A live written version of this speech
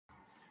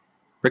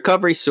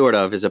Recovery Sort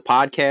Of is a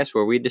podcast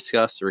where we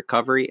discuss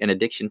recovery and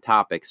addiction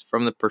topics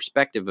from the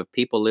perspective of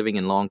people living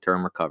in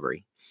long-term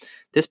recovery.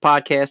 This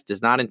podcast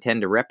does not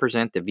intend to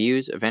represent the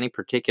views of any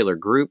particular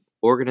group,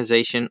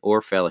 organization,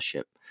 or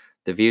fellowship.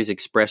 The views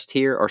expressed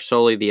here are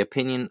solely the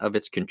opinion of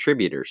its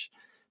contributors.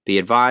 Be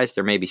advised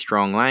there may be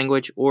strong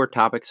language or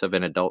topics of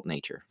an adult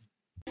nature.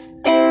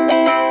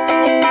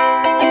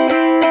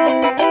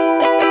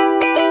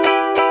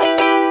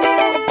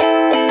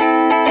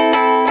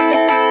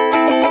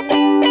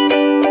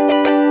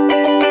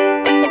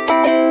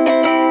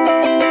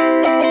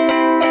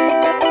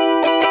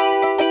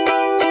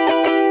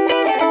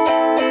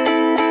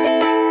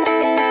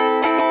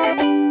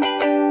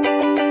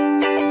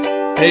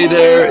 Hey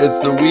there, it's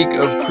the week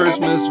of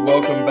Christmas.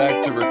 Welcome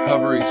back to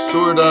Recovery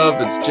Sort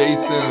Of. It's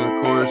Jason and,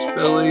 of course,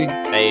 Billy.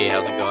 Hey,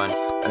 how's it going?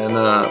 And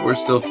we're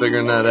still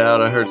figuring that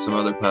out. I heard some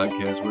other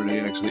podcasts where they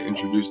actually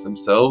introduce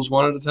themselves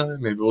one at a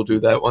time. Maybe we'll do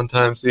that one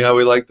time, see how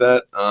we like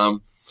that.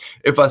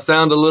 If I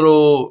sound a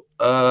little,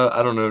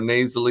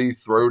 nasally,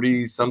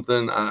 throaty,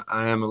 something,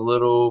 I am a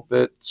little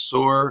bit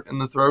sore in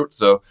the throat,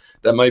 so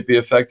that might be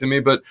affecting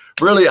me. But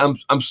really,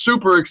 I'm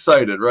super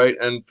excited, right?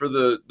 And for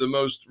the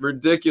most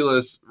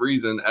ridiculous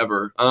reason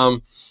ever.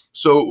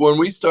 So when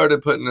we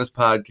started putting this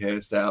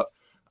podcast out,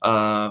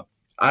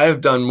 I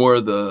have done more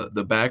of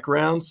the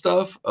background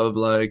stuff of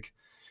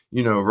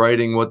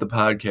writing what the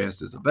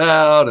podcast is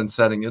about and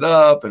setting it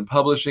up and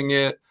publishing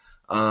it.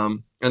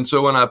 And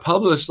so when I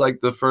published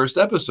the first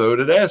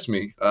episode, it asked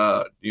me,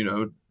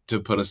 to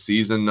put a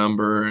season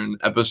number and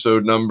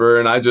episode number.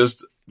 And I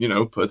just,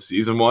 put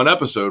season 1,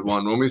 episode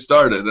 1 when we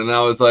started. And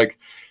I was like,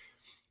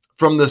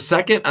 from the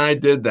second I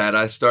did that,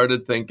 I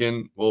started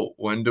thinking, well,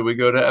 when do we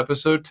go to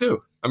episode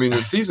 2? I mean,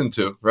 it's season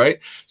 2, right?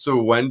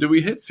 So when do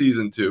we hit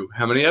season 2?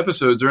 How many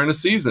episodes are in a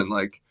season?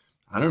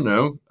 I don't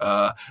know.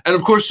 And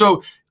of course,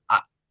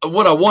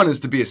 what I want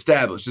is to be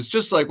established. It's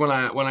just like when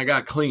I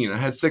got clean. I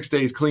had 6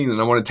 days clean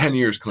and I wanted 10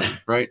 years clean,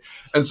 right?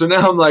 And so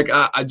now I'm like,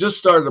 I just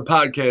started a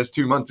podcast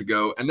 2 months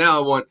ago, and now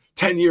I want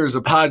 10 years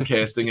of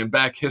podcasting and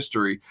back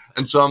history.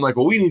 And so I'm like,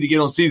 well, we need to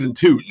get on season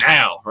 2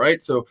 now,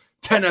 right? So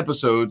 10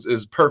 episodes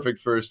is perfect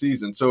for a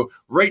season. So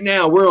right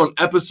now we're on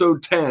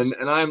episode 10,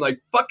 and I'm like,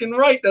 fucking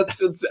right.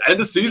 It's end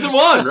of season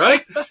 1,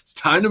 right? It's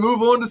time to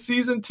move on to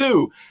season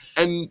 2.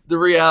 And the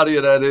reality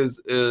of that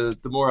is the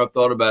more I've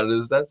thought about it,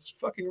 is that's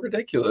fucking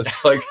ridiculous.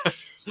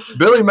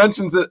 Billy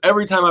mentions it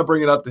every time I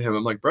bring it up to him.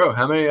 I'm like, bro,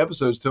 how many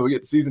episodes till we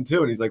get to season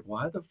 2? And he's like,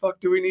 why the fuck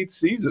do we need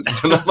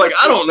seasons? And I'm like,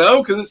 I don't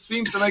know, because it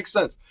seems to make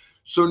sense.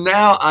 So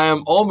now I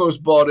am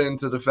almost bought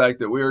into the fact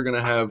that we are going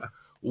to have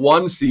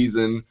one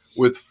season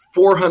with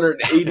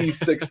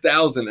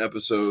 486,000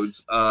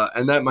 episodes,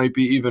 and that might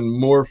be even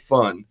more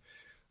fun.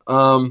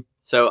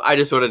 So I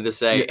just wanted to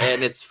say,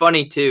 and it's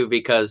funny too,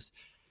 because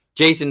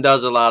Jason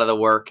does a lot of the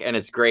work, and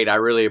it's great. I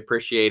really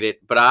appreciate it,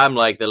 but I'm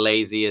like the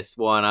laziest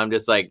one. I'm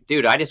just like,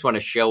 dude, I just want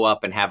to show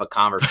up and have a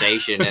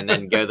conversation and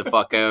then go the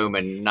fuck home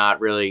and not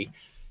really,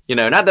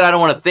 not that I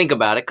don't want to think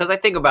about it, because I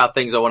think about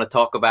things I want to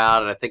talk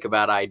about, and I think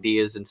about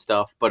ideas and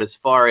stuff. But as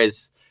far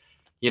as,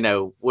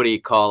 what do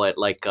you call it?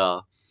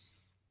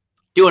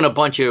 Doing a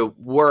bunch of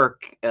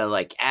work,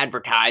 like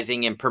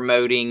advertising and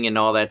promoting and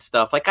all that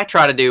stuff. I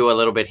try to do a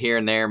little bit here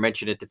and there,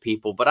 mention it to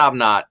people, but I'm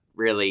not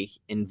really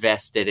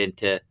invested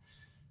into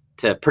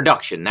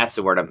production. That's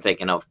the word I'm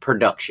thinking of,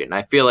 production.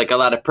 I feel like a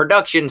lot of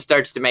production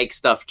starts to make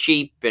stuff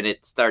cheap, and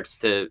it starts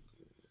to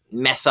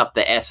mess up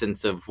the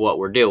essence of what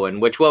we're doing,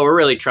 which what we're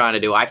really trying to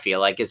do, I feel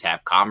like, is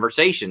have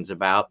conversations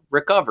about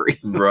recovery.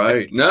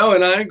 Right. No,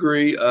 and I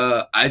agree.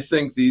 I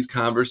think these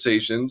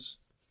conversations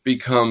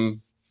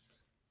become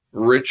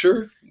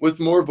richer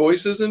with more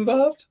voices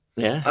involved.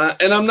 Yeah.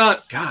 And I'm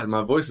not, God,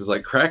 my voice is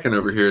cracking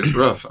over here. It's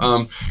rough.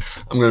 I'm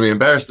going to be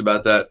embarrassed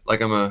about that.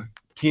 I'm a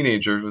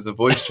teenager with a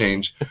voice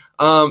change.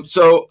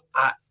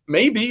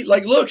 Maybe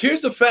look,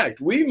 here's the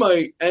fact. We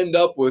might end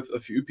up with a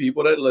few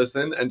people that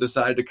listen and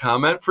decide to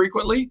comment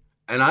frequently.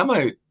 And I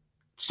might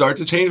start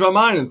to change my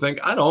mind and think,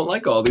 I don't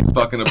like all these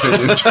fucking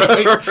opinions,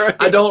 right? Right.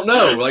 I don't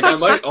know. I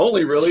might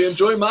only really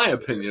enjoy my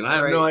opinion. I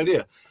have no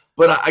idea.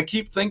 But I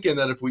keep thinking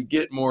that if we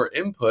get more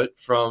input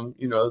from,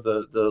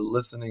 the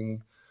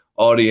listening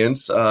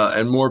audience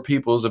and more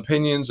people's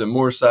opinions and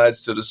more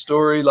sides to the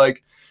story,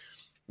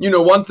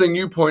 one thing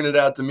you pointed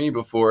out to me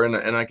before,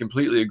 and I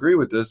completely agree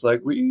with this,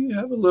 we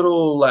have a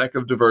little lack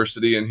of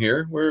diversity in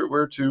here.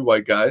 We're 2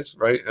 white guys,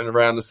 right? And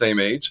around the same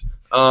age.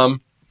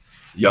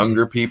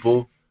 Younger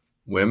people,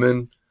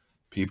 women,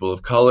 people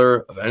of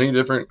color, of any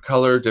different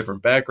color,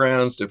 different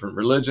backgrounds, different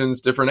religions,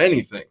 different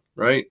anything,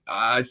 right?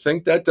 I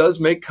think that does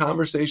make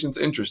conversations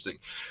interesting.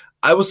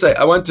 I will say,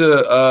 I went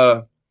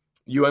to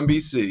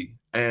UMBC,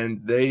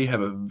 and they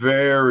have a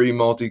very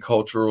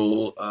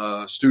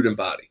multicultural student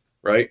body,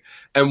 right?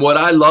 And what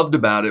I loved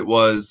about it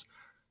was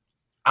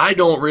I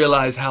don't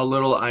realize how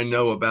little I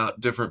know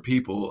about different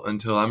people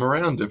until I'm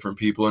around different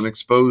people and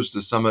exposed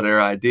to some of their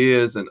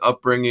ideas and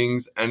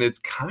upbringings. And it's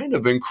kind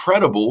of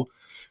incredible,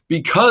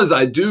 because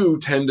I do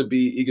tend to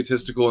be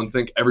egotistical and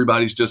think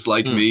everybody's just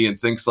like me and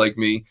thinks like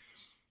me.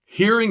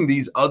 hearing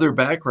these other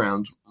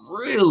backgrounds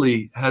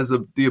really has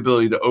the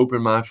ability to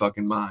open my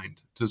fucking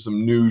mind to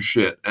some new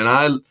shit.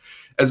 And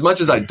as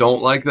much as I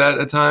don't like that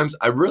at times,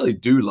 I really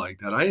do like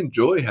that. I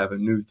enjoy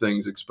having new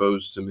things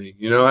exposed to me.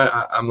 You know,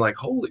 I'm like,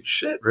 holy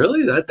shit,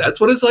 really?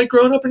 That's what it's like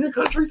growing up in your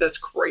country? That's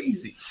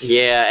crazy.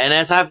 Yeah, and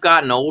as I've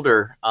gotten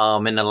older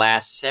in the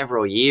last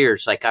several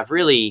years, like I've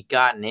really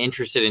gotten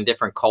interested in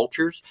different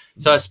cultures.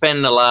 So I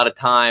spend a lot of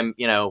time,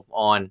 you know,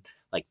 on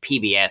like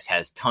PBS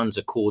has tons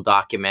of cool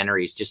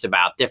documentaries just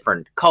about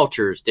different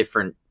cultures,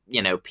 different,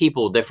 you know,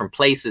 people, different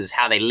places,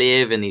 how they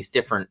live in these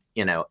different,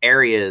 you know,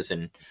 areas.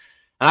 And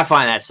I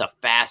find that stuff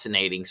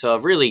fascinating. So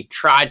I've really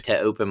tried to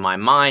open my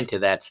mind to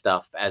that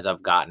stuff as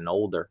I've gotten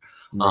older.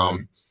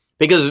 Right.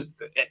 Because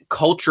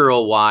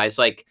cultural wise,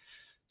 like,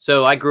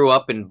 so I grew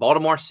up in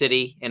Baltimore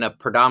City in a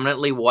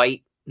predominantly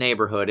white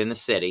neighborhood in the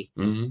city.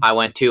 Mm-hmm. I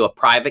went to a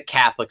private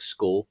Catholic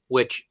school,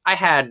 which I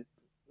had,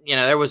 you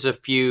know, there was a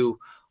few,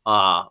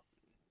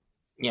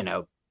 you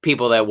know,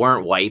 people that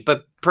weren't white,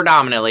 but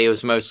predominantly it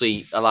was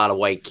mostly a lot of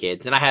white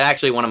kids. And I had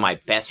actually one of my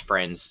best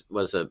friends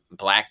was a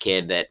black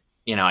kid that,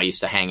 you know, I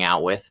used to hang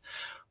out with.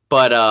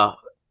 But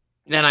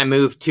then I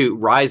moved to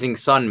Rising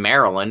Sun,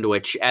 Maryland,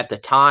 which at the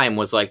time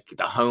was like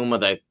the home of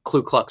the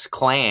Ku Klux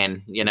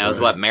Klan, you know, is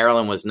what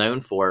Maryland was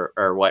known for,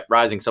 or what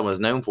Rising Sun was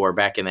known for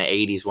back in the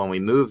 80s when we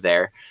moved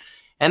there.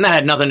 And that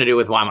had nothing to do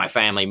with why my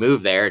family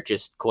moved there. It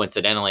just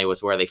coincidentally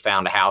was where they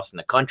found a house in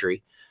the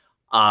country.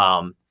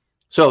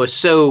 So it was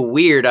so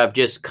weird. I've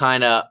just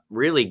kind of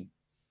really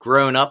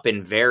grown up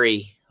in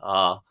very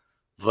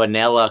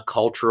vanilla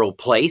cultural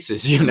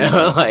places, you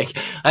know, like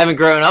I haven't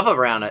grown up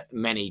around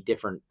many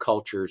different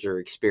cultures or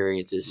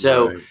experiences.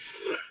 So,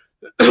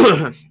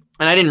 and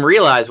I didn't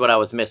realize what I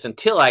was missing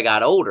until I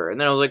got older. And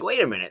then I was like,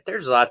 wait a minute,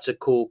 there's lots of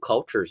cool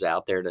cultures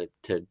out there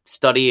to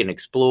study and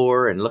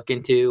explore and look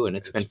into. And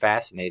it's been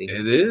fascinating.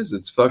 It is.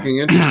 It's fucking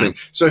interesting.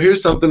 So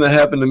here's something that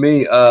happened to me.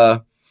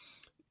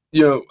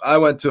 You know, I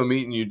went to a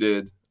meeting you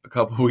did a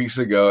couple of weeks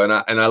ago,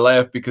 and I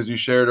laughed because you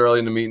shared early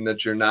in the meeting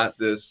that you're not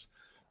this,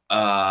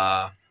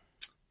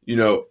 you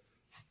know,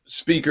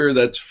 speaker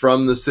that's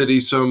from the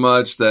city so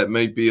much that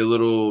might be a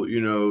little,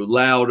 you know,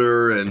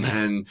 louder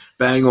and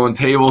bang on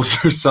tables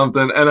or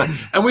something.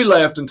 And we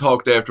laughed and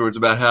talked afterwards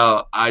about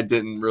how I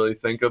didn't really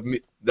think of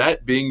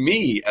that being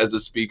me as a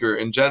speaker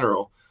in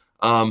general.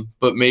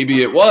 But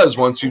maybe it was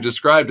once you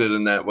described it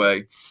in that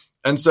way.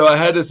 And so I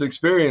had this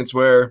experience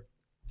where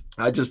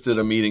I just did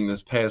a meeting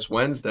this past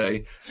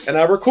Wednesday, and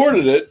I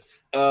recorded it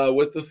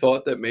with the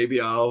thought that maybe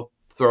I'll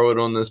throw it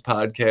on this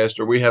podcast,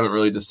 or we haven't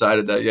really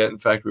decided that yet. In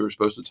fact, we were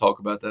supposed to talk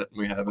about that, and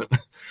we haven't.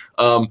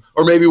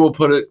 Or maybe we'll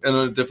put it in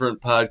a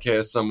different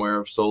podcast somewhere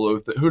of solo.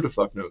 Who the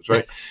fuck knows,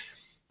 right?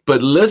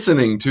 But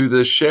listening to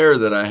this share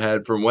that I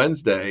had from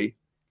Wednesday,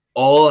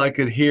 all I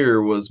could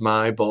hear was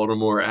my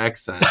Baltimore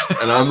accent.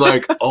 And I'm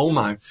like, oh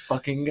my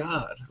fucking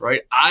God,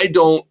 right?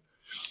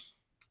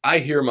 I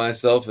hear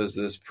myself as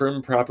this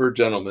prim, proper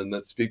gentleman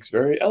that speaks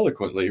very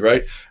eloquently,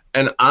 right?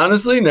 And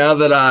honestly, now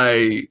that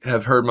I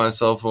have heard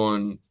myself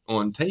on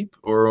tape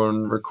or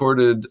on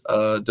recorded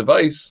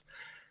device,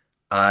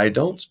 I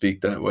don't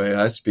speak that way.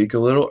 I speak a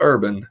little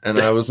urban, and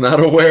I was not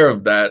aware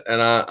of that. And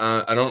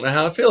I don't know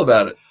how I feel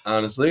about it,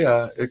 honestly.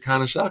 It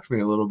kind of shocked me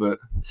a little bit.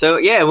 So,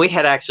 yeah, we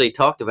had actually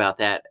talked about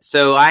that.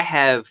 So I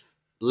have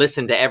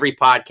listened to every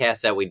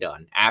podcast that we've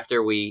done.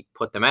 After we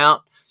put them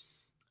out,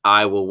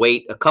 I will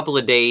wait a couple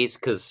of days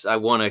because I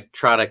want to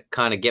try to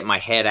kind of get my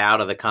head out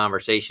of the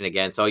conversation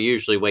again. So I'll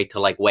usually wait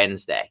till like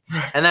Wednesday,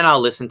 and then I'll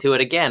listen to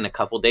it again a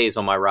couple of days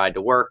on my ride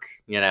to work.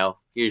 You know,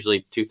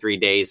 usually 2-3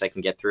 days I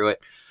can get through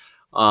it.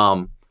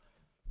 And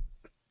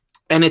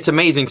it's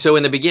amazing. So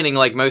in the beginning,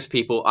 like most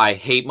people, I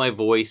hate my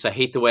voice. I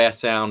hate the way I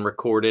sound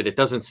recorded. It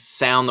doesn't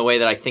sound the way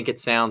that I think it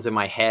sounds in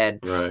my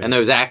head. Right. And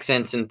those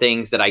accents and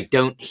things that I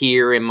don't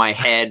hear in my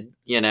head,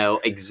 you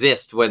know,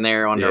 exist when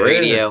they're on the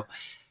radio.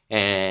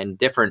 And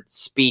different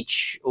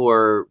speech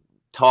or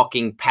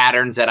talking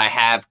patterns that I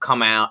have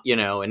come out, you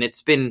know, and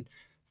it's been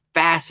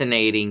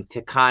fascinating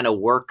to kind of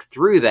work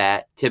through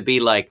that, to be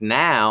like,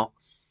 now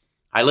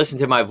I listen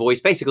to my voice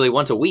basically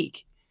once a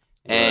week,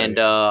 and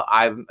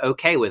I'm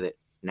okay with it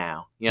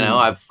now. You know,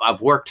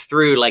 I've worked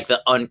through like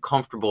the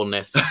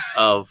uncomfortableness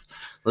of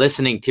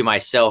listening to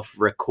myself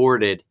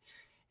recorded,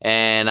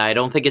 and I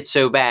don't think it's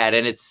so bad.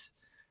 And it's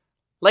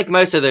like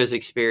most of those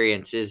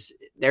experiences,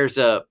 there's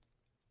a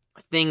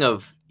thing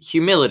of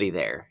humility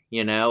there,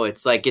 you know.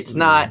 It's like it's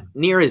not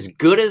near as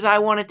good as I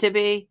want it to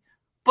be,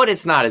 but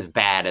it's not as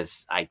bad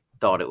as I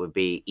thought it would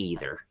be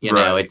either. You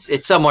know,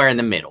 it's somewhere in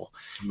the middle.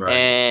 Right.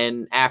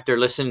 And after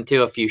listening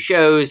to a few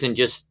shows and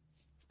just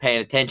paying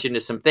attention to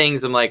some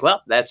things, I'm like,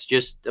 well, that's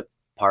just a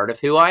part of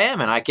who I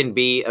am, and I can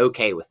be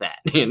okay with that,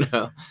 you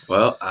know.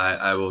 Well,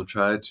 I will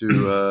try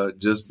to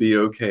just be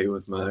okay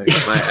with my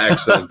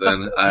accent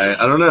then. I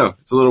don't know.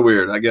 It's a little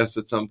weird. I guess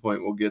at some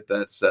point we'll get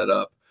that set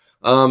up.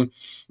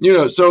 You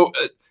know, so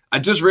I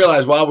just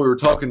realized while we were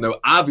talking, though,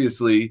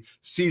 obviously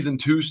season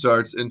 2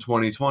 starts in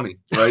 2020,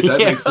 right? That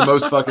makes the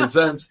most fucking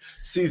sense.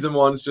 Season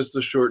 1 is just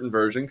a shortened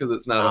version because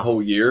it's not a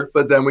whole year,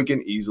 but then we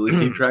can easily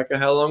keep track of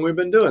how long we've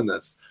been doing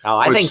this. Oh,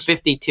 I think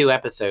 52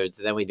 episodes,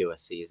 then we do a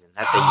season.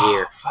 That's a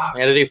year. We're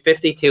going to do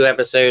 52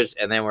 episodes,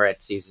 and then we're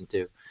at season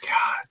 2. God,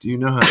 do you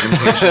know how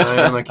impatient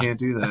I am? I can't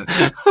do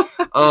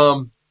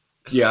that.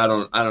 Yeah,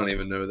 I don't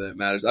even know that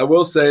matters. I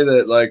will say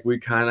that like we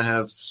kind of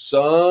have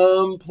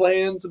some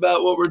plans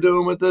about what we're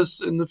doing with this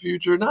in the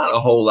future. Not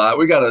a whole lot.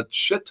 We got a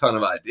shit ton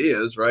of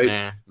ideas, right?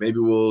 Yeah. Maybe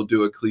we'll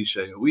do a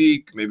cliche a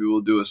week. Maybe we'll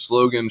do a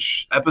slogan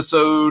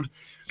episode.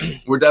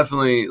 We're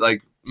definitely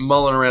like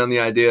mulling around the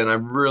idea, and I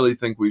really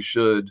think we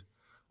should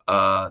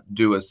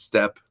do a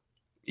step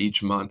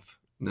each month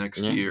next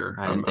year.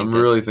 I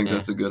really think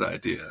that's a good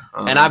idea.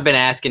 And I've been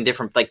asking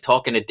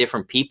talking to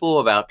different people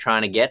about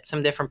trying to get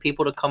some different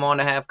people to come on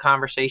to have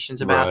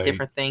conversations about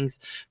different things.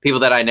 People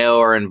that I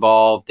know are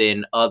involved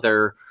in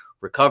other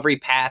recovery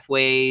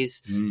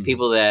pathways,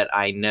 people that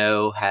I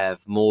know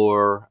have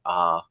more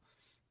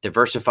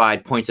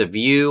diversified points of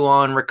view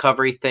on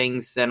recovery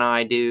things than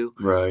I do.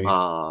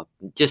 Right.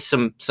 Just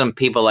some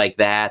people like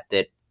that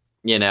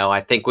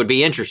I think would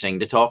be interesting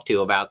to talk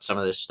to about some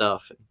of this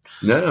stuff.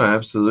 No,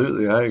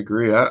 absolutely. I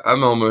agree.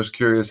 I'm almost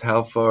curious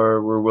how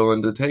far we're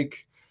willing to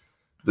take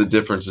the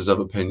differences of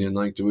opinion.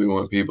 Like, do we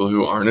want people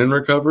who aren't in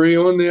recovery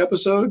on the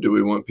episode? Do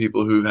we want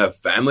people who have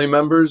family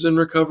members in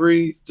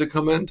recovery to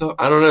come in and talk?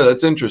 I don't know.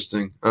 That's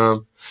interesting.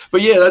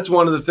 But yeah, that's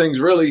one of the things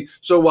really.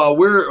 So while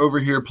we're over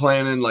here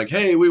planning like,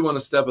 hey, we want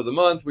a step of the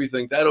month, we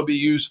think that'll be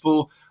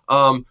useful.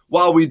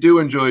 While we do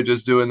enjoy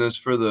just doing this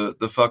for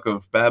the fuck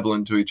of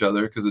babbling to each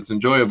other because it's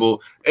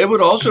enjoyable, it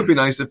would also be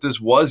nice if this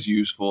was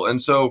useful.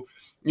 And so,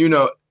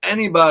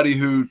 anybody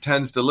who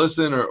tends to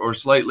listen or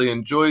slightly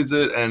enjoys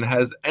it and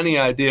has any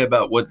idea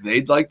about what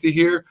they'd like to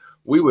hear,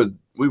 we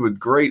would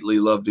greatly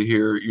love to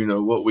hear,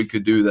 what we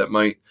could do that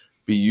might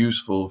be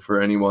useful for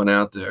anyone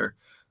out there.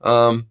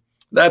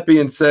 That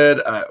being said,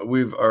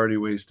 we've already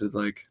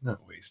not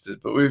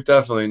wasted, but we've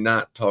definitely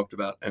not talked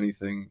about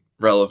anything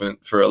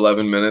relevant for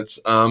 11 minutes.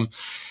 So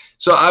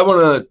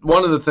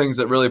one of the things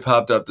that really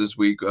popped up this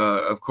week,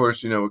 of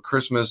course, with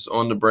Christmas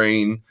on the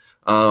brain,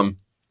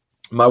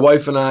 my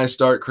wife and I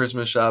start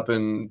Christmas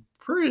shopping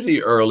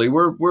pretty early.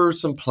 We're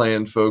some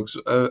planned folks.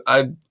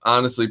 I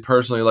honestly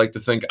personally like to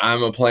think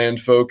I'm a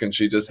planned folk and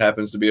she just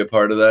happens to be a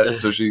part of that.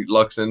 So she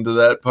lucks into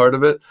that part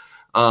of it.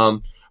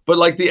 But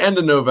like the end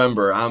of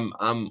November, I'm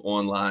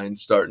online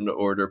starting to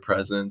order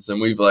presents, and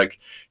we've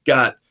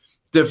got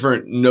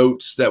different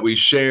notes that we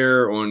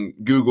share on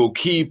Google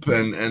Keep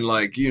and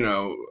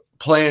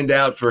planned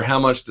out for how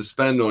much to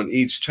spend on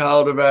each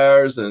child of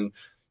ours. And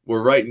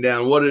we're writing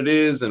down what it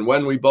is and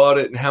when we bought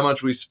it and how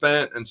much we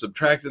spent and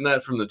subtracting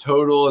that from the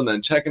total and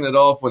then checking it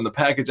off when the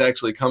package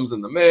actually comes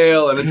in the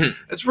mail. And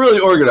it's really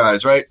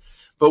organized, right?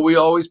 But we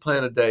always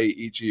plan a day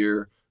each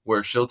year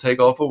where she'll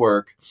take off of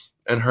work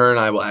and her and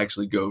I will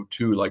actually go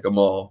to a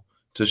mall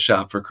to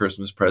shop for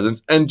Christmas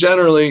presents. And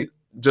generally,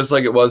 just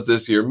like it was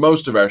this year,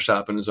 most of our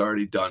shopping is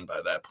already done by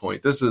that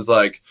point. This is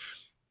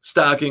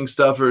stocking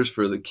stuffers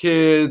for the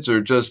kids or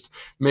just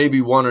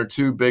maybe one or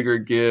two bigger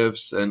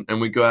gifts.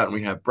 And we go out and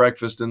we have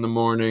breakfast in the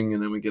morning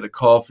and then we get a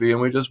coffee and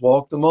we just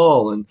walk the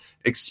mall and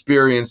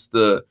experience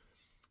the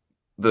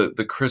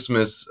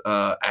Christmas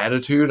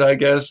attitude, I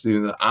guess,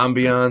 the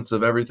ambiance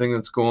of everything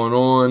that's going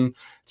on.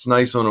 It's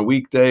nice on a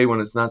weekday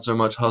when it's not so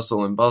much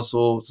hustle and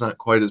bustle. It's not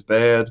quite as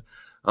bad.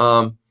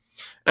 And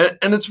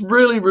it's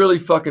really, really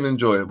fucking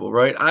enjoyable,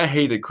 right? I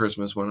hated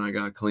Christmas when I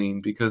got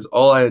clean because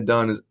all I had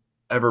done is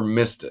ever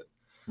missed it.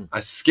 I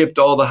skipped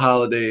all the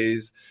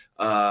holidays.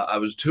 I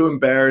was too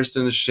embarrassed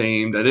and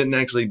ashamed. I didn't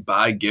actually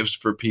buy gifts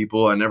for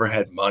people. I never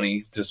had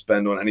money to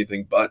spend on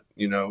anything but,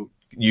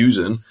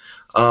 using.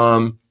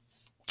 And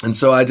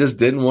so I just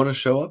didn't want to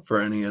show up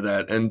for any of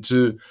that. And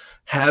to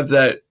have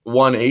that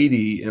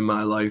 180 in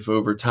my life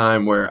over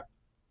time where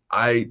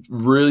I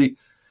really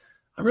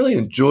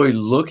enjoy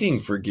looking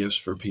for gifts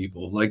for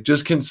people,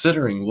 just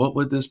considering what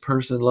would this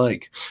person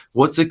like?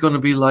 What's it going to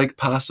be like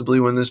possibly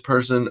when this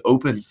person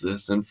opens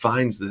this and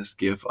finds this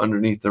gift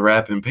underneath the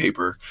wrapping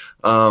paper?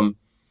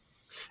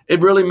 It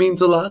really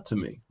means a lot to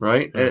me,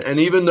 right? Mm. And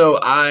even though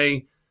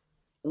I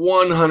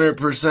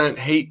 100%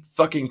 hate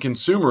fucking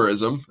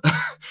consumerism,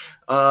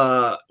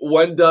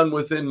 when done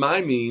within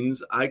my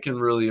means, I can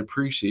really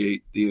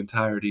appreciate the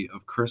entirety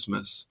of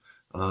Christmas.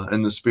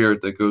 And the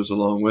spirit that goes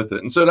along with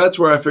it. And so that's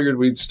where I figured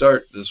we'd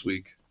start this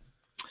week.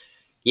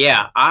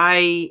 Yeah,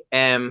 I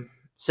am.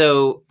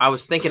 So I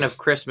was thinking of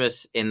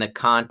Christmas in the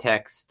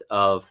context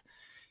of,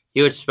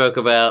 you had spoke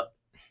about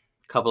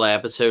a couple of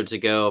episodes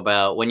ago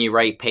about when you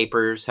write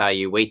papers, how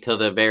you wait till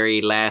the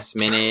very last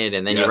minute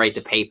and then you write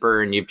the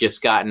paper and you've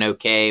just gotten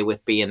okay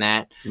with being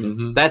that.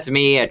 Mm-hmm. That's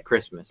me at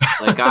Christmas.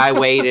 I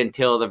wait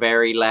until the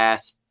very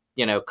last,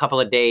 couple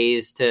of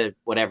days to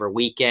whatever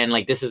weekend.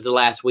 This is the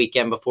last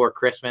weekend before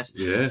Christmas.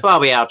 Yeah. So I'll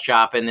be out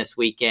shopping this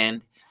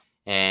weekend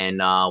and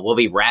we'll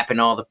be wrapping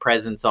all the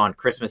presents on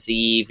Christmas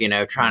Eve,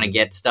 trying to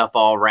get stuff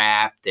all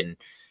wrapped and,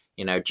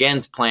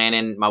 Jen's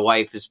planning. My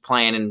wife is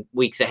planning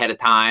weeks ahead of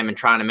time and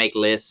trying to make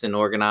lists and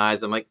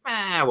organize. I'm like,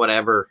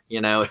 whatever,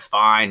 it's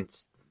fine.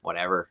 It's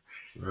whatever.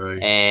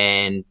 Right.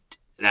 And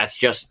that's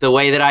just the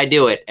way that I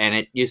do it. And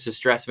it used to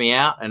stress me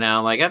out. And now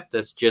I'm like,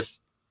 that's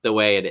just the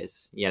way it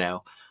is.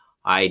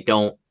 I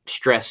don't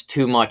stress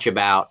too much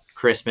about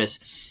Christmas,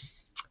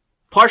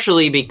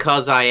 partially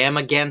because I am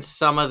against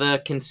some of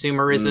the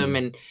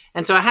consumerism.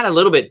 And so I had a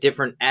little bit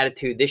different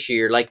attitude this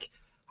year. Like,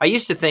 I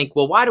used to think,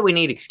 well, why do we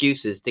need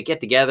excuses to get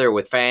together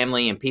with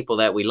family and people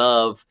that we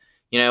love?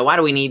 Why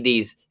do we need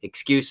these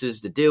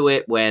excuses to do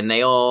it when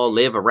they all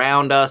live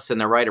around us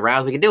and they're right around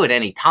us? We can do it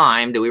any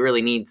time. Do we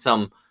really need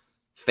some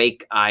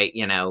fake,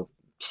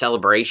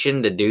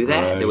 celebration to do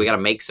that? Right. Do we got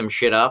to make some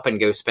shit up and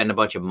go spend a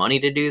bunch of money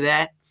to do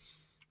that?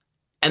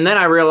 And then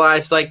I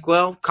realized,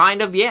 well,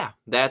 kind of, yeah,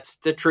 that's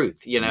the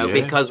truth,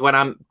 because when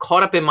I'm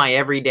caught up in my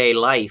everyday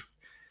life,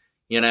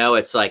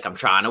 it's like I'm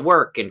trying to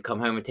work and come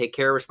home and take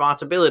care of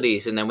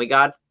responsibilities. And then we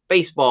got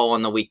baseball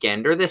on the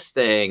weekend or this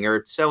thing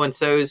or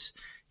so-and-so's,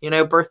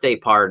 birthday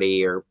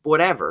party or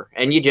whatever.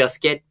 And you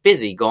just get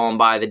busy going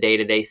by the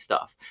day-to-day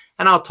stuff.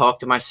 And I'll talk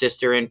to my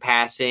sister in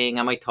passing.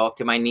 I might talk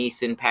to my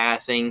niece in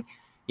passing,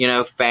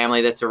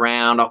 family that's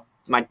around. I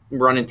might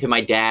run into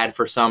my dad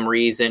for some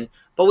reason.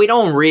 But we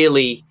don't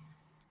really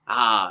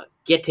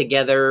get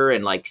together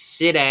and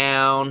sit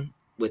down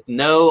with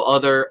no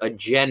other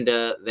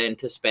agenda than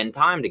to spend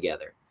time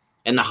together.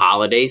 And the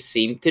holidays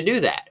seem to do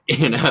that,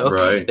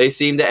 Right. They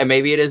seem to, and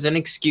maybe it is an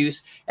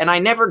excuse. And I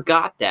never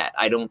got that,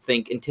 I don't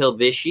think, until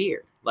this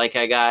year.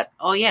 I got,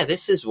 oh yeah,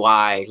 this is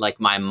why,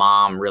 my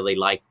mom really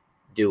liked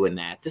doing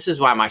that. This is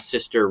why my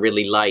sister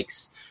really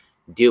likes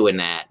doing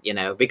that,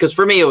 because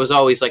for me, it was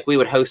always we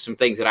would host some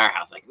things at our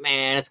house.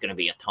 Man, it's going to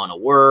be a ton of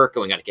work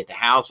and we got to get the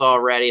house all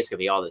ready. It's going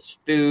to be all this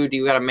food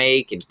you got to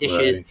make and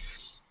dishes. Right.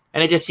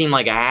 And it just seemed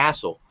like a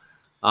hassle.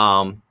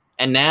 And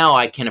now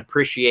I can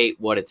appreciate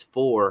what it's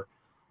for.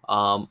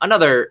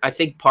 Another, I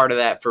think part of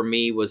that for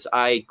me was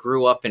I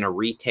grew up in a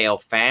retail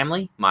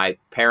family. My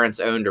parents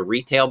owned a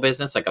retail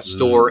business, a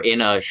store in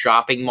a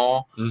shopping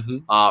mall,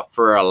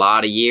 for a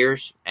lot of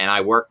years. And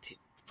I worked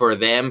for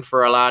them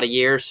for a lot of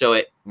years. So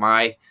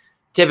my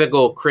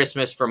typical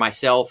Christmas for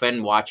myself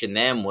and watching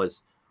them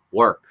was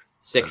work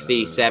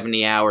 60,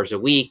 70 hours a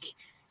week.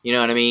 You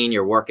know what I mean?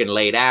 You're working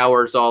late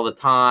hours all the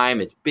time.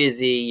 It's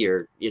busy.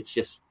 It's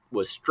just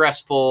was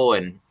stressful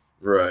and,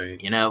 right.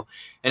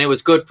 And it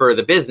was good for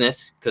the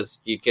business because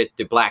you'd get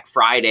the Black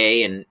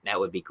Friday and that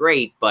would be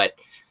great, but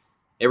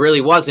it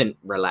really wasn't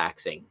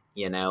relaxing,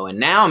 and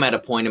now I'm at a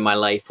point in my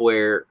life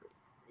where,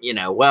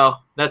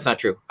 well, that's not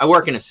true. I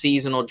work in a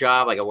seasonal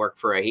job. I work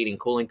for a heating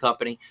cooling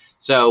company.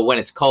 So when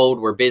it's cold,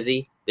 we're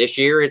busy. This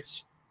year,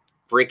 it's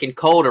freaking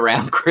cold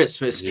around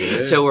Christmas.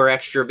 Yeah. So we're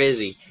extra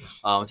busy.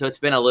 So it's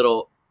been a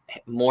little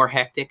more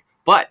hectic,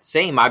 but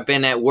same. I've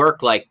been at work,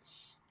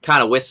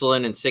 kind of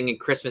whistling and singing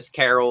Christmas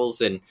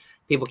carols, and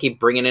people keep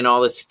bringing in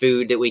all this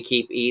food that we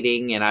keep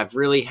eating. And I've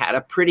really had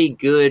a pretty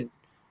good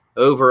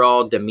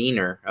overall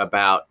demeanor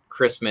about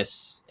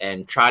Christmas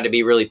and try to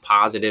be really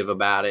positive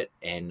about it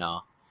and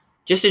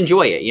just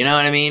enjoy it. You know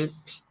what I mean?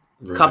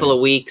 Right. A couple of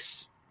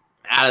weeks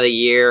out of the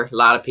year. A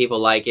lot of people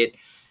like it.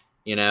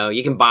 You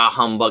can bah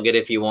humbug it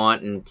if you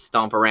want and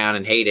stomp around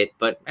and hate it,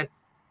 but it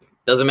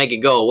doesn't make it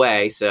go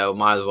away. So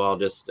might as well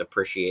just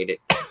appreciate it.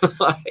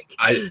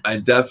 I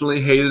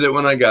definitely hated it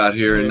when I got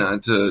here, and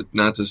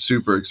not to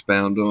super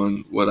expound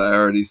on what I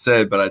already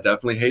said, but I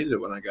definitely hated it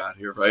when I got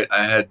here, right?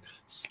 I had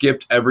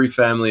skipped every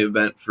family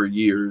event for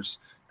years,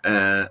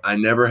 and I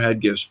never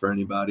had gifts for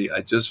anybody.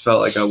 I just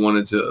felt like I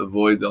wanted to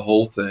avoid the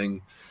whole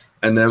thing.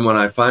 And then when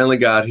I finally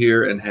got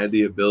here and had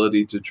the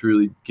ability to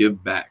truly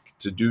give back,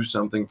 to do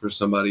something for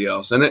somebody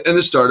else. And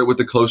it started with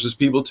the closest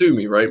people to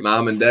me, right?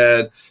 Mom and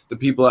dad, the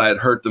people I had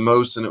hurt the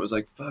most. And it was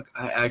fuck,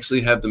 I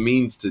actually have the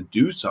means to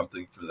do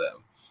something for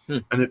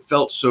them. And it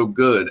felt so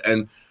good.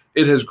 And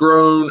it has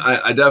grown.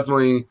 I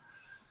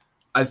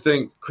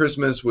think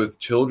Christmas with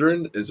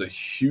children is a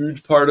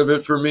huge part of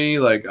it for me.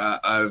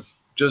 I've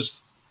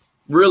just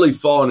really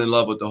fallen in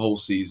love with the whole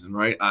season,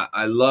 right?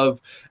 I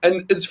love,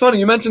 and it's funny,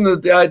 you mentioned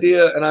the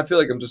idea, and I feel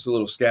like I'm just a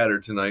little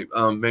scattered tonight.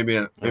 Maybe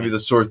the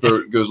sore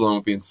throat goes along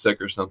with being sick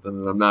or something,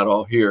 and I'm not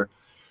all here.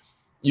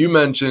 You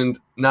mentioned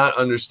not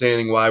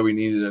understanding why we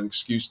needed an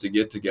excuse to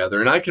get together,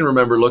 and I can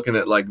remember looking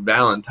at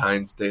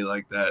Valentine's Day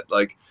like that.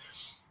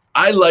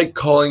 I like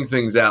calling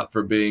things out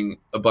for being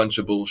a bunch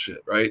of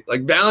bullshit, right?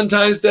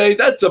 Valentine's Day,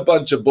 that's a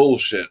bunch of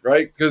bullshit,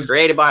 right? Because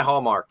created by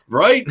Hallmark.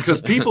 Right?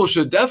 Because people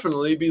should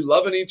definitely be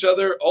loving each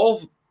other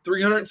all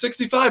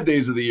 365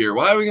 days of the year.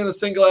 Why are we going to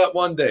single out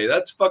one day?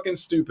 That's fucking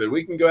stupid.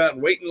 We can go out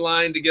and wait in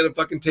line to get a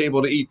fucking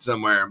table to eat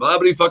somewhere. Blah,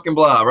 blah, fucking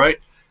blah, right?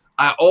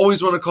 I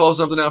always want to call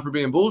something out for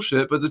being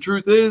bullshit, but the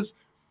truth is,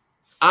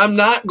 I'm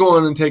not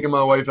going and taking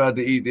my wife out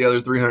to eat the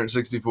other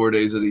 364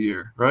 days of the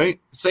year, right?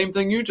 Same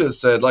thing you just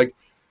said.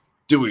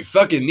 Do we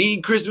fucking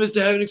need Christmas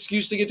to have an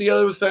excuse to get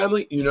together with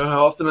family? You know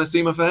how often I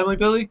see my family,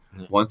 Billy?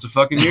 Once a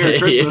fucking year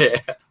at Christmas.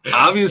 Yeah.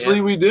 Obviously,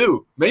 we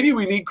do. Maybe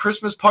we need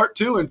Christmas part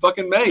 2 in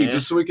fucking May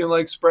just so we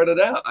can spread it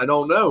out. I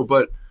don't know.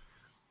 But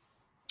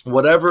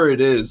whatever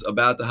it is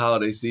about the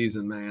holiday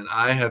season, man,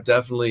 I have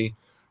definitely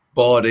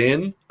bought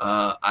in.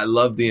 I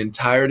love the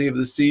entirety of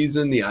the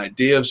season, the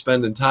idea of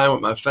spending time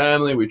with my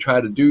family. We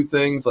try to do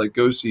things like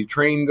go see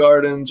train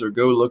gardens or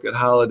go look at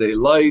holiday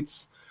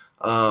lights.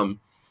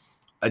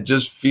 I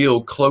just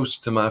feel close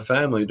to my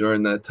family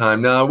during that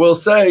time. Now, I will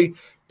say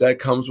that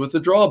comes with a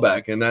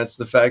drawback, and that's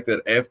the fact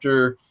that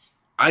after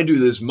I do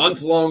this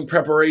month-long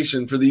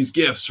preparation for these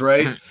gifts,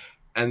 right?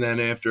 And then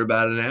after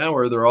about an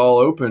hour, they're all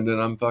opened, and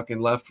I'm fucking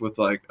left with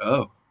like,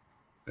 oh,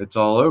 it's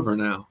all over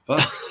now.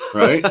 Fuck,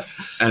 right?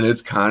 And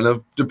it's kind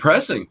of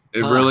depressing.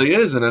 It really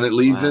is. And then it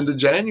leads into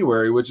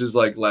January, which is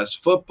like less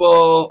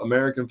football,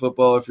 American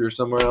football if you're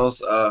somewhere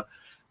else.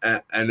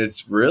 And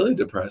it's really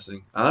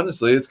depressing.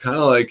 Honestly, it's kind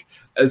of like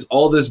as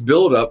all this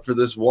build up for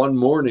this one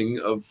morning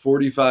of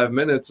 45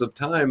 minutes of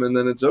time, and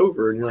then it's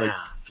over, and you're like,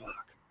 fuck.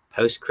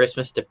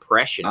 Post-Christmas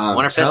depression. I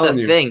wonder if that's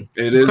a thing.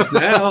 It is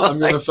now. I'm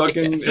going to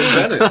fucking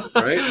invent it,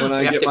 right? When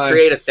I get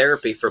create a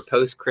therapy for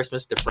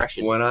post-Christmas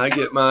depression. When I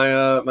get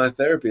my my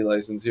therapy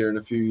license here in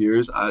a few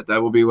years,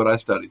 that will be what I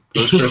study.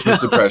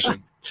 Post-Christmas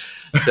depression.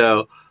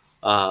 So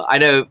I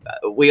know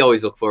we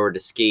always look forward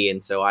to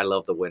skiing, so I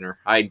love the winter.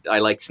 I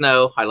like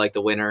snow. I like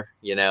the winter,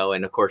 you know,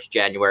 and of course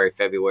January,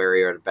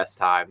 February are the best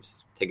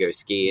times to go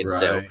skiing.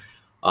 Right.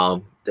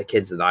 So the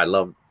kids and I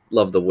love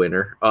the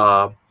winter.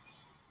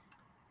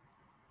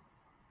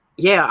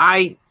 Yeah,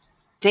 I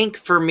think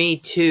for me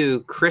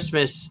too,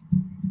 Christmas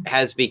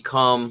has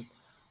become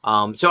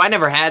so I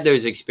never had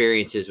those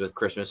experiences with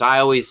Christmas.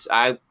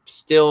 I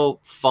still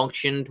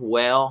functioned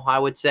well, I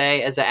would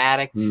say, as an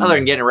addict, other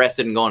than getting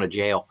arrested and going to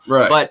jail.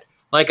 Right. But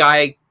like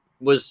I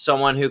was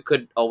someone who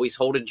could always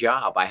hold a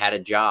job. I had a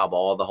job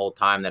the whole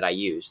time that I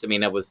used. I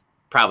mean, it was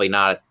probably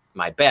not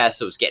my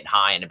best. It was getting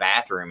high in the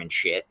bathroom and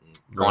shit and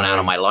going out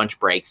on my lunch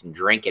breaks and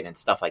drinking and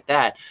stuff like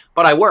that.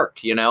 But I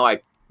worked, you know,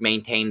 I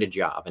maintained a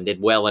job and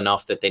did well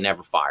enough that they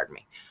never fired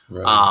me.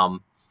 Right.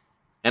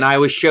 And I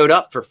always showed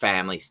up for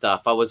family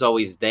stuff. I was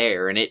always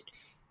there. And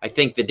I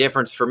think the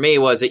difference for me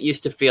was it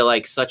used to feel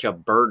like such a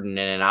burden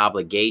and an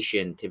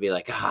obligation to be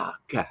like, God,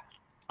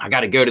 I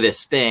got to go to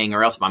this thing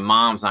or else my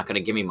mom's not going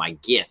to give me my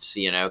gifts,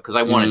 you know, because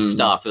I wanted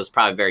stuff. It was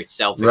probably very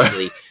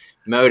selfishly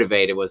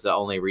motivated was the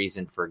only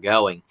reason for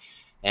going.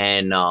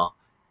 And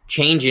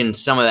changing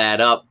some of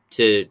that up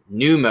to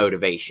new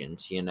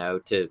motivations, you know,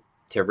 to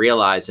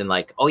realize and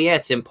like, oh yeah,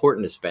 it's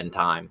important to spend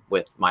time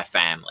with my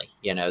family.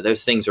 You know,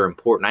 those things are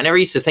important. I never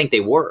used to think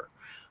they were.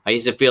 I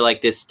used to feel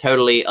like this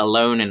totally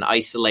alone and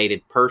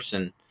isolated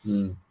person,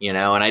 you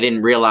know, and I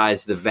didn't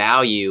realize the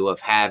value of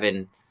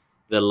having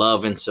the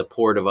love and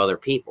support of other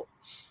people.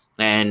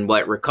 And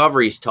what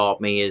recovery's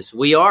taught me is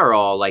we are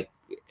all like,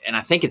 and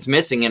I think it's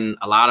missing in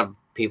a lot of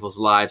people's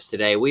lives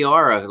today. We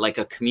are like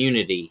a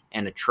community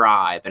and a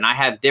tribe. And I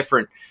have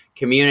different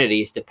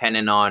communities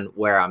depending on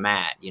where I'm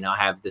at. You know, I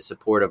have the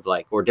support of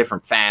or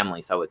different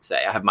families, I would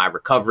say. I have my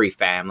recovery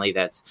family.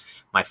 That's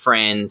my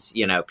friends,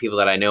 you know, people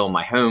that I know in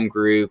my home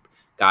group,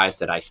 guys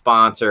that I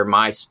sponsor,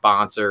 my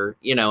sponsor,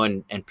 you know,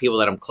 and people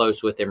that I'm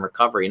close with in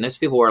recovery. And those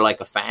people are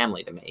like a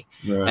family to me.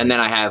 Right. And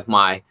then I have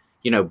my,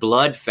 you know,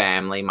 blood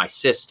family, my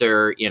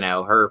sister, you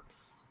know, her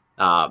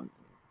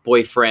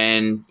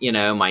boyfriend, you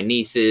know, my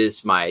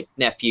nieces, my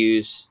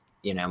nephews,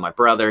 you know, my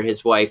brother,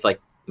 his wife,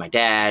 like my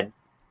dad,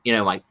 you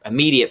know, my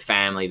immediate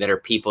family that are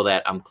people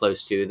that I'm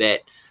close to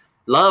that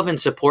love and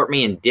support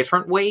me in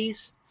different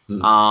ways.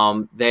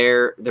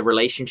 The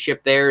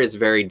relationship there is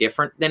very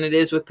different than it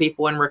is with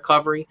people in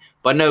recovery,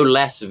 but no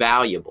less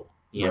valuable,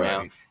 you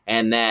know,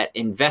 and that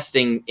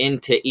investing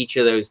into each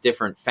of those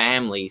different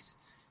families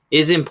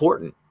is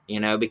important, you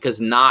know,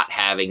 because not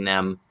having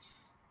them,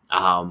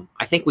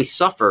 I think we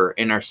suffer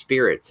in our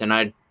spirits. And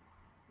I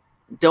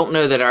don't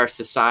know that our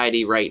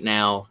society right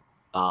now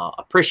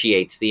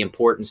appreciates the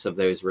importance of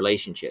those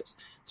relationships,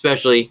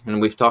 especially,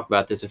 and we've talked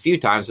about this a few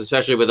times,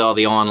 especially with all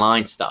the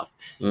online stuff.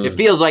 It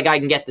feels like I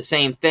can get the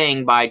same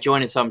thing by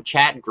joining some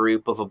chat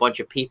group of a bunch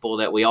of people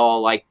that we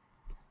all like,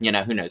 you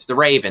know, who knows, the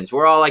Ravens.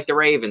 We're all like the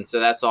Ravens, so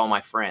that's all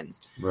my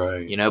friends.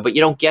 Right. You know, but you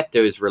don't get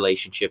those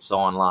relationships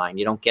online.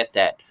 You don't get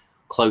that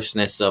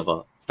closeness of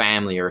a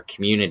family or a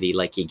community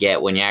like you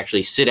get when you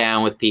actually sit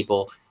down with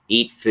people,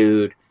 eat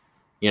food,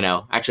 you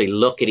know, actually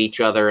look at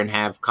each other and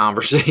have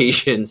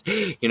conversations.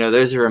 You know,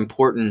 those are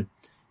important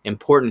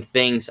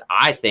things,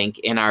 I think,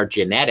 in our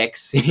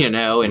genetics, you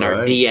know, in our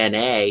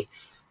DNA,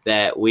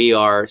 that we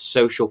are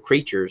social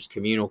creatures,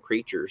 communal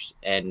creatures.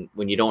 And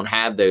when you don't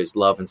have those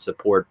love and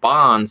support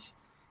bonds,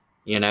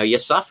 you know, you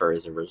suffer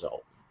as a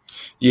result.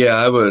 Yeah,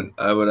 I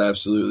would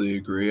absolutely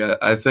agree.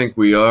 I think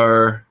we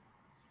are,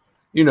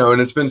 you know,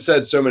 and it's been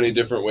said so many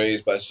different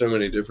ways by so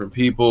many different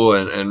people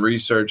and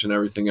research and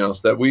everything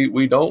else that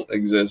we don't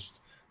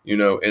exist, you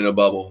know, in a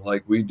bubble.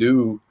 Like we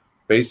do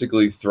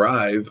basically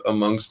thrive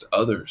amongst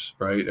others,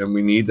 right? And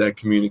we need that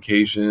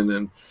communication,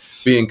 and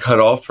being cut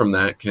off from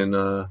that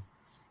can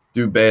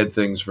do bad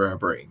things for our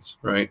brains,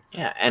 right?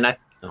 Yeah, and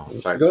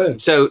sorry. Go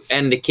ahead. So,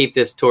 and to keep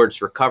this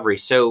towards recovery,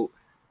 so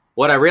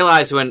what I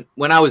realized when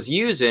I was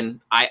using,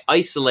 I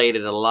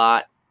isolated a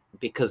lot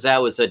because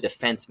that was a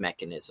defense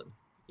mechanism.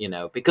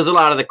 because a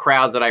lot of the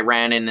crowds that I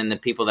ran in and the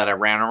people that I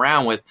ran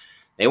around with,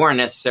 they weren't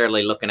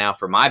necessarily looking out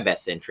for my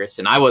best interests,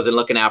 and I wasn't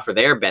looking out for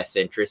their best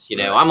interests.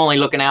 Right. I'm only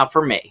looking out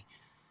for me.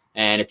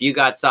 And if you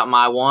got something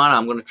I want,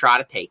 I'm going to try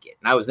to take it.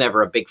 And I was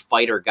never a big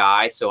fighter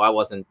guy, so I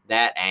wasn't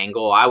that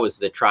angle. I was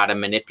the try to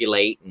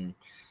manipulate and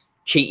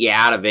cheat you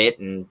out of it.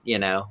 And,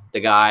 the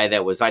guy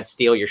that was, I'd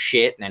steal your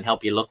shit and then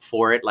help you look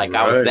for it. Like,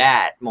 right. I was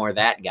that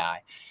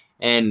guy.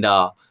 And,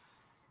 that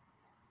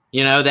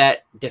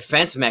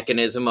defense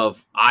mechanism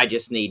of I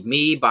just need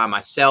me by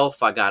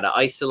myself. I got to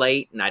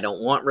isolate, and I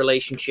don't want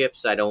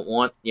relationships. I don't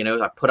want,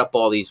 I put up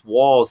all these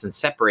walls and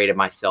separated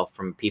myself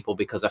from people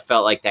because I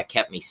felt like that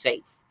kept me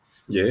safe.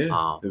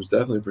 Yeah, it was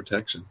definitely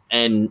protection.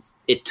 And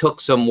it took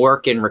some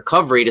work in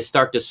recovery to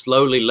start to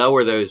slowly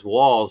lower those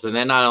walls. And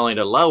then not only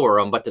to lower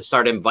them, but to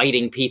start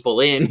inviting people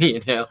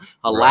in,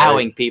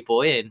 allowing right.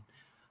 people in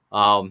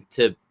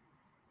to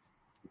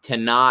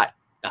not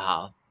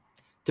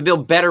to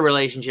build better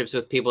relationships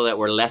with people that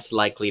were less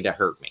likely to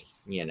hurt me,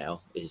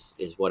 is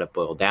what it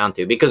boiled down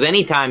to. Because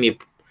anytime you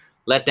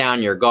let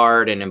down your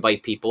guard and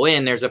invite people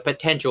in, there's a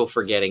potential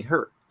for getting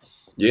hurt.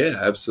 Yeah,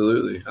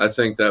 absolutely. I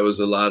think that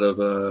was a lot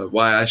of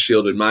why I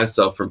shielded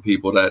myself from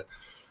people, that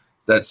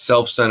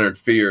self-centered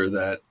fear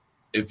that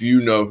if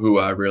you know who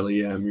I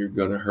really am, you're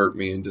going to hurt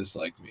me and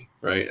dislike me,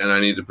 right? And I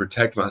need to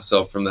protect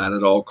myself from that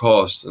at all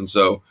costs. And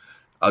so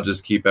I'll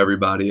just keep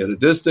everybody at a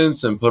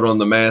distance and put on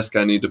the mask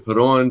I need to put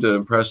on to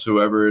impress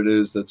whoever it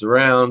is that's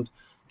around,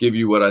 give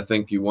you what I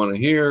think you want to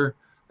hear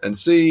and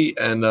see,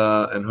 and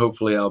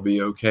hopefully I'll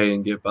be okay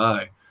and get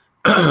by.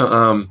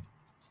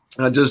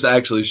 I just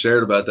actually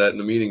shared about that in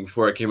the meeting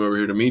before I came over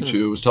here to meet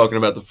you. I was talking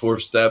about the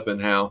 4th step and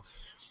how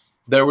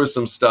there was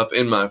some stuff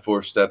in my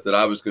 4th step that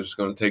I was just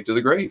going to take to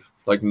the grave.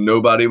 Like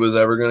nobody was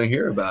ever going to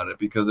hear about it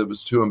because it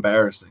was too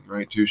embarrassing,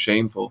 right? Too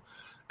shameful.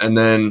 And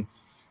then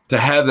to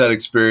have that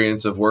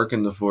experience of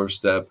working the 4th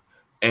step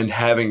and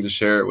having to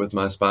share it with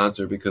my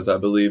sponsor because I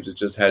believed it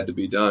just had to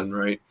be done,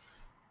 right?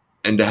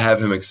 And to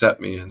have him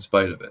accept me in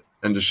spite of it.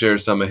 And to share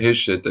some of his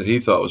shit that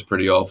he thought was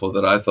pretty awful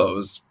that I thought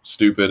was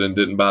stupid and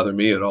didn't bother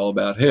me at all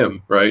about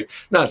him, right?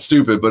 Not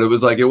stupid, but it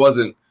was like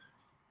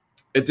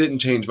it didn't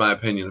change my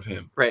opinion of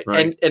him. Right.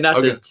 And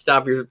not to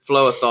stop your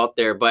flow of thought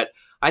there, but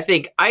I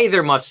think I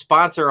either must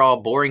sponsor all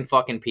boring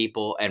fucking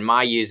people and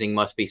my using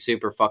must be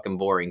super fucking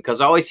boring. Because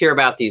I always hear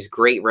about these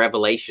great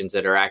revelations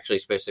that are actually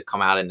supposed to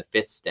come out in the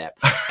 5th step.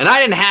 And I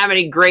didn't have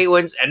any great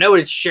ones, and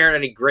nobody's sharing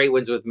any great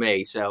ones with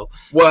me. So,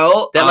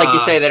 like you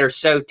say, that are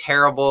so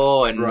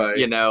terrible and, right.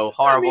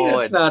 Horrible. I mean,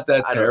 it's not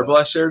that terrible.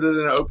 I shared it in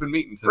an open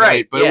meeting tonight.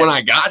 Right, but when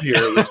I got here,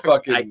 it was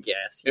fucking, I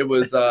guess. It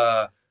was,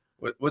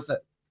 what's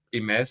that?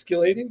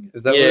 Emasculating?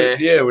 Is that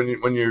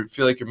when you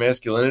feel like your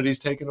masculinity is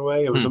taken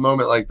away? It was a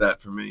moment like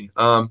that for me.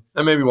 And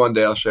maybe one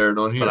day I'll share it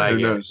on here. Who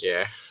knows?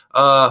 Yeah.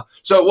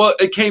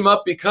 It came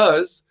up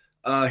because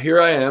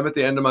here I am at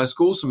the end of my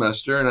school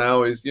semester, and I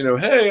always,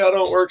 hey, I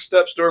don't work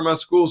steps during my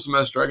school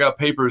semester. I got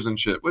papers and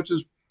shit, which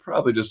is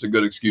probably just a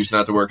good excuse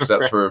not to work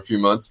steps for a few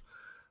months.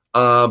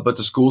 But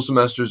the school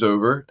semester's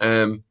over,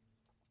 and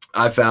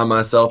I found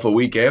myself a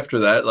week after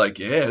that, like,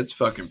 yeah, it's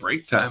fucking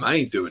break time. I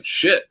ain't doing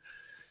shit.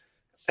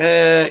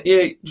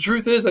 The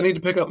truth is I need to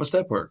pick up my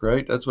step work,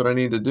 right? That's what I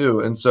need to do.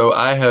 And so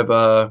I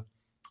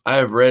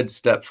have read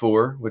step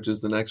 4, which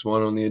is the next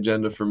one on the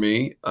agenda for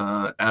me,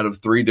 out of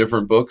 3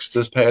 different books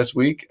this past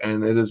week.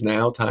 And it is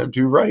now time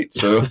to write.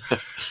 So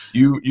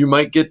you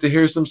might get to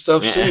hear some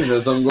stuff soon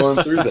as I'm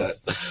going through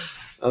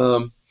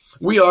that.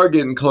 We are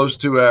getting close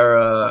to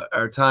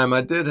our time.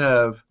 I did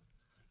have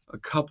a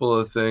couple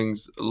of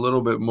things, a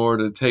little bit more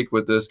to take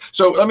with this.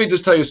 So let me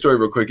just tell you a story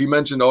real quick. You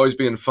mentioned always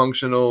being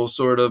functional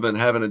sort of and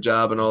having a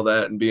job and all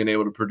that and being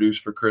able to produce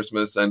for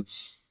Christmas. And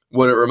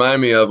what it reminded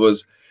me of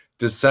was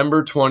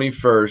December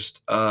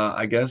 21st.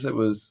 I guess it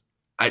was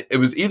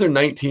either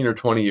 19 or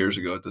 20 years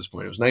ago at this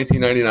point. It was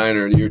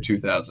 1999 or the year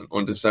 2000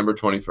 on December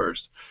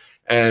 21st.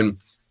 And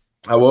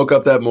I woke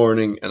up that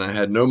morning and I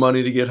had no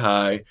money to get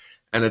high.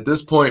 And at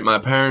this point, my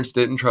parents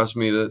didn't trust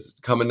me to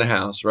come in the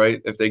house, right?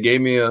 If they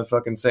gave me a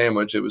fucking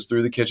sandwich, it was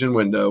through the kitchen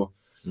window,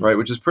 right?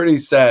 Which is pretty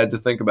sad to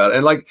think about.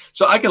 And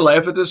so I can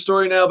laugh at this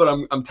story now,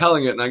 but I'm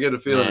telling it and I get a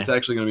feeling it's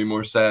actually going to be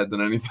more sad than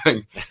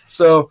anything.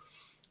 So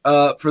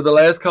for the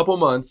last couple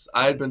months,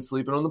 I had been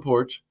sleeping on the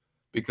porch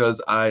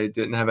because I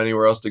didn't have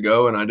anywhere else to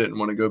go and I didn't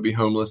want to go be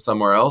homeless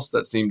somewhere else.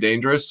 That seemed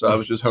dangerous. So I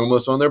was just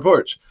homeless on their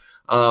porch.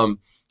 And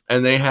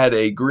they had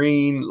a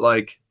green,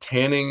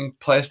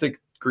 plastic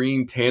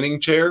green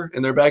tanning chair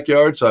in their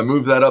backyard. So I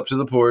moved that up to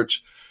the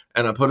porch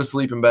and I put a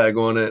sleeping bag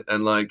on it,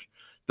 and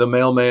the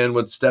mailman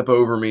would step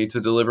over me to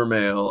deliver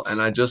mail.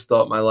 And I just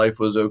thought my life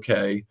was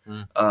okay.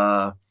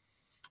 The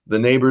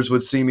neighbors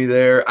would see me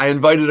there. I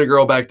invited a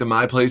girl back to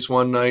my place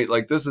one night.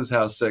 This is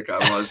how sick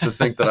I was to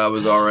think that I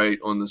was all right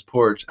on this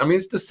porch. I mean,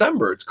 it's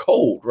December. It's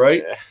cold,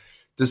 right? Yeah.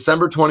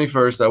 December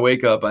 21st, I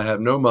wake up. I have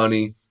no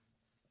money.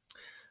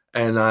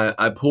 And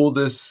I pull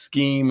this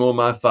scheme on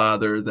my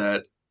father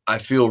that I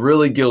feel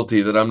really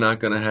guilty that I'm not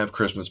going to have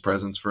Christmas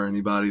presents for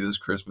anybody this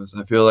Christmas.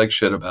 I feel like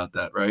shit about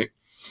that, right?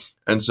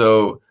 And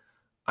so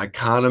I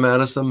con him out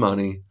of some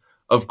money.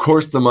 of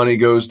course the money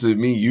goes to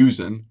me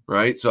using,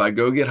 right? So I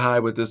go get high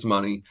with this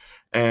money.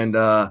 And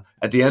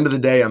at the end of the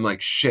day, I'm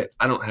like, shit,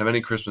 I don't have any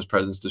Christmas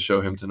presents to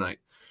show him tonight.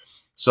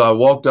 So I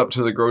walked up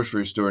to the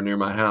grocery store near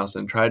my house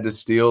and tried to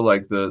steal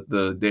like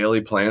the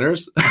daily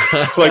planners.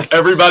 Like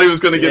everybody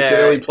was going to get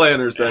daily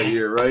planners that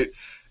year, right?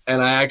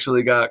 And I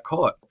actually got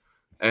caught.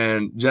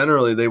 And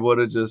generally they would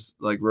have just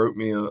like wrote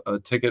me a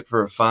ticket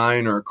for a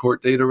fine or a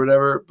court date or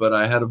whatever. But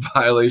I had a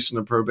violation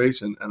of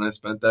probation and I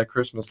spent that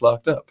Christmas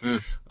locked up.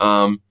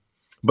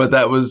 But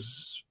that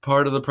was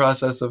part of the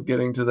process of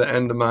getting to the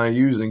end of my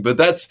using. But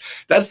that's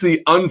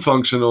the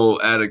unfunctional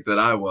addict that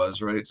I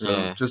was, right?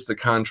 So just to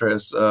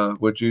contrast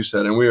what you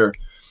said. And we are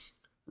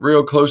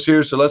real close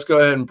here. So let's go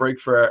ahead and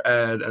break for our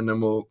ad, and then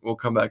we'll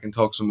come back and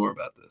talk some more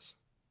about this.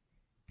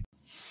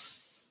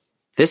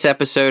 This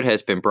episode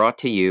has been brought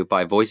to you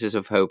by Voices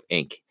of Hope,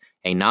 Inc.,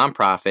 a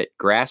nonprofit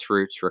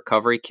grassroots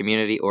recovery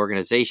community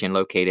organization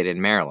located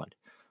in Maryland.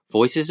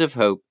 Voices of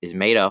Hope is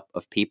made up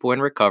of people in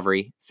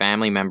recovery,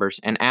 family members,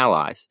 and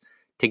allies.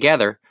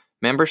 Together,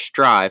 members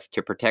strive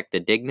to protect the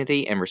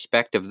dignity and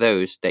respect of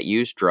those that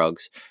use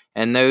drugs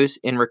and those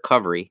in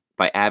recovery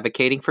by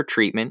advocating for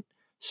treatment,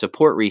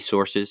 support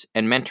resources,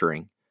 and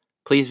mentoring.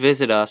 Please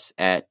visit us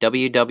at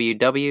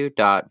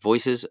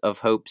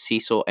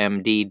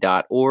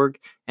www.voicesofhopececilmd.org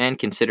and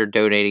consider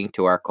donating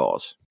to our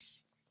cause.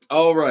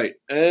 All right,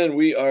 and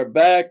we are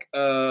back.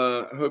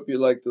 Hope you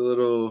liked the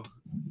little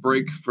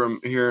break from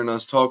hearing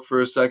us talk for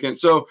a second.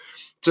 So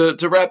to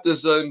wrap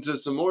this into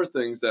some more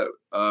things that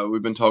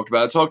we've been talking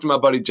about, I talked to my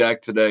buddy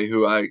Jack today,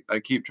 who I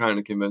keep trying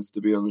to convince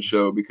to be on the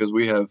show because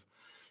we have,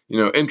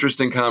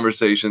 interesting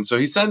conversations. So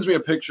he sends me a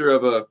picture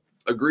of a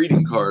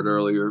greeting card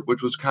earlier,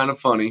 which was kind of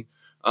funny.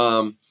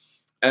 And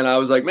I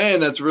was like,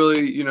 man, that's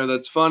really,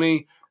 that's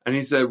funny. And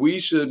he said, we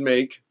should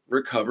make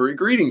recovery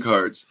greeting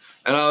cards.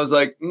 And I was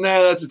like,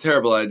 nah, that's a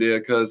terrible idea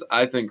because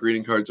I think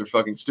greeting cards are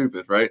fucking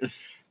stupid, right?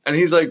 And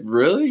he's like,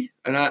 really?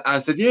 And I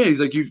said, yeah. He's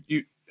like,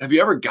 have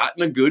you ever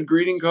gotten a good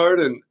greeting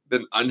card and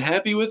been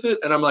unhappy with it?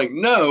 And I'm like,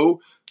 no,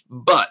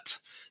 but.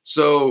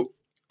 So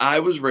I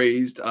was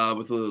raised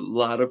with a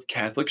lot of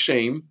Catholic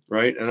shame,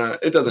 right? And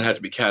it doesn't have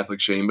to be Catholic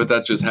shame, but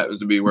that just happens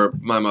to be where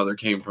my mother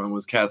came from,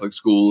 was Catholic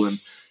school. And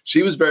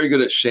she was very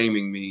good at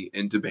shaming me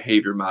into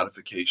behavior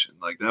modification.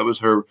 Like that was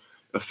her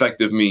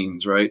effective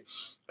means, right?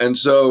 And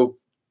so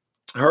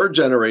her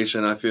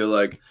generation, I feel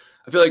like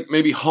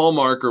maybe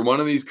Hallmark or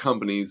one of these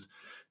companies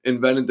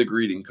invented the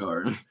greeting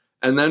card.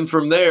 And then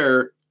from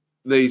there,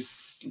 they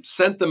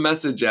sent the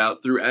message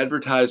out through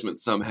advertisement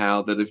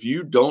somehow that if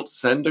you don't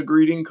send a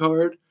greeting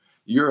card,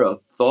 you're a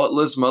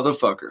thoughtless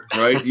motherfucker,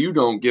 right? You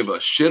don't give a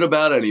shit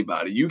about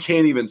anybody. You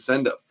can't even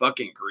send a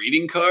fucking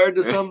greeting card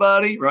to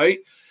somebody, right?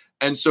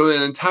 And so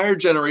an entire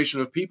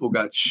generation of people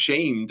got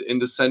shamed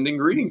into sending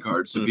greeting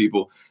cards to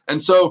people.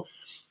 And so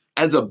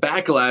as a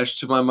backlash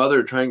to my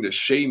mother trying to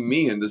shame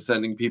me into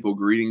sending people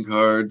greeting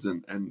cards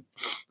and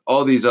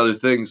all these other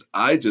things,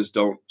 I just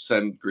don't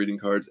send greeting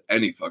cards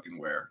any fucking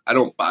where. I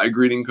don't buy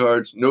greeting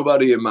cards.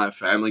 Nobody in my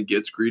family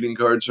gets greeting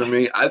cards from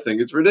me. I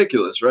think it's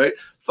ridiculous, right?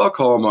 Fuck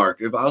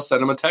Hallmark. If I'll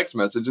send them a text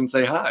message and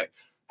say, hi,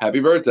 happy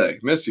birthday,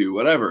 miss you,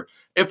 whatever.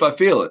 If I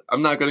feel it,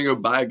 I'm not going to go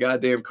buy a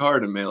goddamn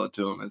card and mail it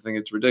to them. I think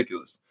it's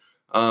ridiculous.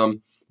 But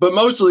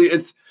mostly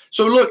it's,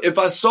 so look, if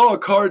I saw a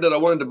card that I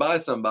wanted to buy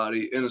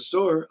somebody in a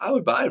store, I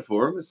would buy it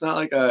for them. It's not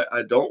like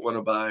I don't want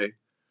to buy,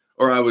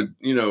 or I would,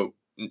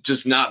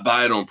 just not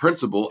buy it on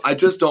principle. I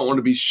just don't want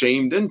to be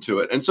shamed into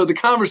it. And so the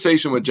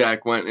conversation with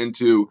Jack went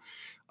into,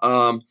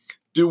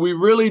 do we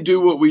really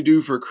do what we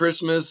do for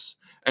Christmas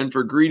and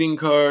for greeting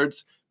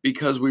cards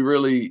because we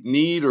really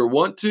need or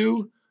want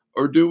to?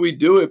 Or do we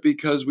do it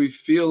because we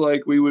feel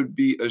like we would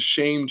be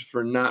ashamed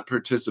for not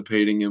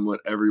participating in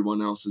what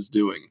everyone else is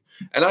doing?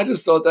 And I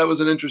just thought that was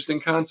an interesting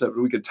concept.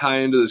 We could tie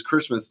into this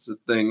Christmas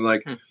thing.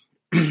 Like,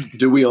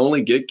 do we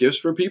only get gifts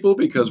for people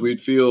because we'd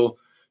feel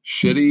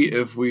shitty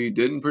if we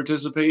didn't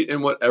participate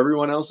in what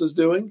everyone else is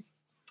doing?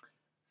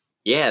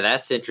 Yeah,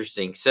 that's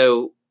interesting.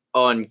 So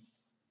on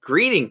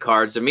greeting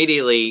cards,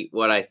 immediately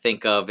what I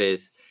think of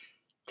is,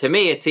 to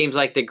me, it seems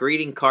like the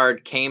greeting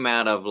card came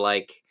out of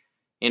like,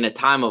 in a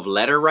time of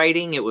letter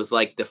writing. It was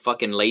like the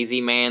fucking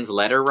lazy man's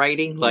letter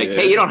writing. Like,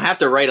 hey, you don't have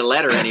to write a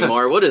letter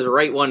anymore. We'll just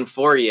write one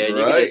for you. And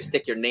you can just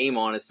stick your name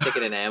on it, stick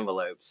it in an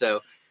envelope.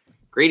 So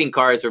greeting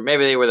cards were,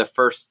 maybe they were the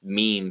first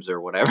memes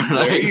or whatever.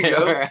 There you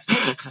go.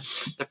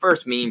 The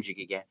first memes you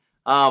could get.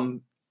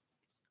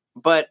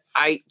 But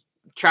I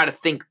try to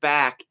think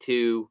back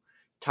to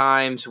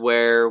times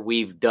where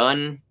we've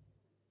done,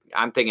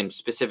 I'm thinking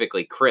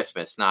specifically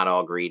Christmas, not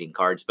all greeting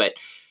cards, but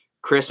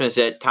Christmas,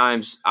 at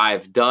times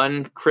I've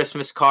done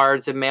Christmas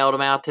cards and mailed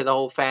them out to the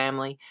whole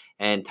family,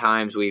 and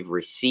times we've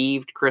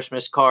received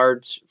Christmas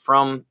cards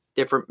from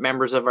different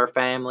members of our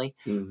family.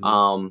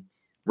 Mm-hmm.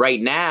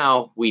 Right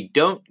now, we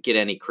don't get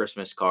any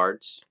Christmas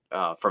cards.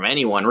 from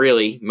anyone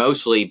really,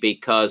 mostly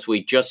because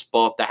we just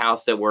bought the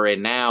house that we're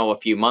in now a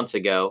few months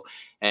ago.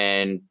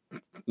 And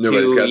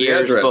Nobody's got 2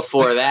 years the address.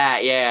 before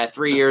that,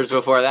 3 years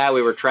before that,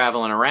 we were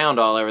traveling around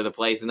all over the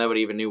place and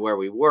nobody even knew where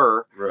we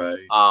were. Right.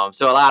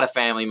 So a lot of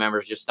family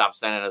members just stopped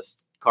sending us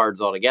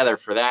cards altogether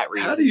for that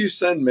reason. How do you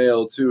send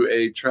mail to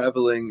a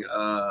traveling,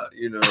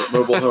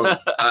 mobile home?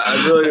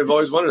 I really have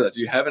always wondered that.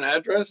 Do you have an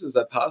address? Is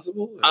that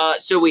possible?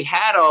 So we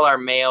had all our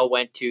mail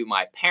went to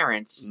my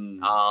parents.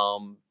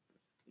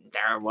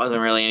 There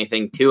wasn't really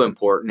anything too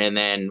important. And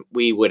then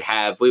we would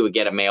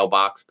get a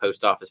mailbox,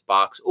 post office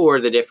box, or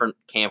the different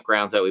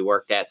campgrounds that we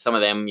worked at. Some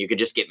of them you could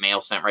just get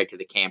mail sent right to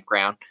the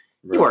campground.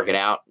 You work it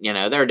out.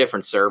 There are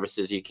different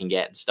services you can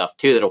get and stuff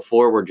too that'll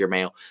forward your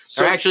mail.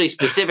 There are actually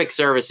specific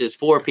services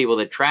for people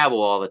that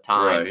travel all the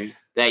time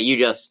that you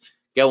just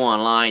go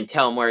online,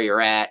 tell them where you're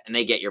at, and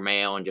they get your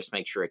mail and just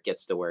make sure it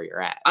gets to where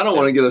you're at. I don't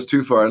want to get us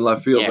too far in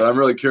left field, but I'm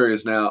really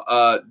curious now.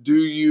 Do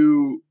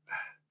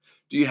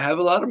you have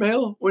a lot of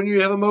mail when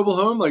you have a mobile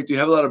home? Like, do you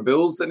have a lot of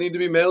bills that need to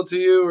be mailed to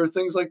you or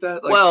things like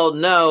that? Well,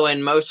 no,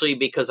 and mostly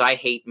because I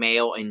hate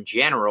mail in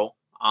general.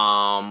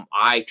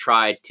 I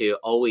try to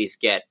always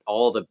get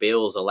all the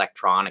bills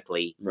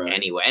electronically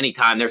anyway.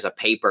 Anytime there's a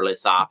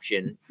paperless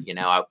option,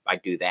 I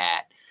do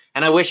that.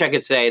 And I wish I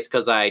could say it's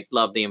because I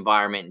love the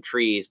environment and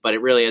trees, but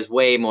it really has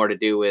way more to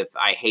do with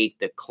I hate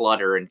the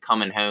clutter and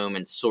coming home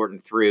and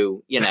sorting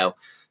through,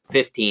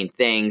 15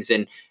 things.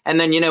 And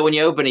then, when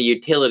you open a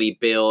utility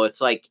bill,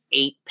 it's like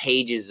 8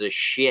 pages of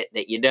shit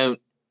that you don't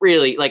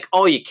really, like,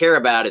 all you care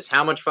about is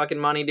how much fucking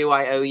money do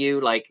I owe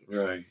you? Like,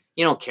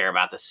 you don't care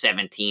about the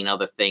 17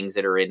 other things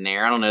that are in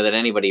there. I don't know that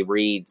anybody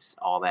reads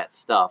all that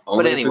stuff.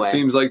 Only but anyway, if it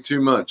seems like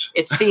too much.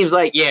 It seems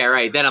like,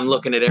 Then I'm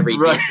looking at every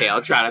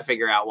detail, trying to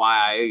figure out why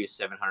I owe you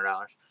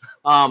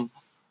 $700.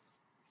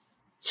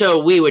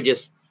 So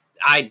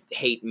I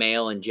hate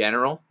mail in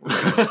general.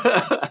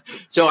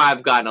 So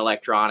I've gotten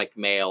electronic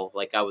mail.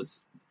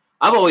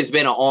 I've always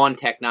been an on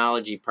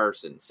technology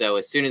person. So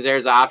as soon as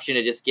there's an option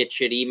to just get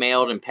shit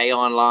emailed and pay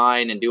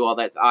online and do all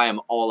that, I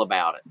am all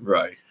about it.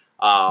 Right.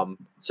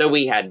 So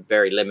we had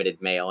very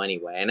limited mail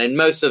anyway. And then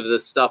most of the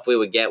stuff we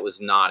would get was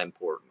not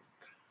important.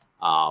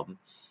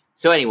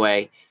 So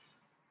anyway.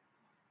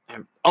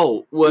 Now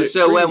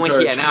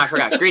I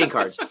forgot greeting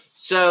cards.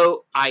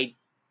 So we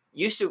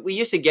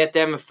used to get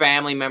them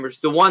family members.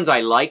 The ones I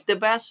liked the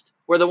best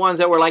were the ones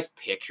that were like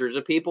pictures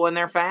of people and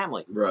their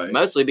family. Right.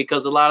 Mostly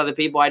because a lot of the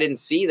people I didn't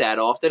see that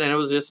often, and it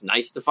was just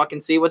nice to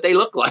fucking see what they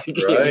look like.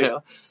 Right.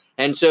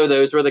 And so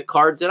those were the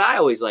cards that I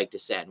always liked to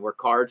send, were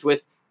cards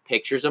with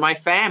pictures of my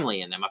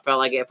family in them. I felt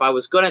like if I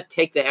was going to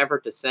take the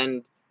effort to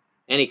send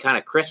any kind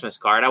of Christmas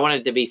card, I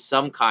wanted it to be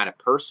some kind of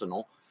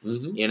personal,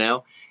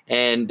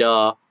 and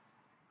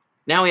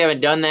now we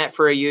haven't done that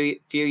for a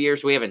few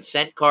years. We haven't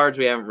sent cards.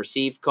 We haven't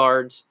received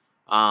cards.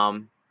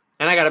 And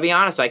I got to be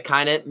honest, I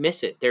kind of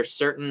miss it. There's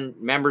certain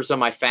members of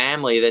my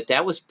family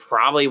that was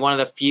probably one of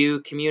the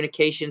few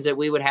communications that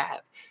we would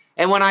have.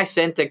 And when I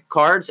sent the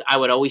cards, I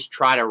would always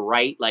try to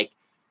write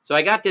so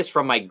I got this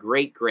from my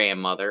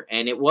great-grandmother,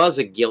 and it was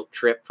a guilt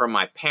trip from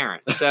my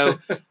parents. So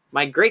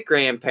my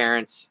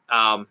great-grandparents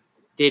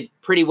did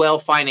pretty well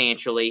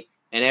financially,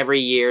 and every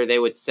year they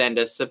would send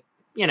us a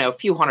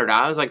few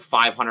 $100, like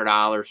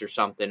 $500 or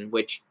something,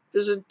 which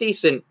is a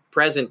decent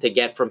present to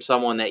get from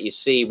someone that you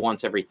see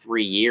once every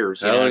 3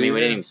 years. You know what I mean? We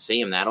didn't even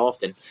see them that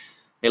often.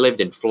 They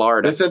lived in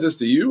Florida. They sent this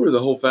to you or the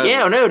whole family?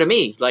 Yeah, no, to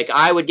me. Like,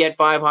 I would get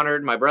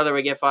 $500, my brother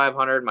would get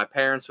 $500, my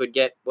parents would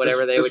get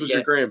whatever they would get. This was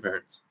your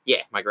grandparents?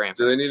 Yeah, my grandparents.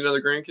 Do they need another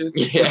grandkid?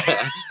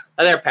 Yeah.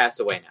 They're passed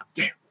away now.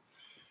 Damn.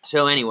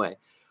 So anyway,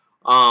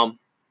 my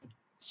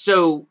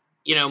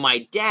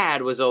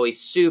dad was always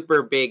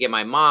super big, and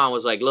my mom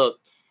was like, look,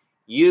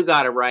 you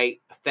got to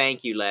write a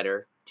thank you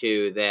letter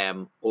to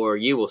them or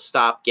you will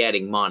stop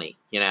getting money.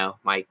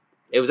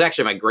 It was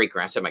actually my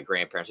great-grandparents. I said my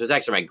grandparents. It was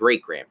actually my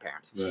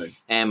great-grandparents. Right.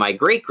 And my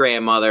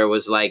great-grandmother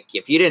was like,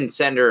 if you didn't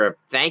send her a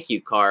thank you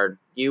card,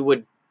 she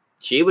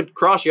would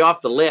cross you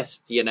off the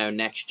list,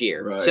 next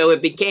year. Right. So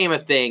it became a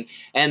thing.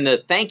 And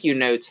the thank you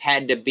notes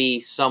had to be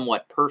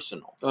somewhat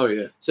personal. Oh,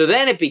 yeah. So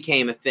then it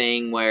became a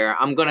thing where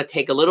I'm going to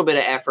take a little bit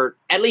of effort,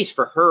 at least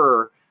for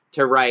her,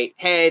 to write,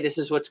 hey, this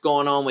is what's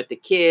going on with the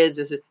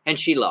kids. And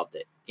she loved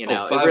it.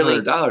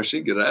 $500,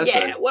 she'd get an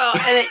essay.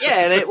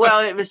 Yeah,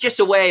 well, it was just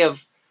a way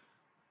of,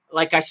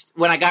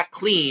 when I got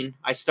clean,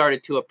 I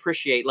started to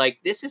appreciate,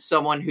 this is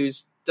someone who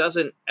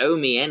doesn't owe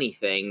me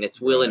anything,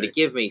 that's willing to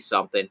give me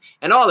something.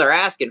 And all they're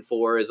asking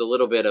for is a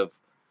little bit of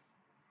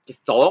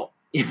thought,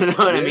 you know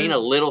what I mean? A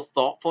little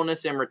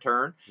thoughtfulness in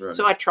return. Right.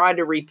 So I tried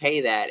to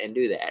repay that and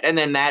do that. And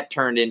then that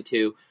turned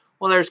into,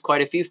 there's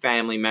quite a few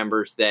family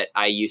members that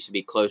I used to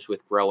be close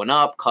with growing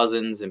up,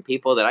 cousins and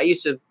people that I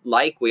used to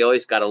like. We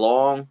always got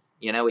along.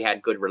 We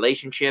had good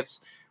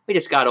relationships. We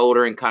just got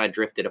older and kind of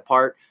drifted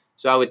apart.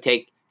 So I would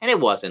take, and it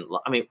wasn't,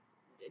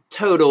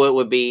 total, it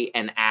would be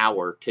an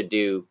hour to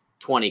do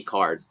 20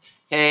 cards.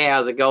 Hey,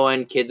 how's it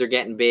going? Kids are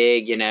getting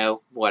big,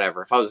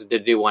 whatever. If I was to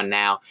do one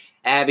now,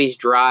 Abby's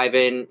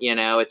driving,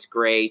 it's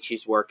great.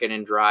 She's working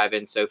and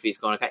driving. Sophie's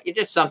going to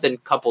just something,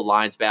 couple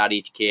lines about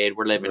each kid.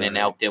 We're living in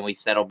Elkton. We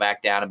settled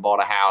back down and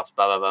bought a house,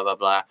 blah, blah, blah, blah,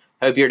 blah.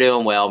 Hope you're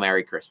doing well.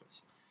 Merry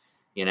Christmas.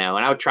 And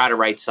I would try to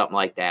write something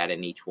like that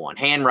in each one.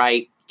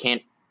 Handwrite,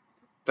 can't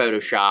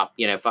Photoshop,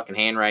 fucking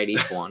handwrite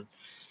each one.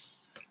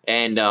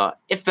 And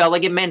it felt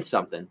like it meant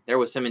something. There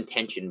was some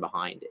intention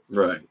behind it.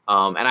 Right.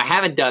 And I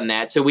haven't done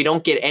that. So we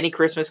don't get any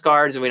Christmas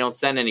cards and we don't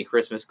send any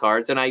Christmas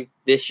cards. And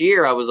this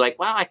year I was like,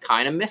 wow, I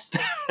kind of missed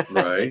that.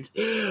 Right.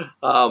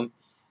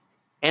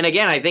 And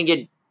again, I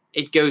think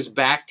it goes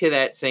back to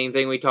that same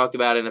thing we talked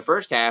about in the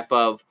first half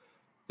of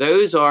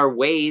those are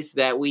ways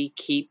that we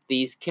keep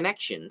these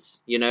connections,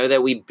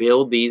 that we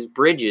build these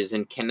bridges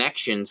and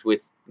connections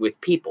with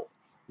people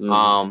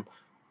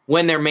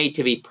when they're made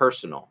to be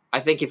personal.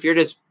 I think if you're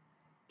just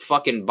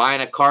fucking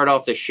buying a card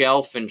off the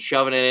shelf and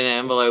shoving it in an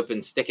envelope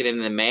and sticking it in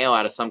the mail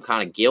out of some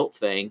kind of guilt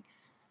thing,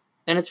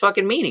 then it's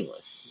fucking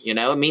meaningless.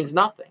 It means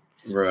nothing.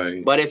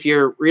 Right. But if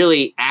you're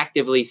really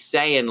actively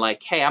saying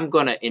like, hey, I'm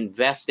going to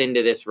invest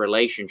into this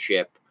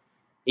relationship,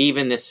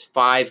 even this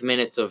 5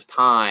 minutes of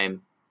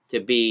time to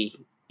be,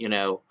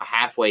 a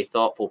halfway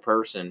thoughtful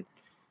person,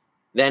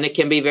 then it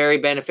can be very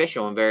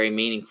beneficial and very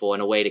meaningful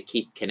in a way to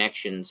keep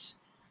connections.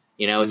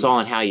 It's all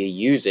in how you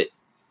use it,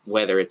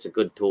 whether it's a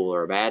good tool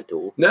or a bad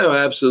tool. No,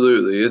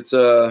 absolutely.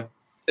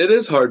 It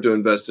is hard to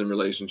invest in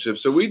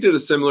relationships. So we did a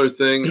similar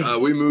thing.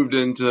 We moved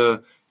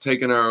into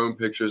taking our own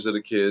pictures of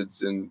the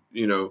kids and,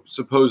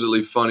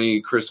 supposedly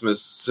funny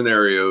Christmas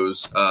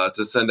scenarios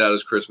to send out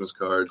as Christmas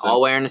cards.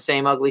 All wearing the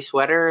same ugly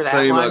sweater?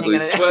 Same ugly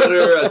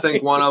sweater. I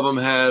think one of them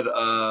had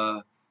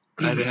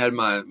I had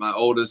my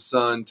oldest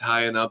son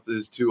tying up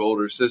his two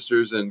older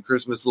sisters and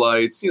Christmas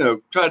lights,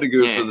 tried to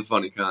go for the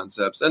funny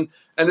concepts. And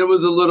it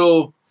was a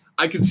little,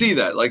 I could see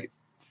that. Like,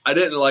 I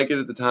didn't like it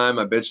at the time.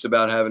 I bitched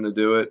about having to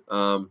do it.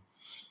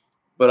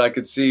 But I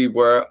could see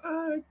where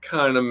I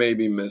kind of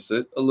maybe miss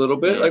it a little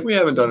bit. Like, we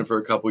haven't done it for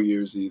a couple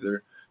years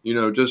either,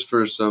 just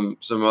for some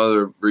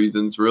other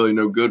reasons, really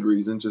no good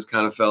reason, just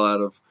kind of fell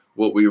out of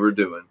what we were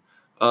doing.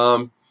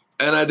 And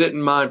I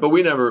didn't mind, but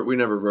we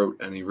never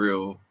wrote any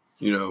real,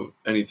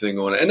 anything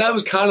on it. And that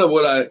was kind of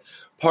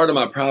part of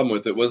my problem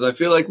with it was I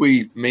feel like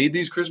we made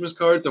these Christmas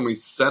cards and we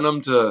sent them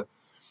to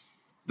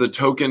the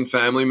token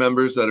family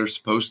members that are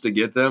supposed to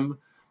get them.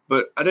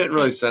 But I didn't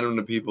really send them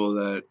to people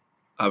that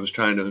I was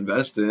trying to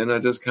invest in. I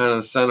just kind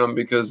of sent them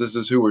because this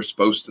is who we're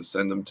supposed to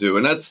send them to.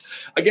 And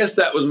I guess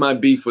that was my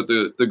beef with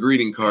the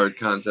greeting card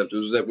concept,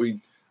 was that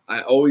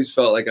I always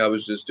felt like I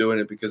was just doing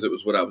it because it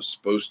was what I was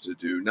supposed to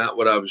do, not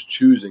what I was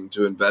choosing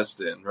to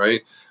invest in,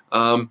 right?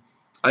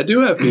 I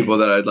do have people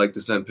that I'd like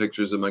to send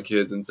pictures of my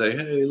kids and say,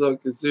 hey, look,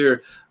 it's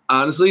here.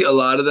 Honestly, a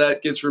lot of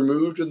that gets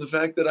removed in the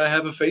fact that I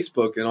have a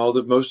Facebook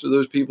and most of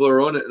those people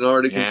are on it and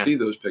already can see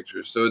those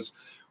pictures. So it's,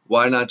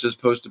 why not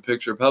just post a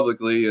picture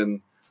publicly and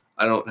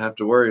I don't have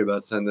to worry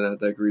about sending out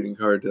that greeting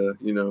card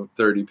to,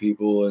 30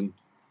 people and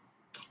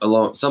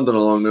something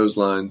along those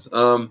lines.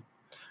 Well,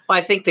 I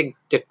think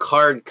the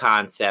card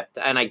concept,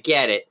 and I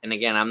get it, and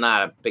again, I'm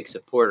not a big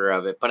supporter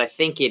of it, but I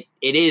think it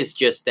is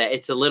just that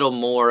it's a little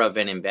more of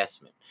an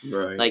investment.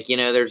 Right. Like,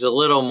 there's a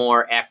little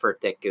more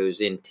effort that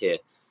goes into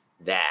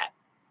that.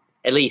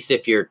 At least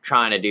if you're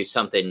trying to do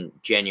something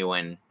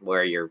genuine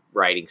where you're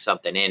writing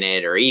something in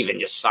it or even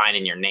just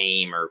signing your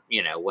name or,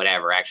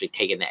 whatever, actually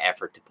taking the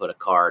effort to put a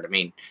card. I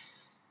mean,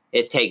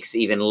 it takes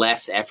even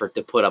less effort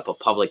to put up a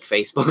public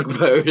Facebook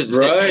post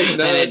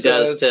than it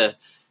does to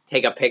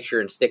take a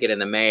picture and stick it in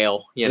the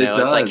mail. It's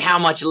like, how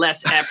much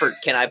less effort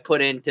can I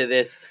put into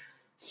this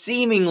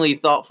seemingly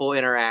thoughtful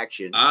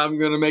interaction? I'm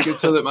going to make it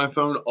so that my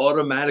phone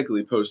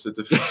automatically posts it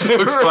to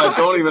Facebook so I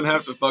don't even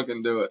have to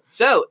fucking do it.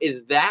 So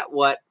is that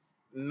what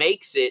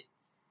makes it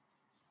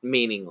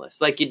meaningless?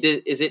 Like,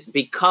 is it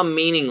become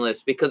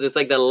meaningless because it's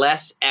like the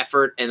less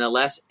effort and the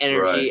less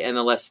energy and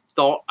the less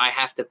thought I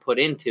have to put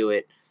into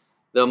it,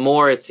 the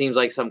more it seems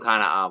like some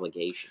kind of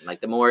obligation.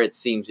 Like, the more it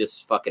seems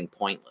just fucking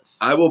pointless.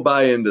 I will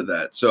buy into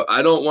that. So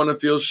I don't want to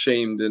feel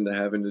shamed into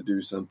having to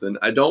do something.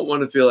 I don't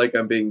want to feel like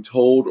I'm being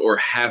told or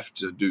have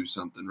to do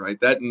something, right?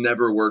 That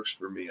never works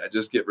for me. I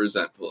just get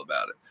resentful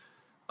about it.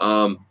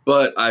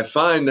 But I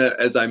find that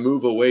as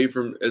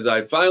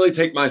I finally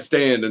take my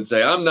stand and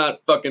say, I'm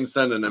not fucking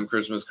sending them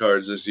Christmas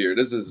cards this year.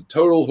 This is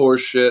total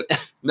horse shit.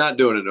 Not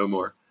doing it no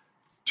more.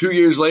 2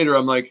 years later,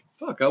 I'm like,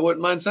 fuck, I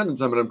wouldn't mind sending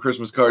some of them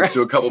Christmas cards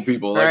to a couple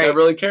people. Like, I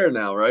really care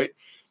now, right?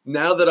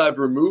 Now that I've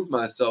removed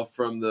myself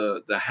from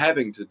the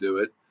having to do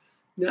it,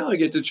 now I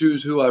get to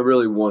choose who I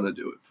really want to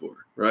do it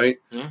for, right?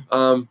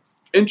 Yeah.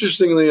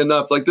 Interestingly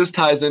enough, like, this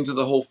ties into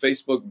the whole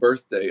Facebook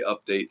birthday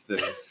update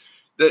thing.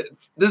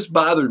 This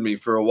bothered me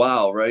for a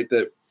while, right?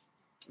 That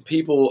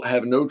people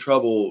have no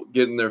trouble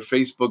getting their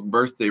Facebook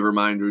birthday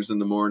reminders in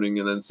the morning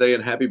and then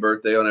saying happy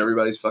birthday on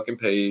everybody's fucking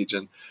page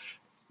and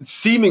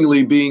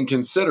seemingly being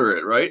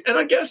considerate, right? And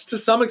I guess to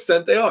some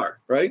extent they are,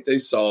 right? They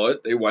saw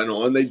it, they went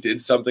on, they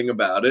did something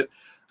about it.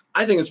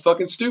 I think it's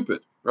fucking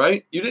stupid,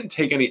 right? You didn't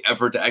take any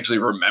effort to actually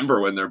remember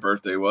when their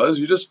birthday was.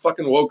 You just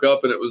fucking woke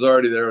up and it was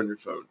already there on your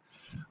phone.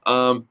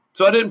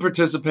 So I didn't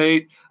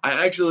participate.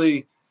 I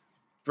actually,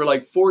 for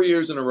like 4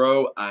 years in a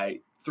row,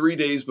 3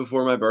 days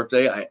before my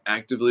birthday, I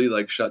actively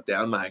like shut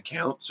down my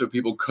account so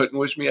people couldn't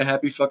wish me a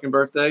happy fucking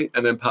birthday,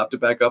 and then popped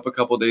it back up a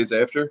couple days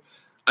after.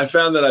 I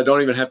found that I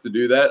don't even have to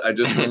do that. I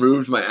just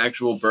removed my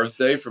actual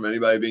birthday from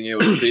anybody being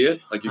able to see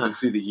it. Like you can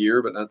see the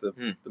year, but not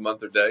the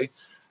month or day.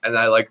 And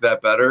I like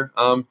that better.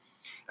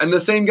 And the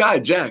same guy,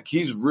 Jack,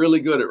 he's really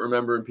good at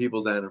remembering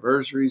people's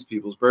anniversaries,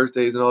 people's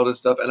birthdays, and all this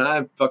stuff. And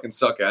I fucking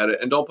suck at it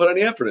and don't put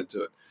any effort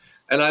into it.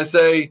 And I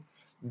say,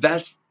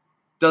 that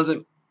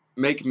doesn't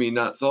make me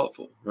not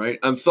thoughtful, right?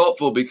 I'm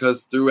thoughtful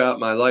because throughout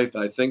my life,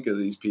 I think of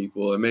these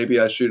people. And maybe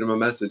I shoot them a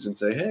message and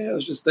say, hey, I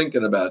was just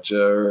thinking about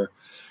you. Or,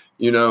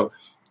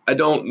 I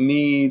don't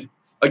need,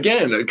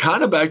 again,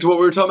 kind of back to what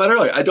we were talking about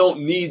earlier. I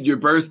don't need your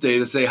birthday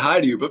to say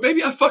hi to you, but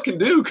maybe I fucking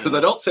do because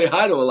I don't say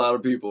hi to a lot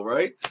of people,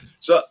 right?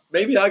 So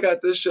maybe I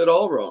got this shit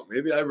all wrong.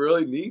 Maybe I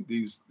really need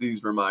these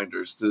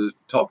reminders to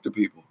talk to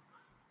people.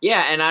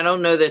 Yeah, and I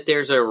don't know that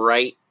there's a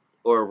right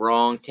or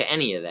wrong to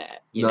any of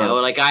that. You know,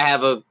 like I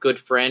have a good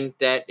friend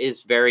that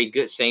is very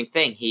good. Same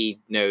thing. He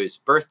knows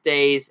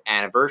birthdays,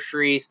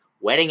 anniversaries,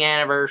 wedding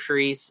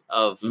anniversaries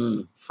of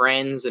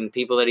friends and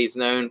people that he's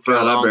known for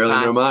a long I barely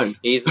time. know mine.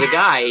 He's the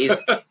guy.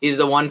 He's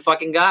the one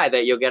fucking guy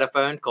that you'll get a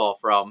phone call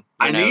from.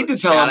 I need to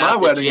tell him my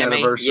wedding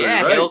anniversary.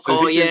 Yeah, right? he'll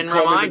call you and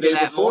remind you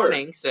that before.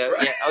 Morning. So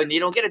right. Yeah, and you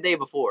don't get a day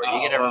before.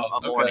 You get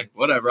a morning. Okay.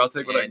 Whatever. I'll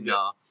take what I can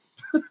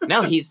get.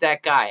 No, he's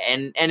that guy,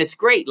 and it's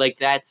great. Like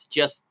that's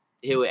just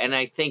who. And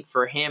I think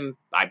for him,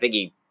 I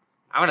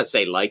want to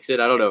say likes it.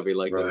 I don't know if he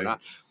likes it or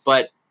not,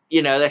 but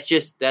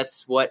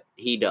that's what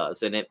he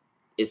does, and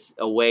it's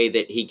a way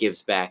that he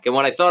gives back. And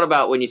what I thought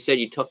about when you said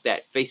you took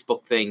that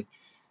Facebook thing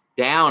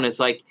down is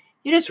like,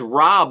 you just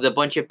robbed a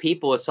bunch of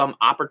people of some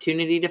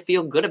opportunity to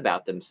feel good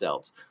about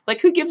themselves.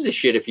 Like, who gives a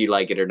shit if you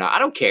like it or not? I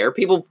don't care.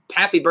 People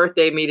happy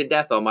birthday me to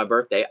death on my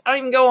birthday. I don't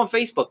even go on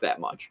Facebook that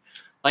much.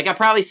 Like, I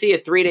probably see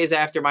it 3 days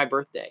after my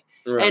birthday.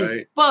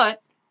 Right.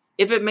 But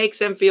if it makes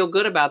them feel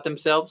good about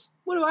themselves,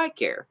 what do I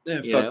care?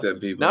 Yeah, fuck them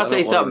people. Now I'll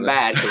say something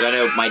bad because I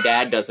know my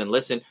dad doesn't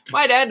listen.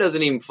 My dad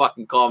doesn't even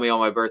fucking call me on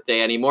my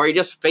birthday anymore. He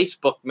just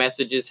Facebook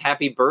messages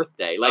happy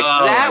birthday. Like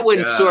that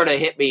would sort of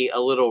hit me a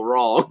little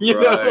wrong. You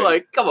know,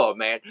 like, come on,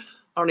 man.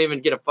 I don't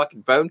even get a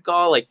fucking phone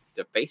call. Like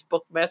the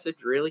Facebook message,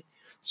 really?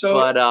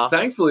 So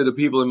thankfully the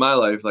people in my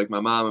life, like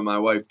my mom and my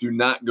wife, do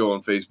not go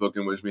on Facebook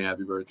and wish me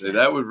happy birthday.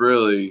 That would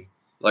really,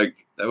 that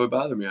would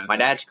bother me. My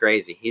dad's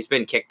crazy. He's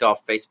been kicked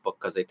off Facebook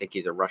because they think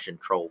he's a Russian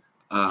troll.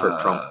 For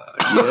Trump.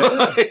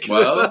 Yeah.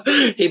 Well,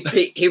 he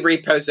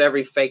reposts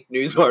every fake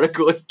news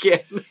article he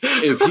can.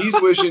 If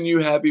he's wishing you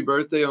happy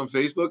birthday on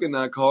Facebook and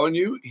not calling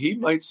you, he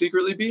might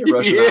secretly be a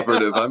Russian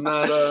operative. I'm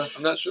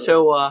not sure.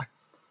 So,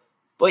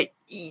 but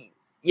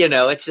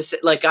it's just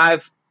like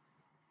I've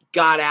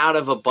got out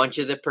of a bunch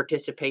of the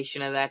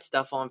participation of that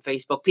stuff on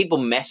Facebook. People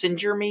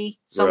messenger me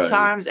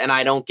sometimes, and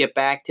I don't get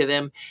back to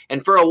them.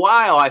 And for a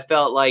while, I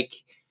felt like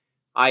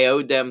I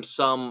owed them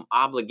some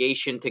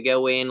obligation to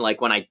go in, like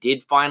when I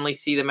did finally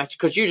see the message,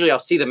 because usually I'll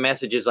see the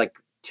messages like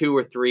 2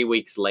 or 3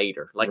 weeks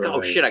later. Like,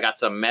 oh shit, I got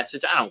some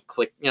message. I don't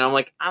click, I'm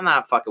like, I'm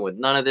not fucking with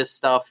none of this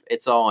stuff.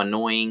 It's all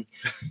annoying.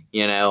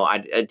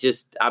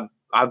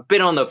 I've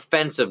been on the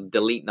fence of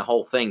deleting the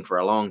whole thing for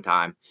a long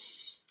time.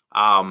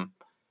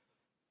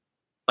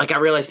 Like I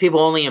realized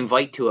people only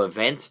invite to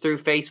events through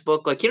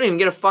Facebook. Like you don't even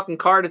get a fucking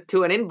card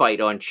to an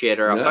invite on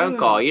shit or a phone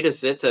call.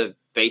 It's a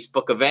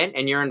Facebook event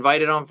and you're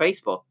invited on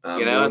Facebook.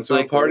 I'm going to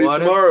a party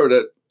tomorrow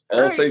that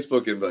all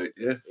Facebook invite.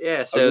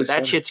 Yeah. So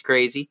that shit's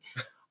crazy.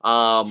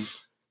 But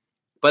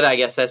I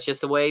guess that's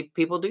just the way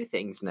people do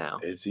things now.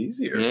 It's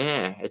easier.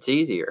 Yeah, it's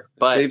easier.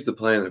 But it saves the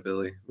planet,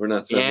 Billy. We're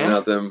not sending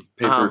out them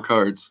paper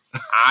cards.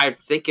 I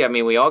think,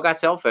 we all got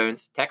cell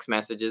phones, text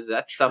messages.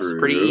 That stuff's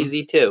pretty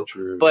easy too.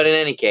 True. But in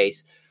any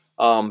case,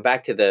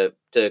 back to the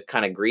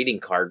kind of greeting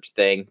cards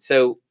thing.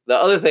 So the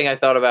other thing I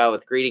thought about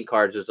with greeting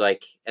cards was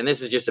like, and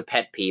this is just a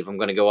pet peeve, I'm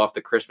going to go off the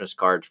Christmas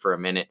cards for a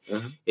minute,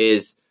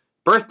 is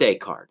birthday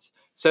cards.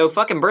 So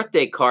fucking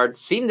birthday cards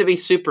seem to be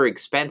super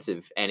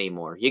expensive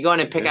anymore. You go in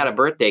and pick out a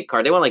birthday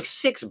card. They want like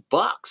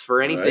 $6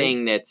 for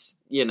anything that's,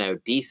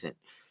 decent.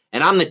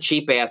 And I'm the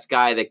cheap ass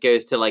guy that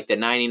goes to like the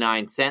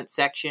 99-cent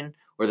section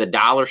or the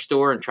dollar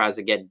store and tries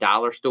to get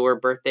dollar store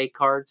birthday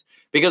cards.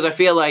 Because I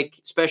feel like,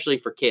 especially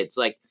for kids,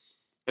 like,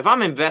 if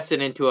I'm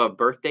invested into a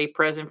birthday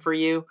present for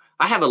you,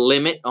 I have a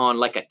limit on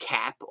like a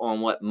cap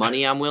on what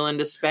money I'm willing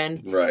to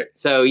spend. Right.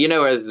 So you know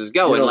where this is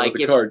going. You don't like want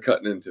the card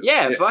cutting into it.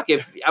 Yeah, fuck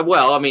if.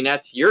 Well,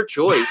 that's your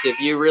choice. If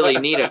you really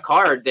need a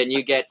card, then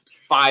you get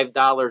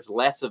 $5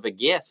 less of a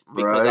gift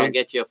because I'll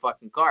get you a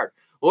fucking card.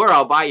 Or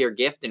I'll buy your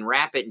gift and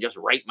wrap it and just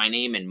write my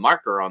name in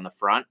marker on the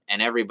front,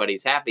 and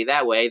everybody's happy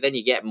that way. Then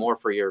you get more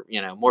for your,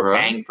 more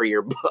bang for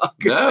your buck.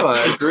 No,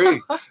 I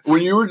agree.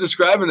 When you were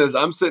describing this,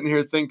 I'm sitting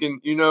here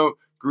thinking,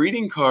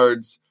 greeting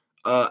cards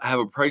have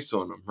a price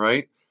on them,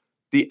 right?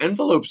 The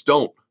envelopes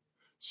don't.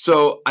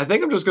 So I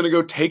think I'm just going to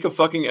go take a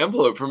fucking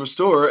envelope from a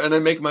store and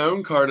then make my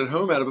own card at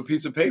home out of a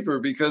piece of paper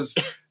because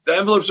the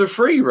envelopes are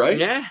free, right?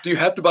 Yeah. Do you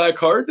have to buy a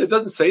card? It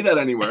doesn't say that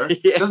anywhere.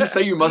 Yeah. It doesn't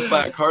say you must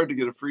buy a card to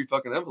get a free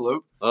fucking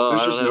envelope.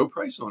 There's just no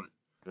price on it.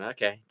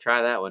 Okay,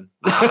 try that one.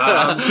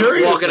 I'm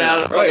curious. Walking out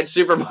of the fucking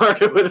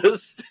supermarket with a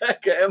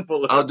stack of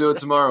envelopes. I'll do it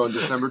tomorrow on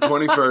December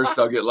 21st.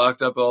 I'll get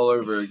locked up all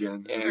over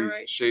again. Yeah,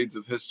 right. Shades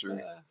of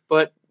history.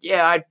 But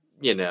yeah,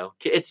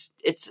 it's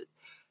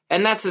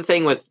and that's the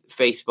thing with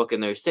Facebook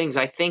and those things.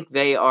 I think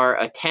they are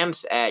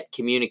attempts at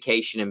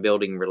communication and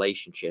building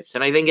relationships.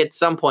 And I think at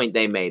some point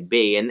they may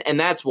be. And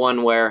that's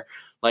one where,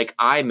 like,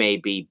 I may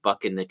be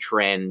bucking the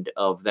trend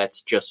of that's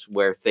just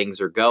where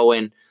things are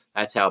going.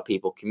 That's how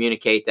people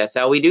communicate. That's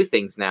how we do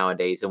things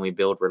nowadays, and we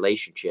build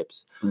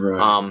relationships.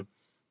 Right.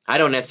 I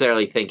don't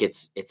necessarily think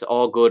it's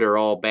all good or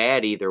all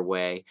bad either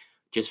way.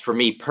 Just for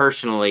me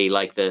personally,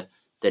 like the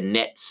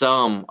net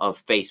sum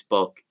of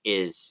Facebook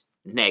is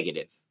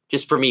negative.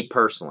 Just for me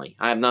personally.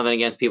 I have nothing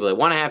against people that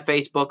want to have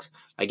Facebooks.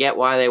 I get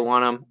why they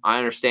want them. I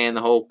understand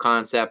the whole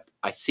concept.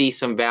 I see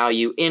some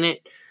value in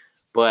it.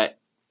 But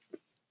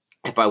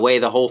if I weigh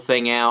the whole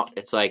thing out,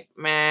 it's like,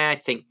 I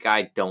think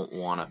I don't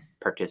want to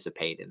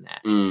participate in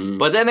that. Mm.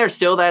 But then there's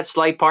still that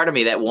slight part of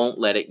me that won't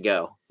let it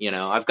go.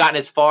 I've gotten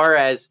as far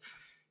as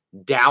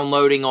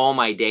downloading all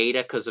my data,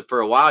 because for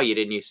a while you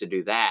didn't used to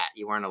do that.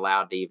 You weren't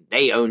allowed to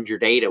they owned your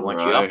data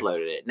once you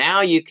uploaded it.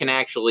 Now you can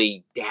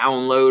actually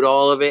download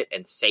all of it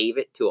and save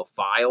it to a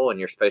file, and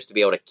you're supposed to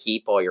be able to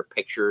keep all your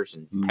pictures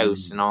and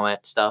posts and all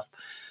that stuff.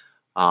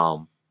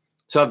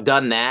 So I've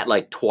done that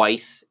like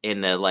twice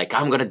in the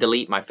I'm going to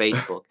delete my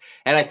Facebook.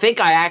 And I think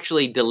I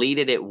actually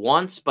deleted it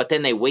once, but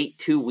then they wait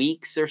 2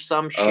 weeks or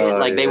some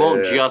shit. They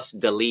won't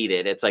just delete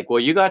it. It's like, well,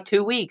 you got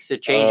 2 weeks to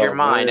change your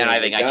mind. Man, and I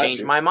think I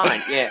changed my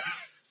mind. Yeah.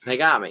 They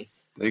got me.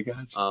 They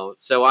got you.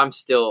 So I'm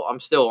still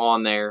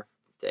on there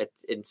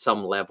in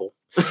some level.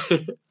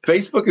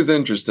 Facebook is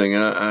interesting,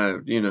 and I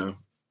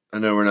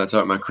know we're not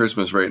talking about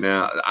Christmas right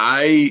now.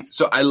 I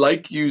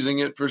like using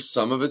it for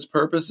some of its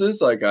purposes.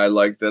 Like I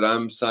like that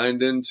I'm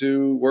signed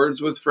into Words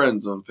with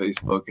Friends on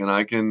Facebook, and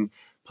I can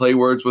play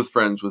Words with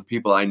Friends with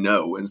people I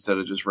know instead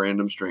of just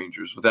random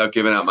strangers without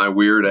giving out my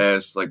weird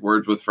ass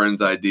Words with Friends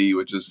ID,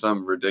 which is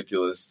some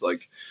ridiculous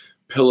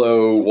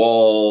pillow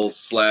wall /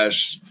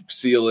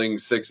 ceiling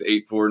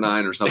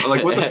 6849 or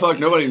something. What the fuck?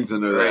 Nobody needs to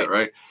know that,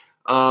 right?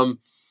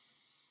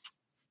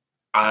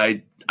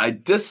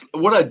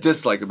 What I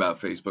dislike about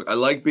Facebook, I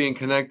like being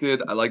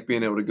connected. I like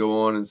being able to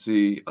go on and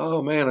see,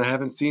 oh man, I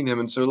haven't seen him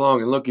in so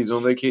long, and look, he's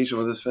on vacation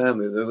with his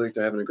family.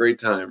 They're having a great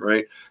time,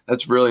 right?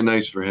 That's really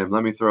nice for him.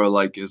 Let me throw a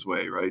like his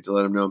way, right, to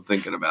let him know I'm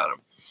thinking about him.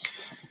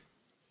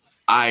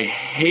 I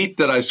hate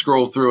that I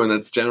scroll through and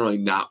that's generally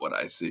not what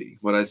I see.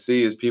 What I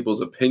see is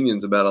people's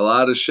opinions about a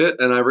lot of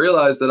shit, and I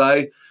realize that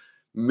I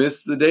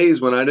missed the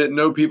days when I didn't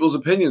know people's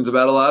opinions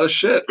about a lot of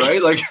shit,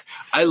 right?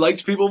 I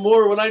liked people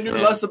more when I knew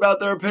less about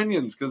their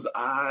opinions because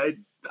I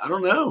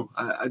don't know.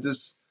 I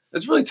just,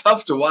 it's really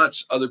tough to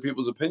watch other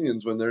people's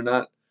opinions when they're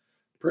not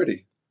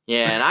pretty.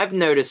 Yeah, and I've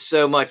noticed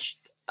so much,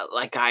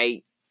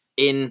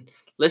 in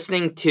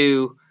listening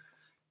to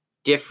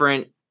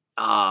different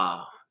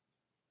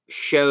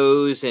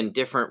shows and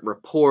different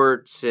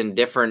reports and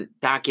different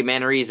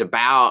documentaries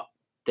about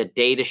the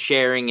data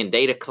sharing and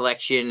data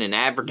collection and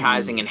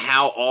advertising and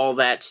how all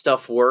that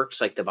stuff works,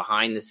 the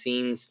behind the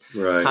scenes,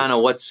 kind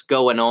of what's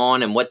going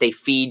on and what they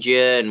feed you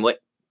and what,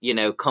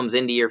 comes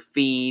into your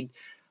feed.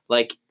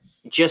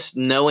 Just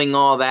knowing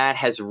all that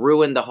has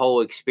ruined the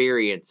whole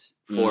experience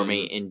for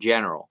me in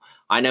general.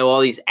 I know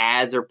all these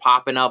ads are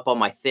popping up on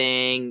my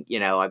thing.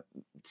 It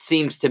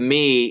seems to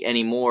me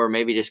anymore,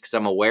 maybe just because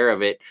I'm aware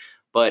of it,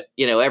 but,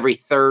 every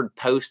third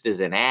post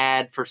is an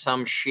ad for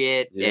some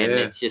shit. Yeah. And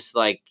it's just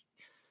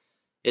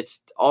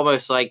it's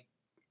almost like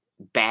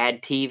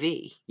bad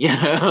TV,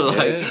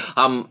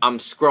 I'm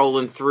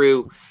scrolling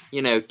through,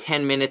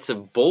 10 minutes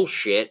of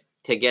bullshit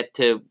to get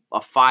to a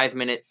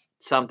 5-minute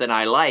something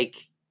I like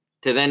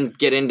to then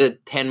get into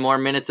 10 more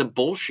minutes of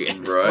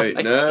bullshit. Right.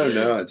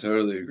 No, I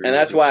totally agree. And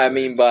that's why I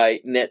mean by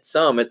net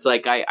sum, it's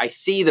I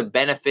see the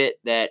benefit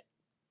that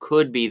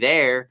could be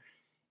there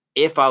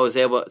if I was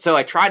able. So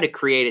I tried to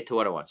create it to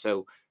what I want.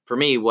 So for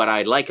me, what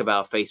I like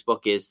about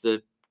Facebook is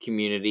the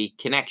community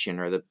connection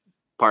or the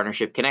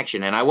partnership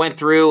connection. And I went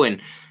through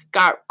and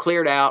got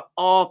cleared out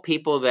all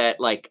people that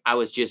I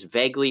was just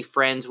vaguely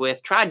friends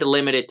with, tried to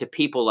limit it to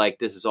people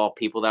this is all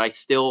people that I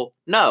still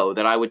know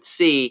that I would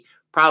see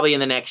probably in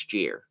the next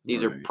year.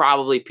 These are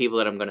probably people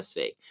that I'm going to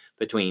see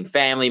between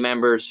family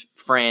members,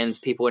 friends,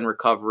 people in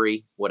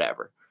recovery,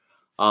 whatever.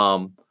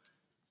 I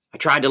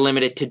tried to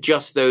limit it to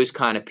just those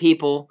kind of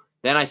people.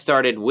 Then I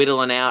started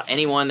whittling out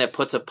anyone that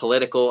puts a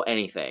political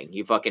anything.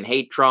 You fucking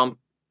hate Trump,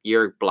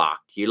 you're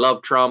blocked. You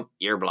love Trump,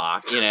 you're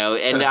blocked, and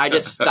I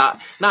just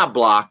stopped, not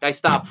blocked. I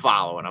stopped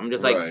following them.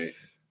 Just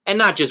and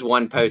not just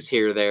one post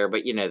here or there,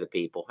 but the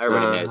people,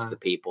 everybody knows the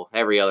people.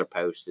 Every other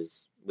post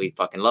is, we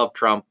fucking love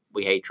Trump.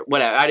 We hate Trump.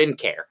 Whatever. I didn't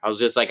care. I was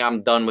just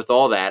I'm done with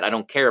all that. I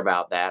don't care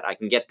about that. I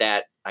can get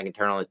that. I can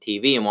turn on the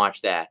TV and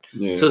watch that.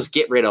 Yeah. So let's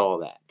get rid of all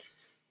that.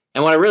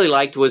 And what I really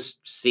liked was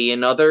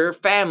seeing other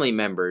family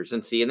members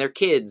and seeing their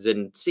kids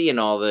and seeing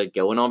all the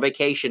going on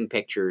vacation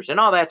pictures and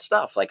all that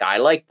stuff. Like, I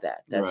liked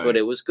that. That's what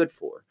it was good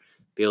for,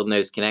 building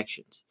those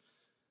connections.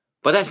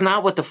 But that's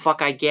not what the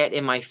fuck I get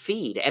in my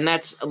feed. And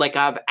that's like,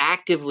 I've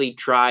actively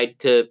tried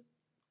to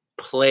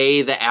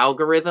play the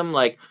algorithm.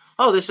 Like,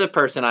 oh, this is a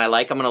person I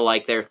like. I'm going to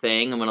like their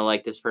thing. I'm going to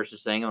like this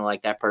person's thing. I'm going to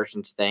like that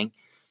person's thing.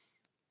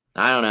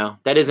 I don't know.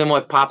 That isn't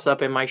what pops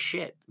up in my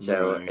shit.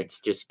 So it's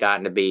just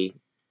gotten to be,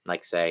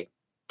 like, say,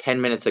 10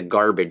 minutes of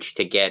garbage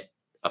to get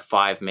a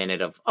 5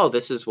 minute of, oh,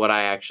 this is what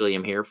I actually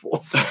am here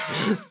for.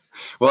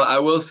 Well, I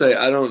will say,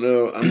 I don't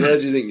know. I'm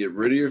glad you didn't get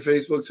rid of your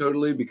Facebook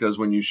totally, because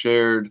when you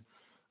shared,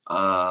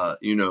 about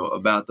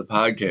the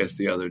podcast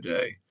the other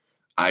day,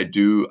 I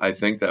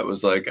think that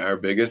was like our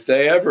biggest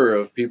day ever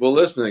of people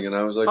listening. And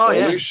I was like,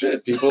 holy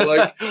shit, people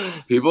like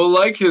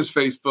his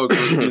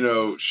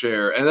Facebook,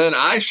 share. And then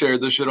I shared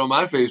the shit on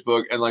my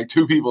Facebook and like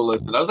 2 people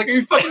listened. I was like, are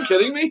you fucking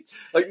kidding me?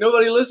 Like,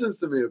 nobody listens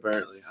to me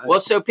apparently.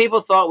 So people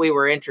thought we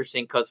were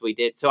interesting because we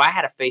did. So I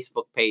had a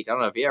Facebook page. I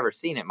don't know if you ever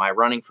seen it, my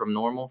Running from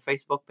Normal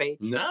Facebook page.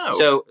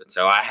 No.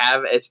 So I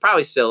have, it's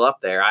probably still up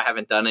there. I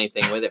haven't done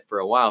anything with it for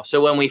a while. So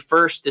when we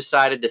first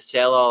decided to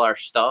sell all our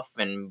stuff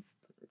and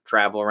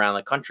travel around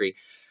the country,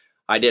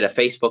 I did a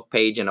Facebook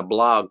page and a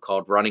blog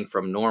called Running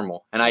from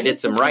Normal. And I did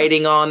some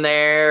writing on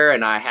there,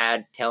 and I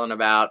had telling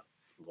about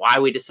why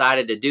we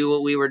decided to do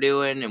what we were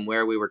doing and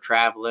where we were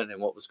traveling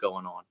and what was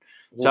going on.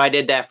 So I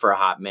did that for a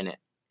hot minute,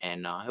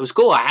 and it was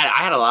cool. I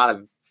had a lot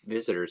of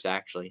visitors,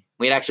 actually.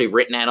 We had actually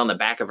written that on the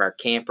back of our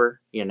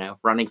camper,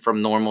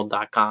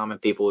 runningfromnormal.com,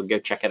 and people would go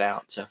check it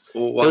out. So it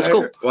was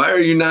cool. Why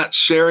are you not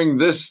sharing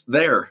this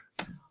there?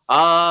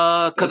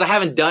 Because I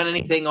haven't done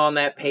anything on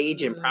that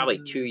page in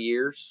probably 2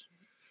 years.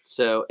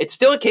 So it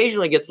still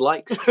occasionally gets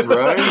likes.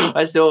 Right.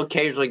 I still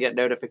occasionally get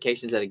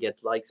notifications that it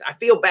gets likes. I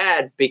feel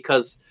bad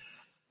because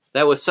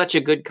that was such a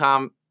good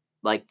to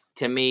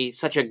me,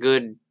 such a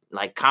good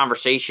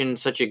conversation,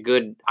 such a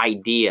good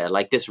idea.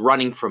 Like this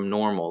running from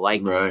normal.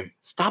 Like,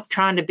 stop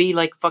trying to be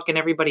like fucking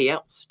everybody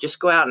else. Just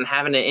go out and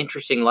have an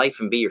interesting life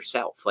and be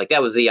yourself. Like,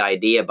 that was the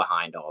idea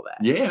behind all that.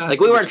 Yeah. Like,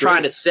 we weren't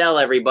trying to sell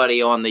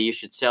everybody on you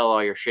should sell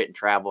all your shit and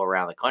travel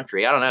around the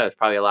country. I don't know. There's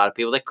probably a lot of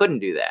people that couldn't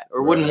do that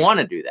or wouldn't want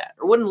to do that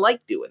or wouldn't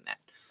like doing that.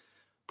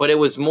 But it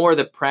was more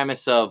the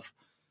premise of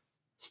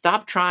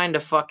stop trying to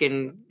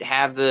fucking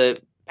have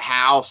the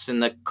house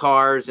and the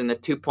cars and the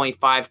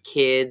 2.5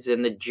 kids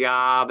and the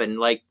job and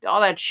like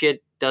all that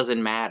shit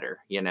doesn't matter.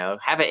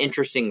 Have an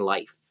interesting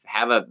life,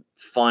 have a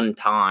fun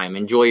time,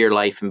 enjoy your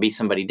life, and be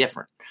somebody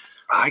different.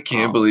 I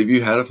can't believe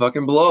you had a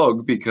fucking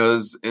blog,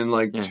 because in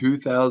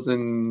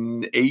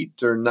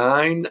 2008 or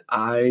 9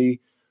 I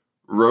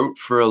wrote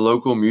for a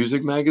local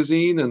music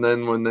magazine, and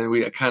then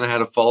we kind of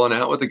had a falling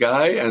out with the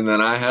guy, and then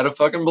I had a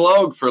fucking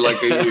blog for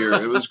like a year.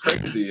 It was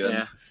crazy.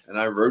 And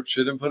I wrote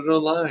shit and put it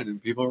online,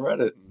 and people read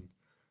it.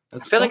 I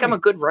feel like I'm a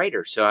good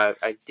writer, so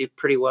I did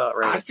pretty well at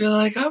writing. I feel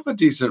like I'm a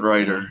decent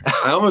writer.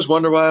 I almost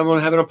wonder why I'm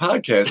having a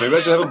podcast. Maybe I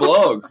should have a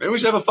blog. Maybe we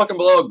should have a fucking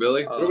blog,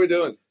 Billy. What are we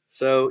doing?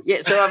 So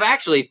I've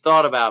actually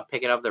thought about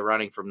picking up the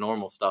Running from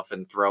Normal stuff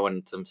and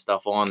throwing some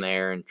stuff on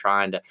there and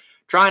trying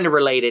to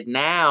relate it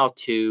now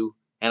to,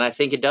 and I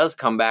think it does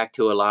come back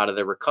to a lot of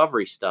the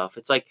recovery stuff.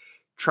 It's like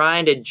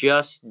trying to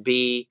just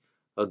be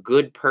a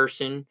good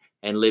person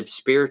and live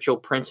spiritual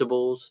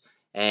principles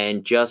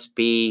and just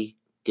be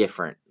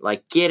different.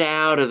 Like, get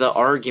out of the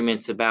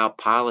arguments about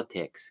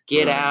politics.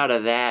 Get out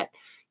of that,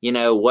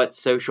 what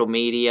social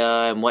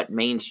media and what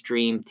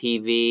mainstream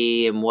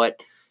TV and what,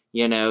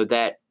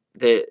 I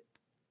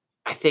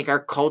think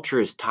our culture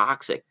is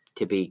toxic,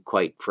 to be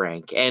quite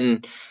frank.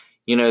 And,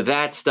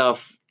 that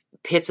stuff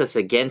pits us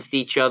against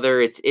each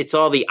other. It's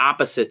all the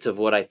opposites of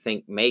what I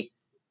think make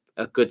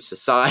a good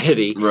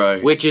society,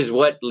 which is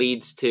what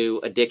leads to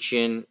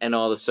addiction and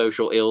all the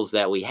social ills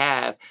that we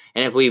have.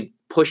 And if we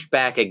pushed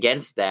back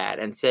against that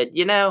and said,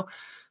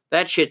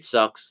 that shit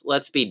sucks.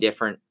 Let's be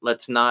different.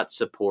 Let's not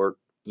support,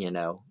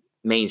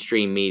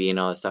 mainstream media and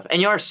all that stuff.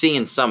 And you are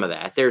seeing some of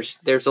that. There's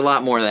a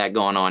lot more of that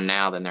going on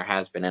now than there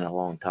has been in a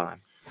long time.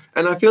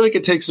 And I feel like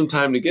it takes some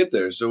time to get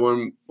there. So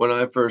when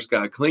I first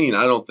got clean,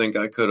 I don't think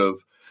I could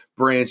have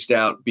branched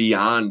out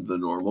beyond the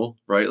normal,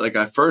 right? Like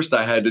I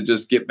had to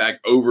just get back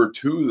over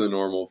to the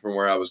normal from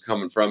where I was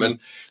coming from. And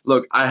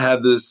look,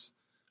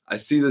 I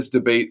see this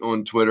debate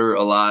on Twitter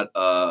a lot.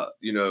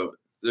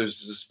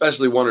 There's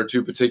especially 1 or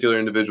 2 particular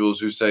individuals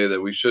who say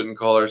that we shouldn't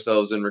call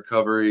ourselves in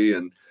recovery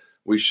and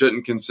we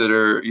shouldn't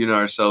consider,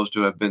 ourselves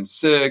to have been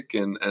sick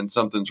and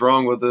something's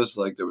wrong with us.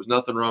 Like there was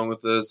nothing wrong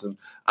with this. And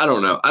I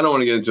don't know. I don't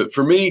want to get into it.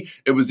 For me,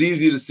 it was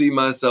easy to see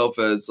myself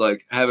as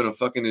like having a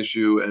fucking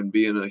issue and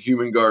being a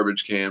human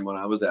garbage can when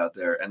I was out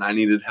there and I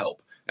needed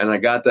help. And I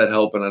got that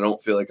help, and I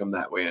don't feel like I'm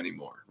that way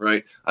anymore,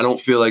 right? I don't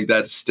feel like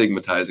that's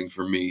stigmatizing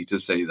for me to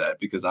say that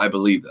because I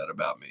believe that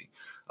about me.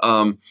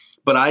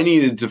 But I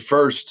needed to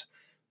first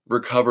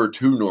recover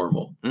to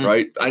normal,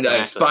 right? Exactly. I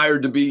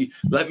aspired to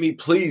let me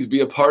please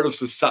be a part of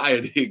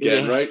society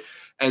again, right?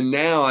 And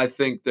now I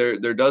think there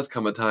does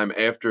come a time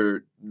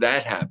after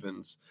that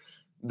happens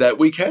that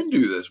we can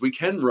do this. We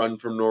can run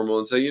from normal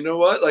and say, you know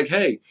what? Like,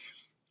 hey,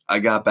 I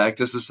got back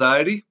to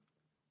society.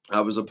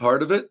 I was a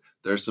part of it.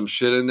 There's some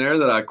shit in there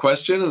that I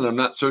question and I'm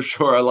not so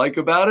sure I like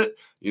about it.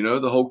 You know,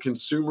 the whole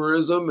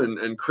consumerism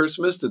and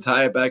Christmas, to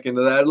tie it back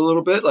into that a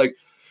little bit. Like,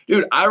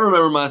 dude, I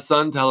remember my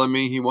son telling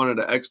me he wanted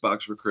an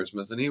Xbox for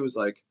Christmas and he was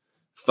like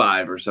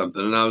 5 or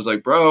something. And I was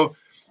like, bro,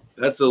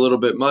 that's a little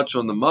bit much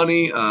on the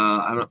money.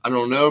 I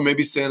don't know.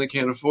 Maybe Santa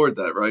can't afford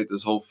that, right?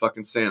 This whole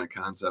fucking Santa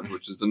concept,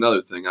 which is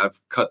another thing.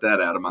 I've cut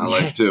that out of my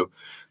life too.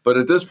 But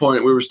at this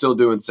point, we were still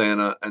doing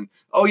Santa. And,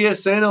 oh, yeah,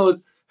 Santa,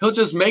 he'll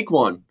just make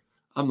one.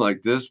 I'm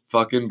like, this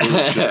fucking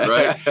bullshit,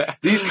 right?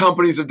 These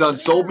companies have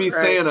sold me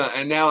Santa,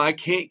 and now I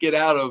can't get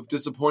out of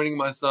disappointing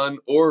my son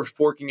or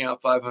forking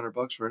out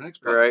 $500 for an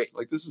Xbox. Right.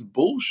 Like, this is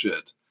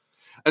bullshit.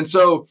 And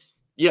so,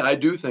 yeah, I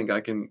do think I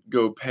can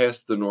go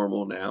past the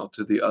normal now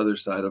to the other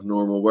side of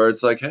normal, where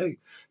it's like, hey,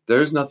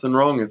 there's nothing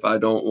wrong if I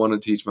don't want to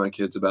teach my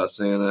kids about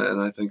Santa,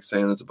 and I think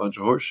Santa's a bunch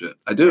of horseshit.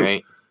 I do.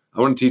 Right. I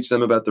want to teach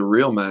them about the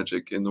real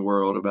magic in the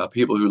world, about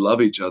people who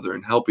love each other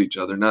and help each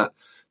other, not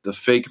the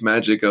fake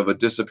magic of a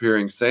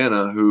disappearing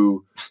Santa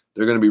who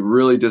they're going to be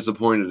really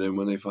disappointed in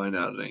when they find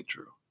out it ain't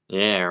true.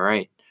 Yeah,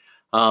 right.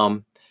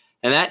 And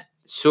that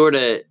sort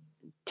of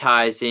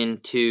ties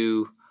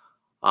into,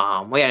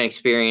 we had an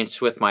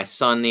experience with my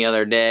son the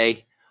other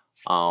day.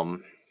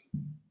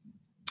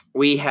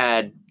 We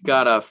had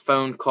got a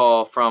phone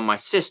call from my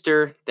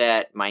sister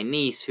that my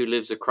niece, who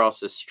lives across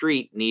the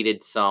street,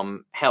 needed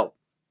some help.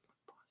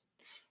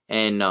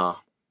 And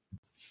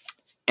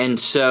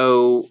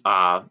so,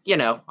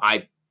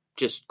 I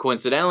just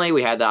coincidentally,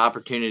 we had the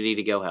opportunity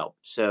to go help.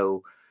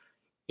 So,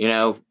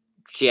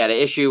 she had an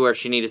issue where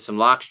she needed some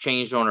locks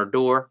changed on her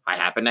door. I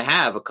happened to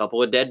have a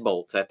couple of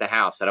deadbolts at the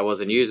house that I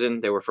wasn't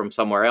using. They were from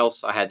somewhere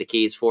else. I had the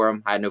keys for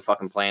them. I had no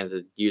fucking plans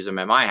to use them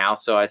at my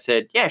house. So I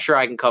said, yeah, sure,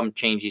 I can come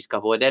change these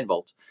couple of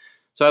deadbolts.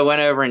 So I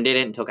went over and did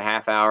it and took a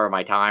half hour of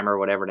my time or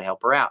whatever to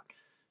help her out.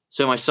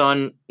 So my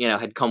son,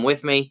 had come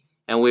with me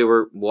and we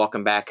were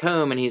walking back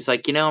home and he's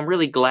like, I'm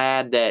really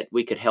glad that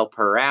we could help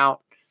her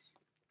out.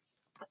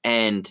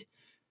 And,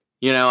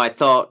 I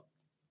thought,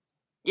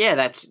 yeah,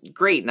 that's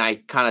great. And I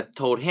kind of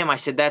told him, I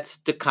said, that's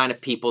the kind of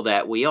people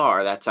that we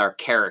are. That's our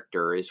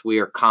character, is we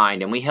are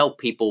kind and we help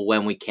people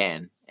when we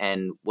can.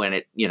 And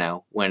when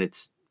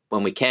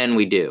we can,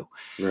 we do.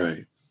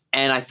 Right.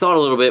 And I thought a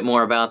little bit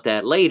more about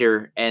that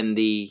later. And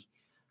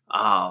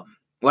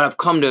what I've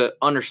come to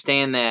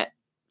understand that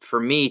for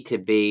me to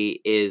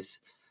be is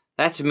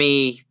that's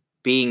me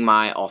being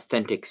my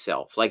authentic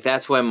self. Like,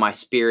 that's when my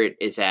spirit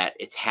is at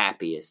its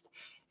happiest.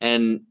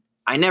 And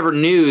I never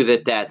knew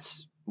that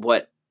that's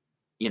what,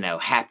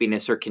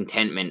 happiness or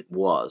contentment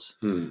was.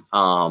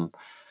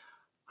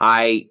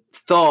 I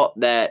thought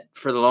that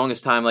for the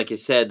longest time, like you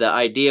said, the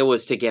idea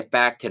was to get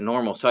back to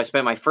normal. So I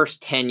spent my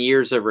first 10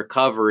 years of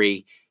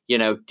recovery,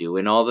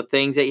 doing all the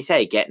things that you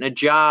say, getting a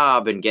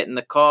job and getting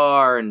the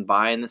car and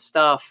buying the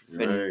stuff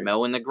and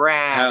mowing the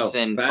grass. House,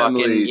 and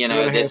family,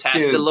 fucking, this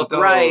has to look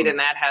right and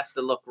that has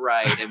to look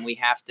right. And we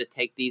have to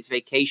take these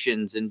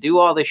vacations and do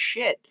all this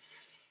shit.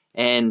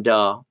 And,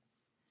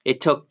 it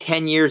took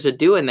 10 years of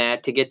doing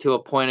that to get to a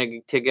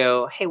point to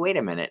go, hey, wait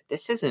a minute,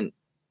 this isn't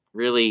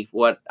really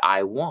what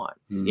I want.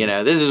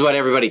 This is what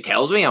everybody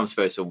tells me I'm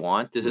supposed to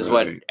want. This is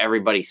what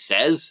everybody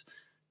says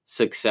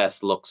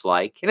success looks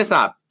like. And it's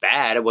not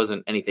bad. It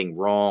wasn't anything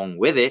wrong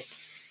with it.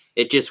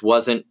 It just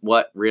wasn't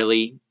what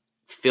really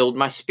filled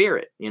my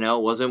spirit. It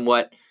wasn't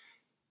what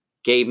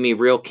gave me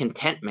real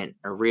contentment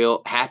or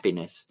real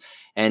happiness.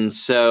 And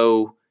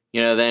so,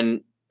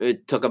 then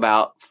it took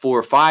about 4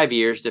 or 5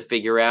 years to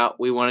figure out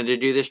we wanted to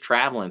do this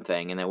traveling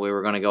thing and that we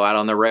were going to go out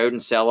on the road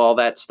and sell all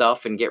that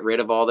stuff and get rid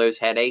of all those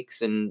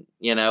headaches and,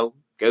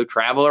 go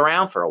travel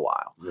around for a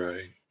while.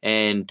 Right.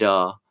 And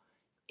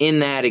in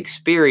that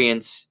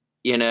experience,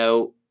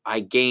 I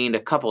gained a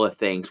couple of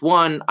things.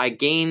 One, I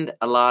gained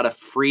a lot of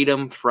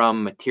freedom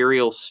from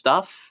material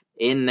stuff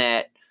in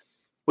that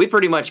we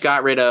pretty much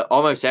got rid of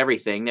almost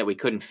everything that we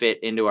couldn't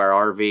fit into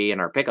our RV and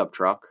our pickup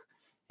truck.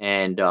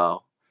 And,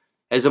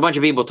 as a bunch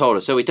of people told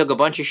us. So we took a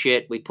bunch of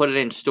shit, we put it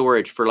in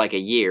storage for like a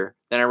year.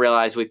 Then I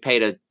realized we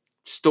paid a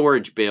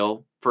storage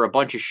bill for a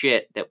bunch of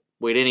shit that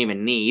we didn't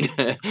even need.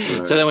 Right.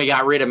 So then we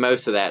got rid of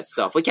most of that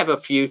stuff. We kept a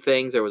few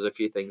things. There was a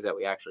few things that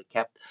we actually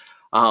kept.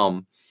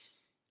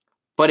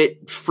 But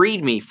it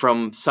freed me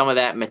from some of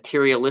that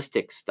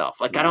materialistic stuff.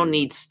 Like, I don't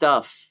need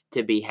stuff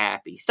to be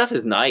happy. Stuff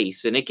is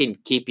nice and it can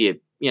keep you,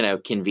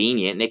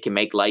 convenient and it can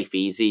make life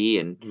easy.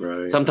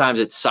 And sometimes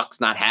it sucks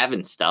not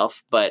having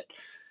stuff, but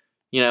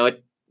you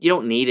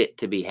don't need it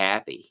to be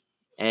happy.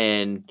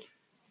 And,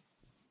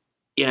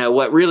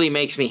 what really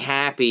makes me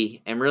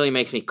happy and really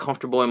makes me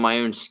comfortable in my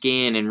own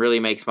skin and really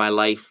makes my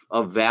life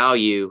of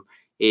value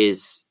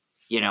is,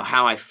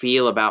 how I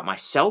feel about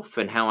myself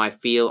and how I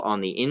feel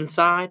on the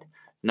inside,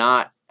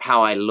 not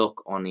how I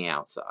look on the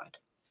outside.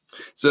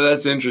 So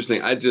that's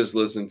interesting. I just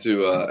listened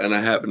to, and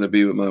I happened to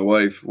be with my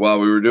wife while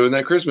we were doing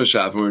that Christmas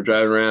shop and we were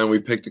driving around. We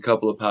picked a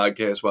couple of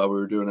podcasts while we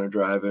were doing our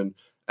driving,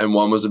 and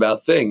one was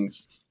about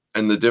things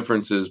and the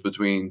differences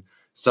between,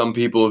 some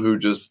people who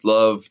just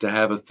love to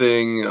have a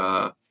thing.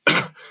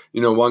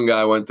 One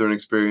guy went through an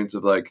experience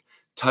of like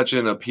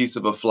touching a piece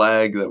of a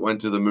flag that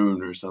went to the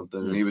moon or something.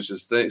 And he was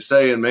just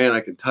saying, man,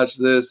 I can touch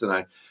this and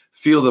I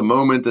feel the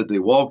moment that they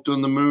walked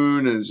on the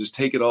moon and just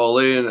take it all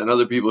in. And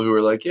other people who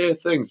are like, yeah,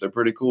 things are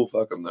pretty cool.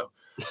 Fuck them though.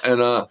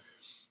 And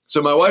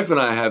so my wife and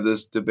I have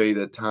this debate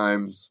at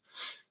times.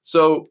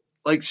 So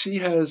like she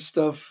has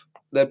stuff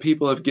that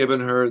people have given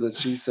her that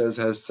she says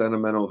has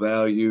sentimental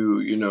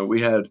value.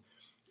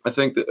 I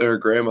think that her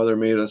grandmother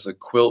made us a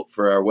quilt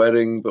for our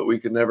wedding, but we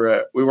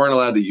weren't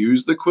allowed to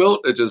use the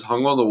quilt. It just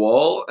hung on the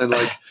wall. And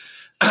like,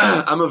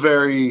 I'm a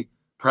very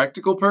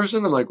practical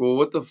person. I'm like, well,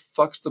 what the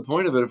fuck's the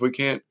point of it if we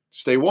can't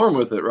stay warm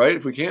with it, right?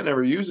 If we can't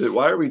ever use it,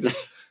 why are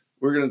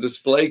we're going to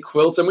display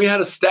quilts? And we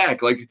had a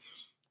stack. Like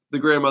the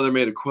grandmother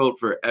made a quilt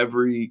for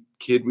every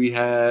kid we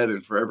had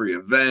and for every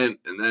event.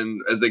 And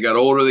then as they got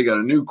older, they got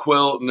a new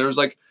quilt. And there was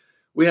like,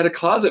 we had a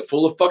closet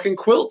full of fucking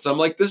quilts. I'm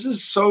like, this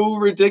is so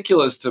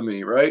ridiculous to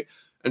me, right?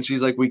 And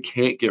she's like, we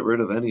can't get rid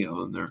of any of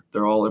them.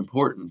 They're all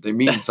important. They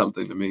mean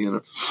something to me.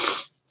 And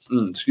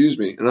excuse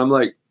me. And I'm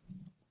like,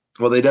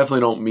 well, they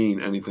definitely don't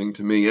mean anything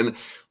to me. And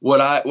what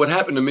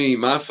happened to me,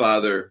 my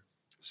father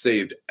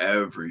saved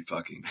every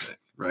fucking thing,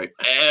 right?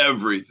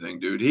 Everything,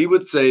 dude. He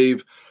would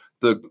save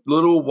the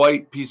little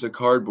white piece of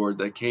cardboard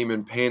that came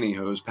in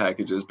pantyhose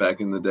packages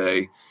back in the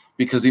day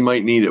because he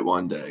might need it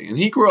one day. And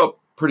he grew up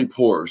pretty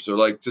poor. So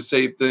like to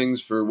save things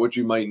for what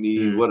you might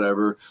need,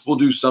 whatever, we'll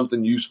do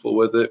something useful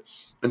with it.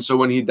 And so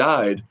when he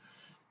died,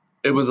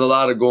 it was a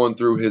lot of going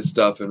through his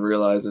stuff and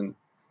realizing,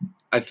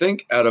 I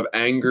think out of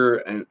anger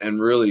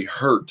and really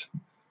hurt,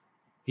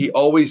 he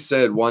always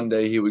said one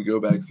day he would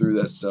go back through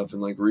that stuff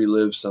and like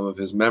relive some of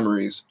his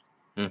memories.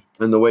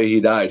 And the way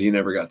he died, he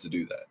never got to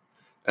do that.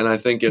 And I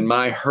think in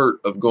my hurt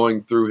of going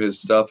through his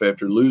stuff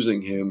after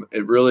losing him,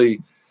 it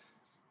really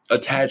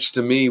attached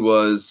to me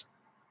was,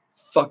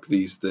 fuck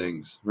these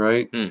things,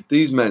 right?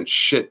 These meant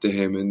shit to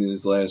him in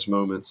his last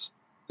moments.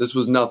 This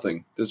was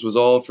nothing. This was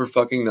all for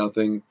fucking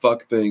nothing.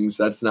 Fuck things.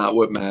 That's not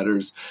what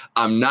matters.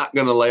 I'm not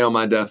going to lay on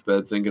my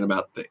deathbed thinking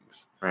about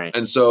things. Right.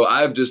 And so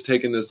I've just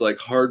taken this like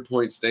hard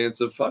point stance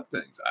of fuck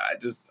things.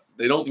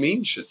 They don't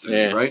mean shit to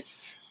me, right?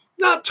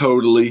 Not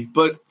totally,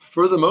 but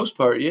for the most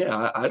part,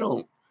 yeah, I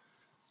don't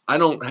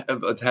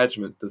have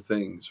attachment to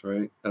things,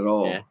 right? At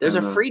all. Yeah. There's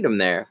a freedom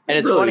there. And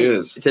it's really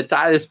funny to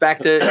tie this back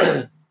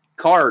to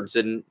cards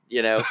and,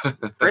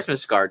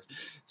 Christmas cards.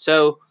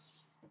 So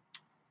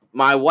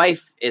my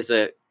wife is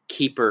a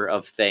keeper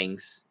of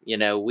things.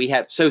 We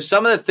have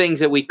some of the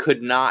things that we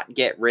could not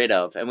get rid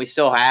of, and we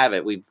still have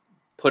it. We've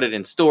put it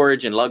in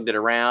storage and lugged it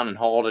around and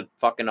hauled it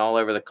fucking all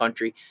over the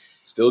country.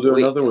 Still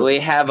doing nothing with it. We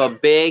have a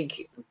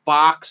big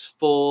box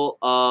full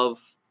of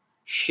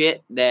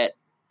shit I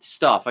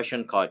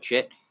shouldn't call it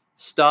shit.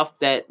 Stuff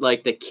that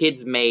like the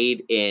kids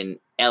made in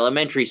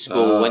elementary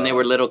school when they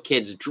were little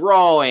kids,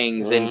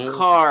 drawings and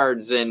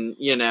cards and,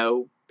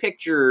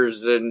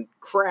 pictures and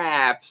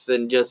crafts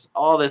and just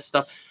all this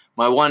stuff.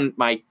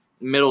 My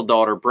middle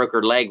daughter broke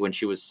her leg when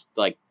she was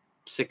like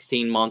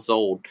 16 months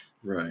old.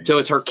 Right. So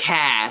it's her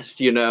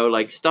cast,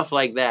 like stuff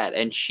like that.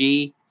 And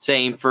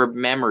same for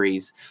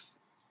memories.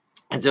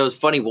 And so it was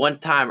funny one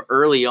time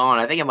early on,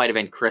 I think it might've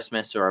been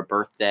Christmas or a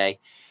birthday.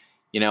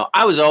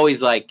 I was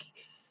always like,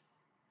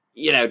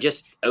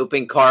 just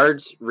open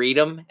cards, read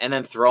them, and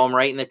then throw them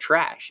right in the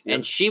trash. Yep.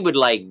 And she would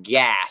like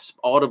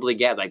audibly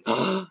gasp, like,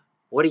 oh,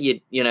 what are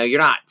you're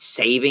not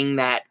saving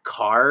that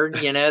card,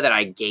 that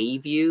I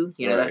gave you.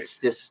 Right. That's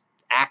this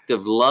act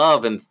of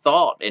love and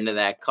thought into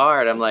that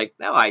card. I'm like,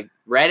 no, I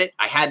read it.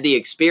 I had the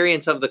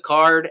experience of the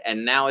card,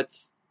 and now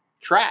it's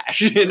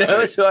trash,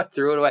 right. So I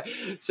threw it away.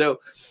 So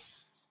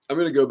I'm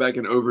going to go back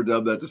and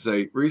overdub that to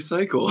say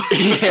recycle.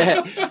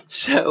 Yeah.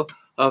 So,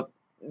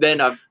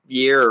 then a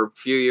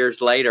few years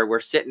later,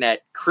 we're sitting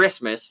at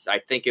Christmas, I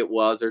think it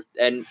was,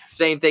 and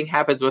same thing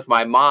happens with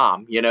my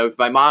mom. If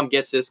my mom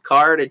gets this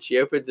card and she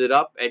opens it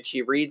up and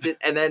she reads it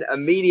and then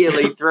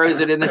immediately throws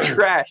it in the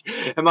trash.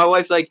 And my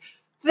wife's like,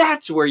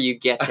 that's where you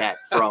get that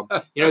from.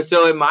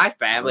 So in my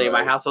family, in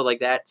my household,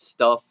 like that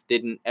stuff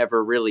didn't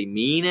ever really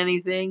mean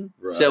anything.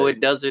 Right. So it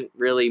doesn't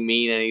really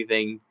mean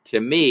anything to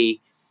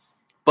me.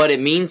 But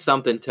it means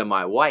something to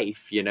my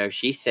wife.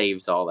 She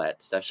saves all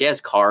that stuff. She has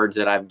cards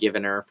that I've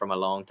given her from a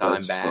long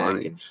time back.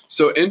 Funny.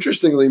 So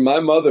interestingly, my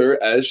mother,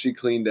 as she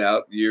cleaned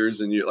out years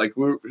and years,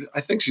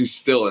 I think she's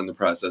still in the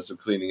process of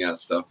cleaning out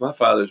stuff. My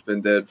father's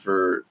been dead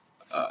for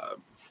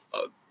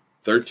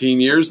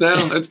 13 years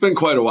now. It's been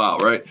quite a while,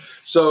 right?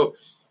 So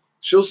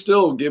she'll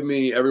still give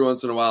me every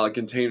once in a while a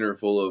container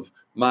full of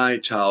my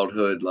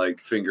childhood, like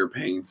finger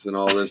paints and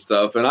all this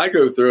stuff. And I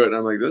go through it and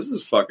I'm like, this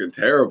is fucking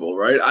terrible,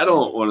 right? I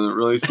don't want to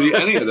really see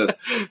any of this.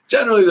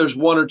 Generally, there's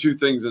one or two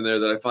things in there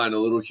that I find a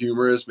little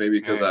humorous, maybe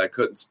because I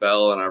couldn't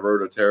spell and I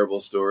wrote a terrible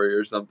story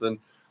or something.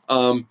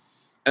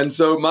 And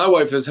so my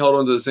wife has held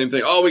on to the same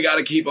thing. Oh, we got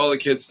to keep all the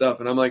kids' stuff.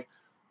 And I'm like,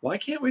 why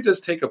can't we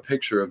just take a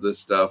picture of this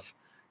stuff,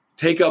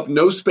 take up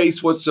no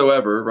space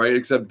whatsoever, right?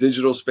 Except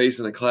digital space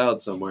in a cloud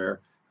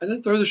somewhere, and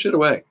then throw the shit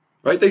away.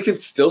 right? They can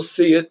still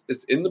see it.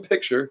 It's in the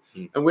picture,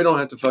 and we don't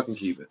have to fucking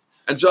keep it.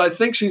 And so I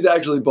think she's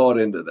actually bought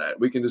into that.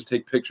 We can just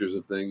take pictures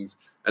of things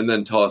and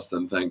then toss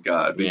them, thank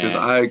God, because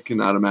I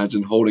cannot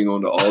imagine holding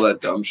on to all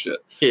that dumb shit.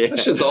 That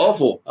shit's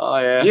awful. Oh,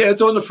 yeah. Yeah,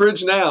 it's on the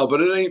fridge now,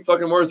 but it ain't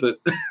fucking worth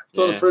it. It's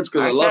on the fridge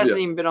because I love you. It hasn't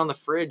even been on the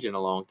fridge in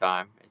a long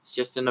time. It's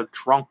just in a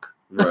trunk.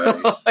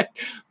 Right.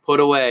 Put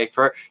away.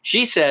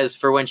 She says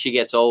for when she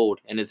gets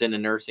old and is in a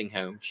nursing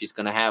home, she's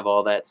going to have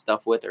all that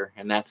stuff with her,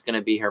 and that's going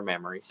to be her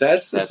memories.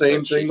 That's the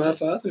same thing my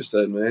father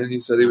said, man. He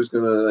said he was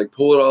going to like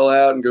pull it all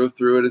out and go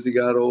through it as he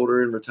got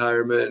older in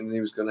retirement, and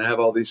he was going to have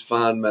all these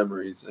fond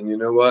memories. And you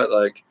know what?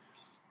 Like,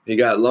 he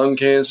got lung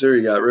cancer,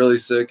 he got really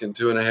sick, and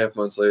 2.5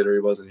 months later, he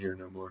wasn't here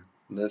no more.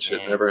 And that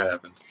shit never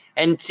happened.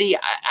 And see,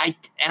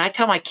 I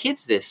tell my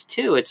kids this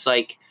too. It's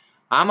like,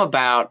 I'm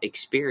about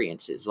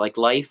experiences. Like,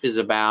 life is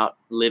about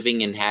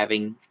living and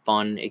having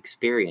fun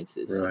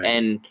experiences. Right.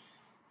 And,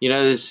 you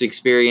know, those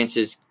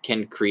experiences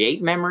can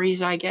create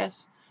memories, I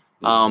guess.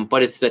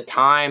 But it's the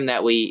time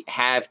that we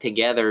have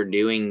together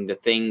doing the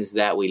things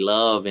that we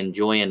love,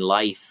 enjoying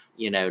life,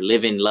 you know,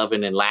 living,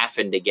 loving, and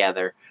laughing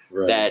together.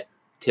 Right. That,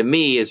 to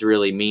me, is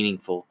really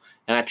meaningful.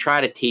 And I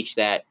try to teach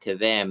that to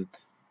them.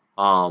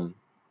 And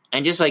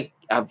just like,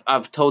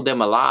 I've told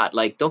them a lot,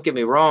 like, don't get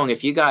me wrong,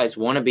 if you guys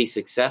want to be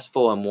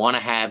successful and want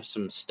to have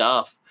some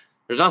stuff,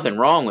 there's nothing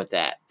wrong with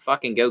that.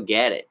 Fucking go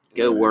get it.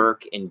 Go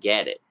work and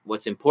get it.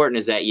 What's important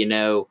is that you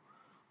know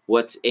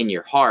what's in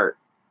your heart.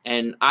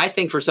 And I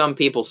think for some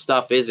people,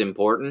 stuff is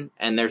important,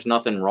 and there's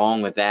nothing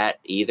wrong with that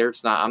either.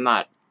 It's not. I'm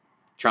not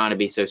trying to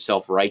be so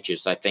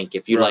self-righteous. I think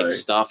if you like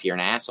stuff, you're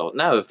an asshole.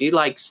 No, if you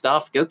like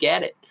stuff, go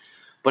get it.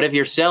 But if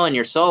you're selling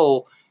your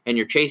soul and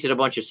you're chasing a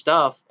bunch of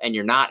stuff and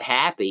you're not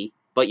happy,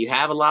 but you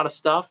have a lot of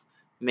stuff,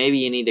 maybe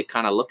you need to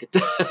kind of look at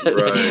that.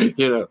 Right.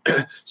 You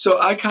know. So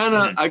I kind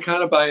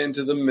of buy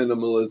into the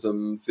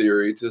minimalism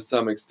theory to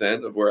some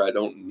extent of where I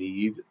don't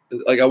need,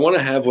 like, I want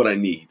to have what I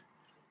need.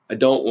 I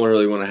don't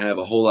really want to have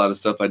a whole lot of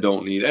stuff I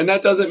don't need. And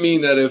that doesn't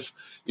mean that if,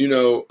 you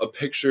know, a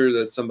picture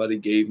that somebody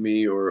gave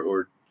me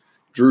or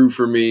drew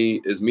for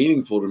me is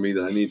meaningful to me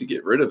that I need to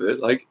get rid of it.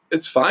 Like,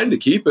 it's fine to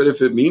keep it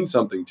if it means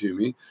something to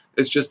me.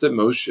 It's just that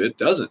most shit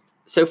doesn't.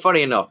 So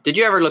funny enough, did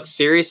you ever look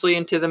seriously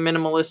into the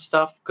minimalist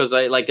stuff? Because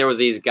there was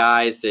these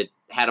guys that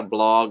had a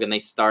blog and they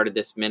started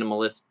this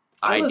minimalist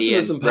idea. I listened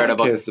to some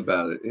podcasts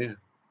about it. Yeah,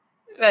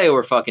 they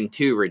were fucking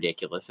too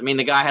ridiculous. I mean,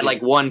 the guy had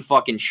like one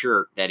fucking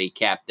shirt that he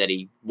kept that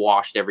he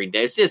washed every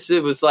day.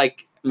 It was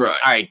like, right,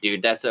 all right,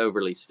 dude, that's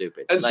overly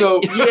stupid. And like,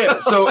 and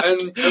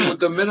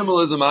the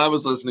minimalism I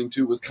was listening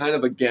to was kind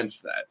of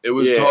against that. It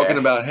was talking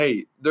about,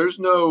 hey, there's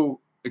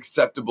no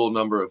acceptable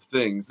number of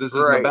things. This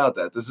isn't about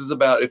that. This is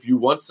about, if you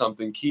want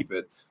something, keep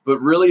it, but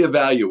really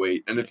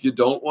evaluate. And if you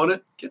don't want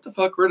it, get the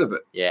fuck rid of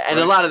it. Yeah. And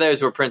a lot of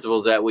those were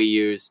principles that we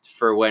used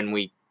for when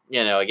we,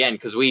 you know, again,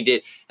 because we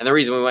did. And the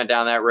reason we went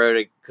down that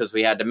road, because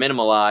we had to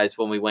minimalize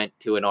when we went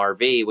to an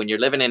RV. When you're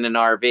living in an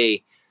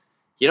RV,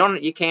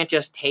 you can't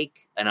just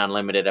take an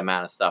unlimited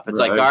amount of stuff. It's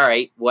like, all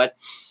right, what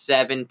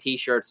 7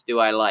 t-shirts do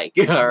I like?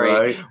 All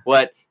right.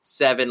 What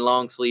 7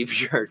 long sleeve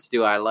shirts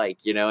do I like?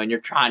 You know, and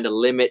you're trying to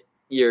limit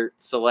your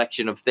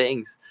selection of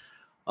things.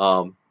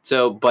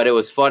 But it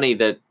was funny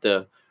that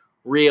the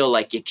real,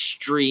 like,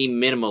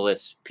 extreme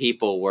minimalist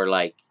people were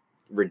like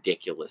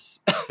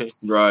ridiculous.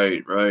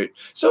 Right.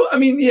 So, I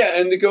mean, yeah,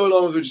 and to go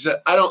along with what you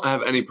said, I don't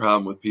have any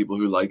problem with people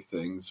who like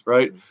things,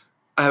 right?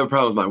 I have a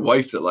problem with my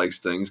wife that likes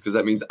things because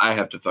that means I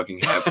have to fucking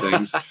have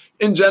things.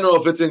 In general,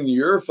 if it's in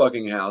your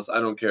fucking house,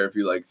 I don't care if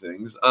you like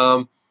things.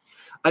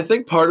 I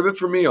think part of it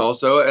for me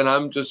also, and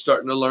I'm just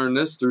starting to learn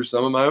this through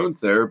some of my own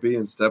therapy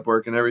and step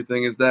work and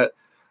everything, is that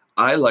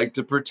I like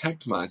to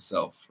protect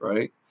myself,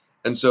 right?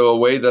 And so a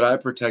way that I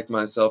protect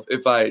myself,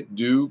 if I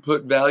do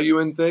put value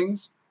in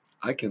things,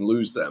 I can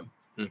lose them.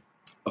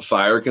 A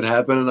fire could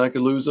happen and I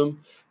could lose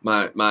them.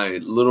 My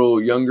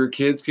little younger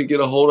kids could get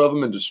a hold of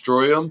them and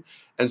destroy them.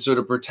 And so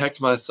to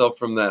protect myself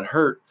from that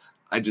hurt,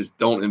 I just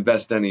don't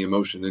invest any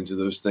emotion into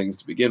those things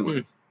to begin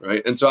with,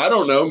 right? And so I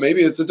don't know,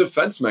 maybe it's a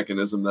defense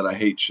mechanism that I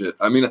hate shit.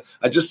 I mean,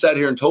 I just sat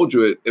here and told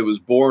you it was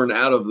born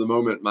out of the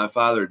moment my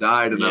father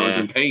died and I was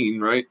in pain,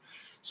 right?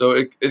 So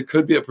it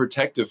could be a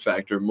protective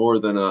factor more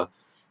than a,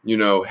 you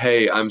know,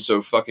 hey, I'm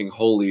so fucking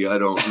holy, I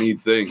don't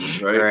need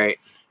things, right? Right.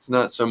 It's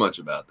not so much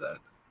about that.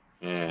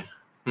 Yeah.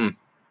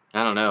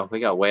 I don't know. We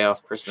got way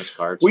off Christmas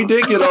cards. We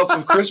did get off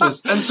of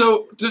Christmas. And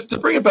so to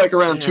bring it back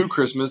around to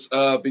Christmas,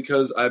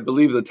 because I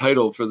believe the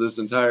title for this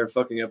entire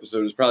fucking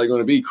episode is probably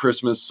going to be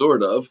Christmas,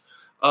 sort of.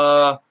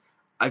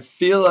 I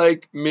feel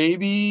like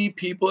maybe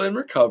people in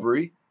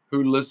recovery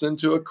who listen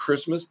to a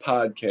Christmas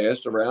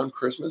podcast around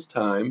Christmas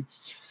time,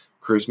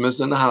 Christmas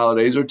and the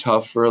holidays are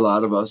tough for a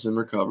lot of us in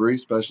recovery,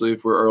 especially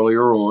if we're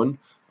earlier on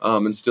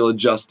and still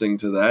adjusting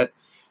to that.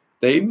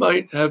 They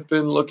might have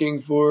been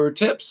looking for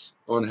tips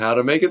on how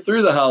to make it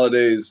through the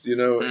holidays, you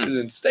know,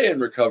 and stay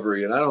in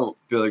recovery. And I don't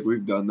feel like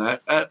we've done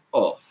that at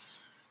all.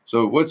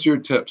 So what's your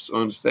tips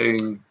on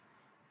staying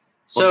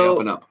on the up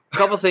and up? A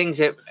couple things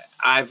that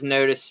I've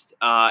noticed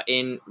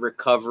in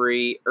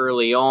recovery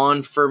early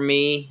on for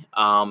me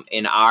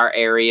in our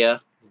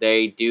area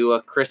they do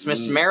a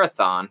Christmas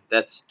marathon.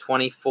 That's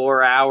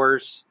 24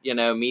 hours,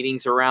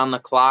 meetings around the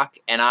clock.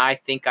 And I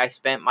think I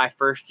spent my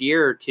first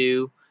year or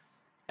two,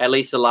 at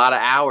least a lot of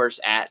hours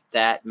at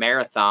that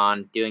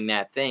marathon doing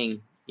that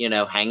thing,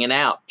 hanging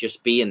out,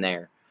 just being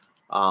there.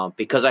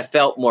 Because I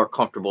felt more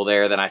comfortable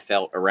there than I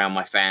felt around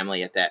my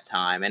family at that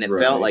time. And it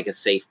felt like a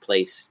safe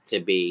place to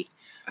be.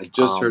 I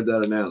just heard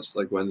that announced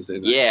like Wednesday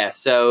night. Yeah,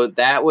 so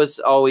that was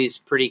always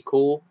pretty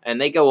cool.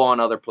 And they go on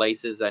other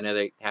places. I know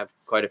they have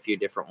quite a few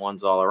different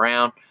ones all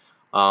around.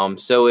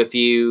 So if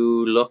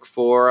you look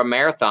for a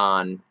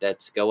marathon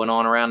that's going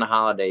on around the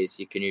holidays,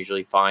 you can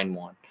usually find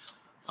one.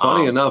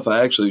 Funny enough,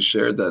 I actually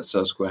shared that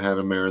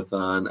Susquehanna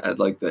Marathon at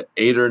like the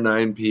 8 or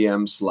 9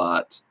 p.m.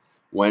 slot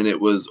when it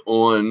was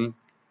on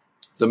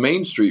the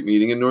Main Street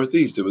meeting in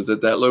Northeast. It was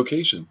at that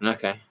location.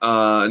 Okay.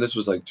 And this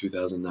was like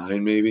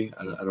 2009, maybe.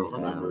 I don't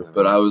remember.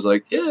 But I was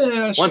like,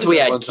 yeah. Once we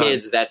had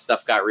kids, that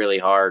stuff got really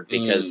hard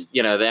because,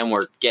 then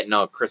we're getting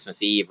on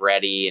Christmas Eve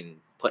ready and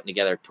putting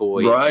together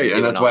toys. Right.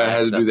 And that's why I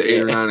had to do the 8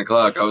 or 9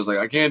 o'clock. I was like,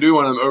 I can't do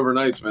one of them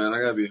overnights, man. I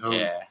got to be home.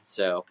 Yeah.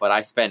 So, but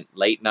I spent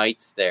late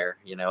nights there,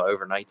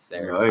 overnights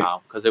there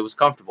because it was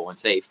comfortable and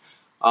safe.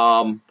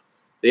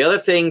 The other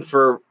thing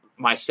for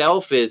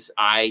myself is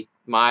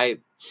my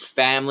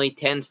family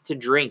tends to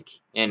drink,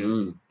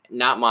 and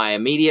not my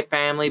immediate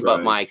family,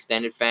 but my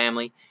extended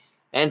family.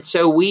 And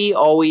so we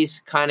always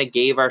kind of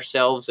gave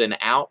ourselves an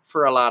out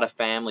for a lot of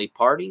family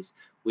parties.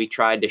 We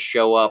tried to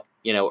show up,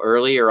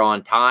 earlier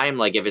on time.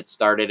 Like if it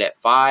started at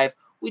 5,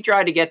 we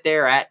tried to get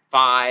there at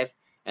 5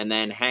 and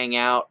then hang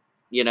out,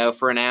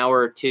 for an hour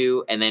or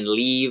two and then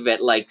leave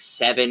at like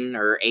 7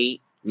 or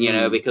 8.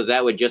 Because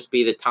that would just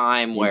be the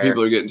time where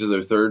people are getting to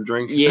their third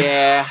drink.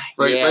 Yeah.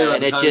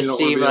 And it just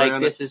seemed like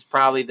this is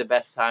probably the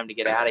best time to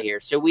get out of here.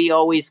 So we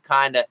always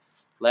kind of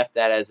left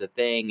that as a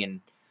thing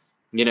and,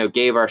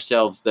 gave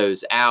ourselves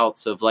those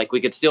outs of like, we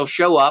could still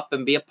show up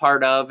and be a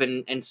part of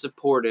and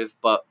supportive,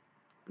 but,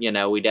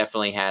 we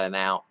definitely had an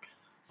out.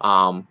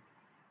 I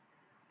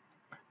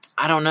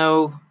don't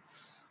know.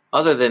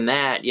 Other than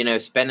that,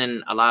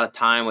 spending a lot of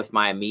time with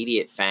my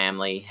immediate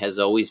family has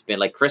always been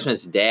like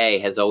Christmas Day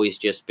has always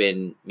just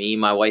been me,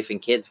 my wife,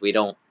 and kids. We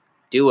don't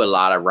do a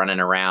lot of running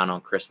around on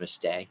Christmas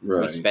Day.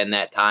 Right. We spend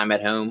that time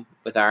at home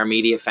with our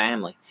immediate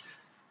family.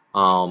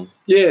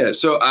 Yeah,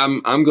 so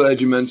I'm glad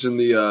you mentioned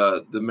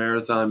the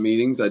marathon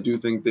meetings. I do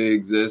think they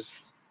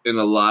exist in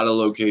a lot of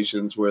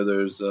locations where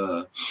there's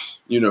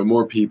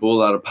more people, a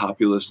lot of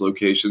populous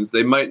locations.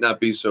 They might not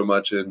be so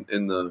much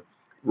in the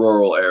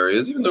rural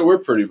areas, even though we're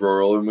pretty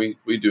rural and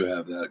we do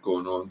have that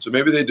going on. So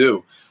maybe they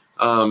do.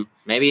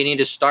 Maybe you need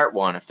to start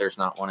one if there's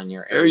not one in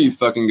your area. There you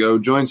fucking go.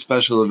 Join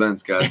special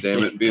events,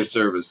 goddammit, and be a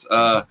service.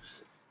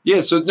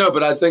 Yeah, so no,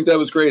 but I think that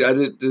was great.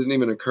 Didn't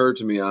even occur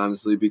to me,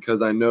 honestly,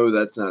 because I know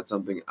that's not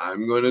something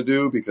I'm going to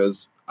do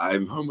because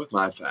I'm home with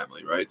my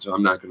family, right? So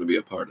I'm not going to be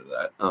a part of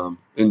that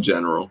in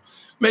general.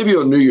 Maybe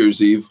on New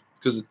Year's Eve,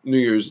 because New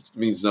Year's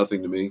means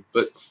nothing to me.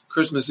 But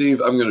Christmas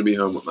Eve, I'm going to be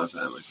home with my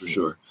family for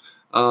sure.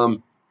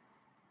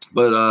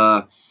 But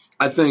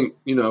I think,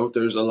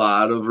 there's a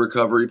lot of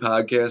recovery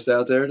podcasts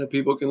out there that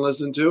people can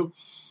listen to.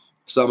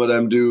 Some of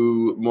them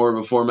do more of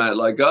a format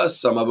like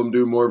us. Some of them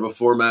do more of a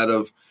format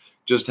of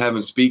just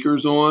having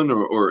speakers on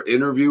or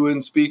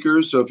interviewing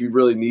speakers. So if you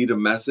really need a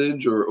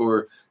message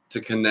or to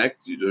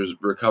connect, there's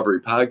recovery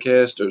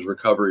podcasts, there's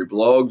recovery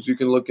blogs you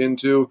can look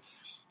into.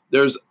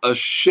 There's a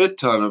shit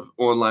ton of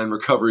online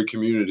recovery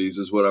communities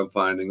is what I'm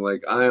finding.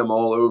 Like I am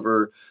all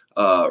over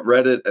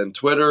Reddit and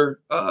Twitter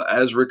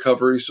as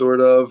recovery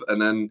sort of.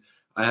 And then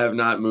I have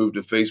not moved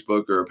to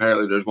Facebook, or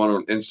apparently there's one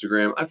on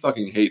Instagram. I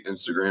fucking hate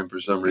Instagram for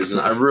some reason.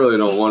 I really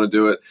don't want to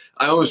do it.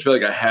 I almost feel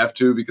like I have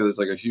to because it's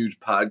like a huge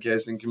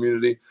podcasting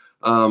community.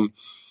 And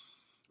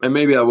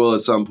maybe I will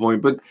at some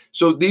point. But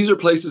so these are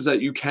places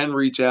that you can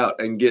reach out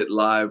and get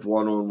live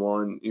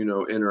one-on-one,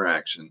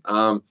 interaction.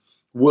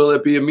 Will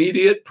it be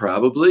immediate?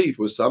 Probably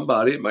with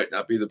somebody. It might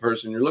not be the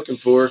person you're looking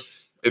for.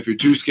 If you're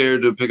too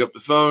scared to pick up the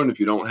phone, if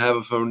you don't have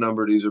a phone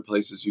number, these are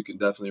places you can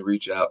definitely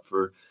reach out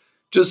for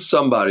just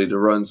somebody to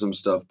run some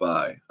stuff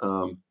by.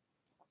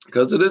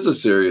 Because it is a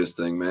serious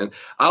thing, man.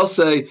 I'll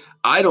say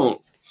I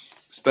don't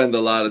spend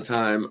a lot of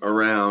time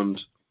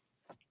around.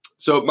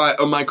 So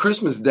my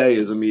Christmas Day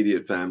is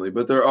immediate family,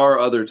 but there are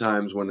other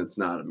times when it's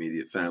not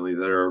immediate family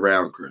that are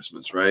around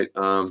Christmas, right?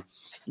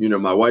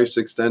 My wife's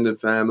extended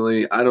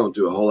family. I don't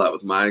do a whole lot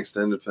with my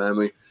extended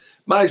family.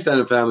 My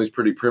extended family is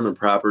pretty prim and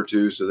proper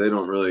too, so they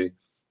don't really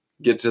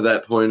get to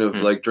that point of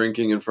like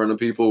drinking in front of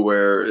people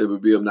where it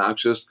would be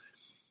obnoxious.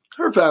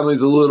 Her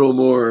family's a little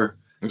more,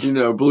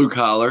 blue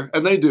collar,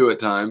 and they do at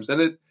times.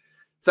 And it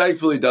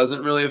thankfully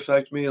doesn't really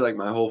affect me. Like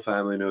my whole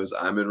family knows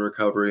I'm in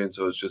recovery, and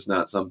so it's just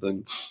not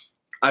something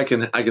I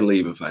can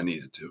leave if I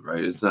needed to,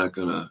 right? It's not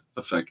going to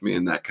affect me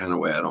in that kind of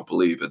way, I don't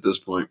believe at this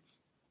point.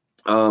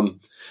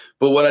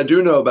 But what I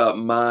do know about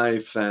my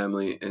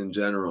family in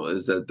general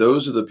is that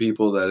those are the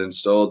people that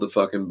installed the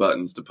fucking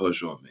buttons to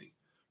push on me,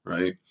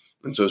 right?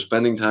 And so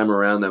spending time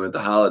around them at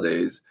the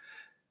holidays,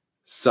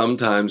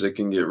 sometimes it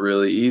can get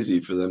really easy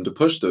for them to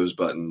push those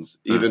buttons,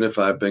 even if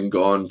I've been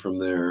gone from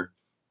there,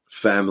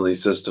 family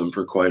system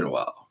for quite a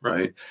while,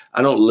 right?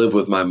 I don't live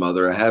with my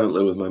mother. I haven't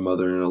lived with my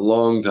mother in a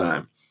long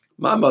time.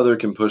 My mother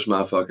can push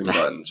my fucking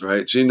buttons,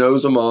 right? She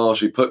knows them all.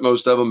 She put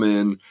most of them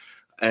in.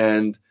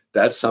 And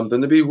that's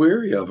something to be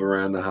wary of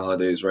around the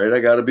holidays, right? I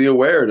got to be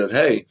aware that,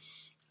 hey,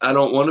 I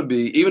don't want to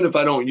be, even if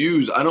I don't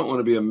want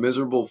to be a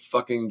miserable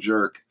fucking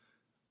jerk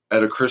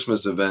at a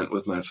Christmas event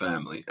with my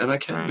family. And I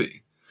can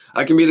be.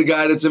 I can be the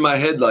guy that's in my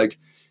head like,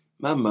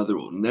 my mother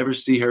will never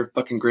see her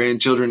fucking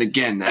grandchildren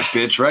again, that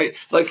bitch, right?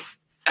 Like,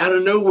 out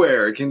of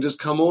nowhere, it can just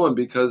come on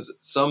because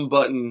some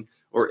button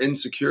or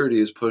insecurity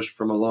is pushed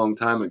from a long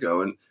time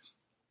ago. And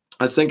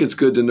I think it's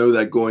good to know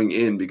that going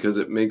in because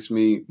it makes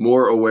me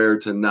more aware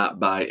to not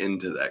buy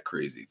into that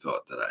crazy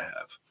thought that I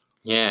have.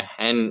 Yeah,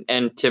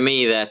 and to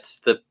me,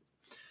 that's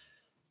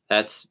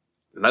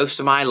most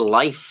of my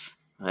life.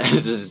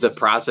 This is the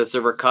process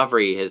of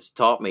recovery has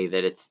taught me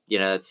that it's,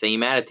 that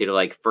same attitude of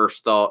like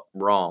first thought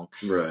wrong.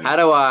 Right. How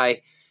do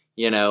I,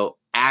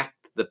 act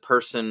the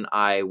person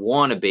I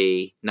want to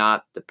be,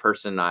 not the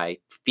person I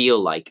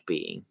feel like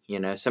being?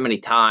 So many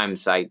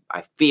times I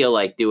feel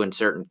like doing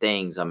certain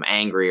things. I'm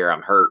angry or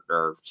I'm hurt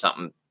or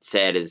something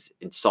said is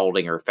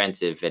insulting or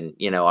offensive. And,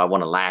 I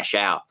want to lash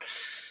out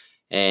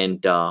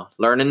and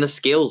learning the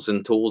skills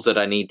and tools that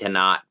I need to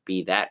not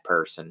be that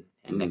person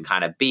and to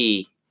kind of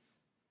be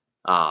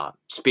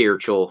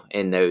spiritual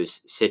in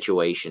those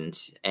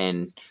situations.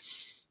 And,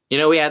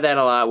 we had that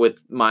a lot with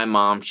my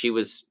mom. She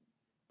was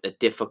a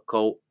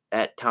difficult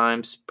at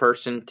times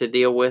person to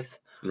deal with.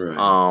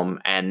 Right.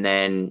 And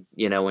then,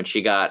 when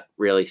she got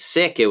really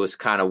sick, it was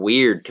kind of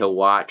weird to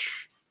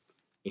watch,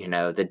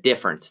 the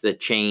difference, the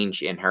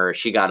change in her.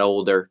 She got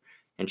older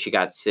and she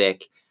got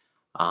sick.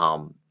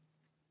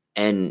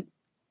 And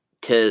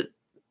to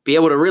be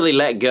able to really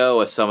let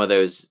go of some of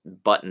those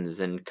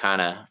buttons and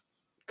kind of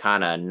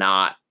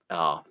not,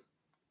 I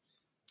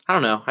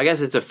don't know. I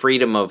guess it's a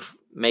freedom of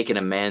making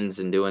amends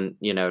and doing,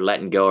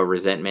 letting go of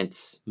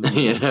resentments.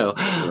 Right.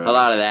 A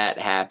lot of that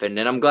happened.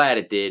 And I'm glad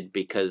it did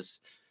because,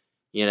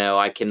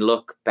 I can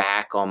look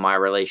back on my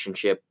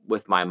relationship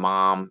with my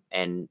mom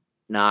and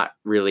not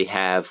really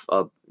have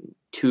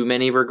too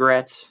many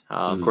regrets.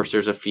 Of course,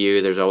 there's a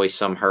few. There's always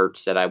some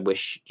hurts that I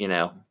wish,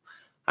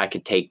 I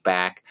could take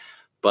back.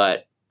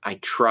 But I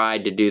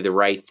tried to do the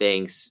right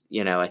things,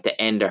 at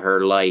the end of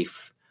her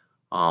life.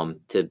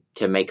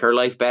 To make her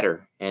life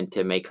better and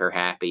to make her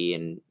happy.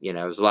 And,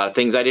 there was a lot of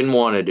things I didn't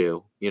want to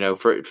do,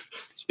 for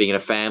speaking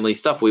of family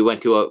stuff. We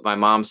went to my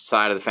mom's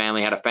side of the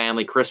family, had a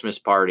family Christmas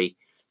party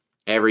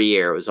every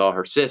year. It was all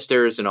her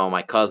sisters and all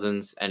my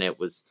cousins. And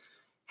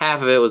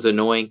half of it was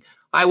annoying.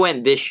 I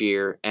went this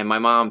year and my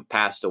mom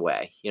passed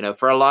away.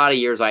 For a lot of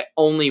years, I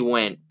only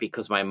went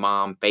because my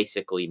mom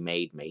basically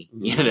made me,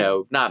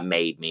 not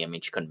made me. I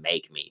mean, she couldn't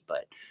make me,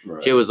 but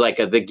She was like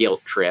the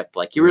guilt trip.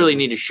 Like, you really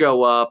need to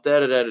show up, We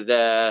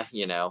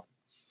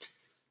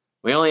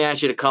only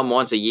asked you to come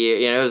once a year.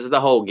 It was the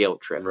whole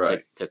guilt trip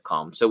to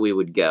come. So we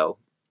would go.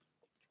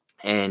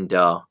 And,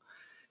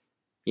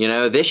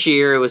 this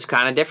year it was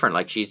kind of different.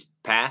 Like, she's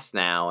passed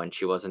now and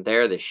she wasn't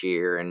there this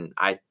year. And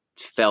I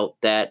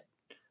felt that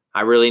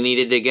I really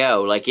needed to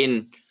go, like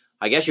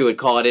I guess you would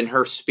call it in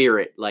her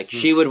spirit. Like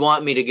she would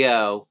want me to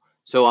go,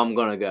 so I'm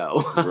going to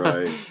go.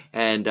 Right.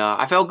 And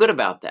I felt good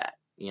about that.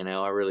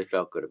 I really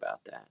felt good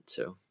about that.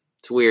 So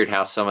it's weird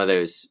how some of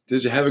those.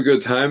 Did you have a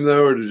good time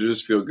though, or did you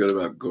just feel good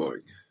about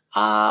going?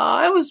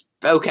 It was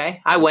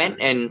okay. I went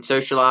and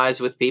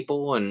socialized with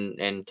people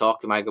and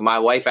talked to my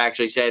wife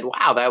actually said,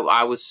 wow, that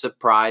I was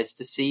surprised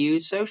to see you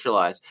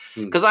socialize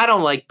because I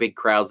don't like big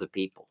crowds of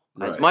people.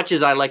 As much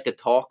as I like to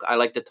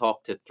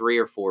talk to 3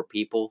 or 4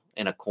 people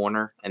in a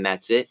corner, and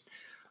that's it.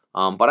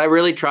 But I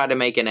really tried to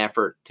make an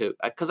effort to,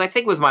 because I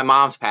think with my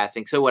mom's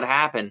passing, so what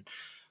happened,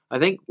 I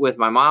think with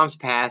my mom's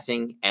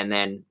passing and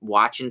then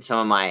watching some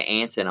of my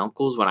aunts and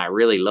uncles, when I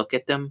really look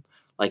at them,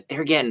 like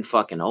they're getting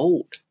fucking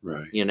old.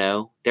 Right.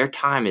 Their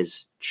time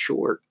is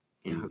short.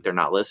 If they're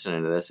not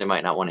listening to this, they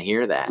might not want to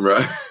hear that.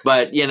 Right.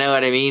 But you know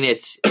what I mean?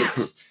 It's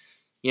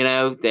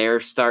they're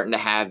starting to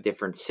have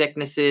different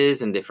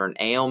sicknesses and different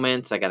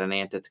ailments. I got an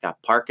aunt that's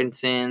got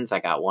Parkinson's. I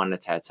got one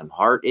that's had some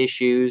heart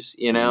issues,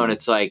 and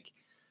it's like,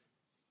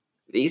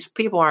 these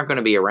people aren't going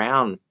to be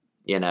around,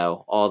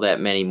 all that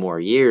many more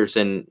years.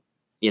 And,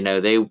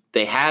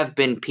 they have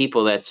been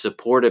people that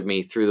supported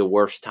me through the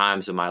worst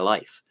times of my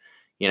life.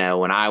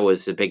 When I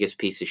was the biggest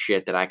piece of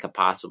shit that I could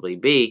possibly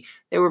be,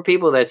 there were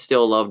people that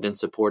still loved and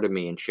supported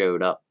me and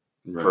showed up.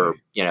 Right. For,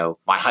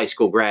 my high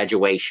school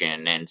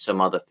graduation and some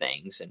other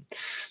things. And,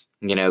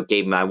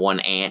 my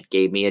one aunt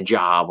gave me a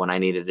job when I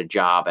needed a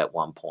job at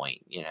one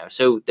point,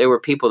 so there were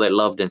people that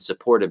loved and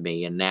supported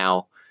me. And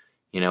now,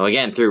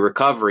 again, through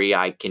recovery,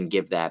 I can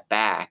give that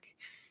back,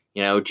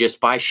 just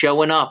by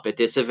showing up at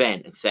this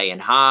event and saying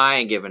hi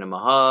and giving them a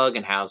hug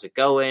and how's it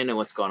going and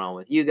what's going on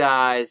with you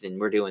guys. And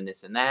we're doing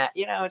this and that,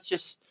 it's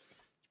just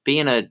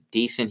being a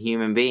decent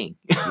human being.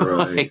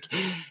 Right.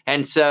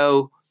 And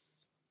so,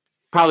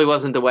 probably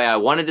wasn't the way I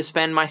wanted to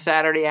spend my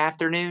Saturday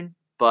afternoon,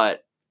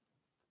 but,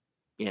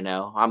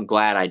 I'm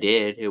glad I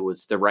did. It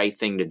was the right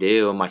thing to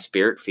do, and my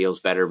spirit feels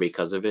better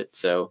because of it.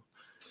 So,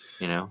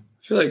 I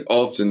feel like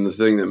often the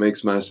thing that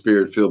makes my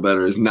spirit feel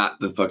better is not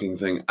the fucking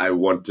thing I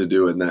want to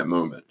do in that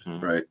moment,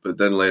 right? But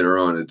then later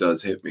on, it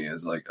does hit me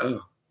as like, oh,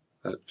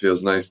 that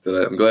feels nice that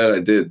I'm glad I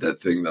did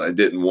that thing that I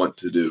didn't want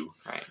to do.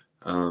 Right.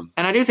 And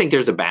I do think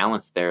there's a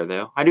balance there,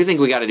 though. I do think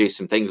we got to do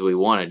some things we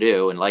want to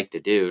do and like to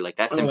do. Like,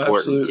 that's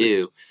important,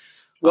 too.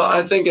 Well,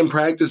 I think in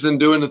practice and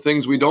doing the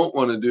things we don't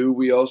want to do,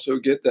 we also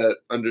get that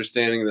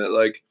understanding that,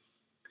 like,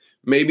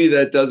 maybe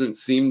that doesn't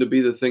seem to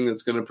be the thing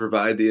that's going to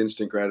provide the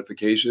instant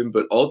gratification,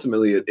 but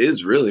ultimately it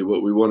is really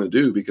what we want to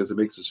do because it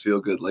makes us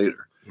feel good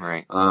later.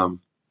 Right.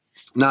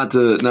 Not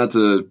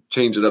to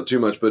change it up too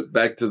much, but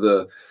back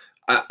to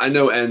I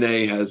know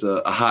NA has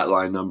a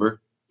hotline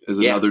number is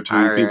another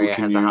tool people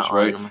can use,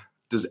 right? Number.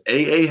 Does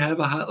AA have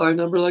a hotline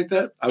number like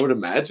that? I would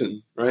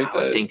imagine, right? I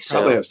would think so.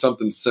 Probably have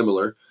something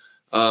similar.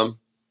 And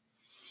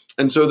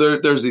so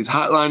there's these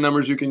hotline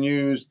numbers you can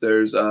use.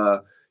 There's,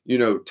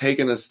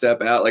 taking a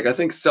step out. Like, I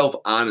think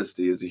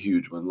self-honesty is a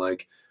huge one.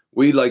 Like,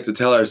 we like to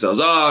tell ourselves,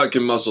 I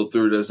can muscle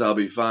through this. I'll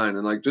be fine.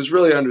 And, like, just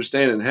really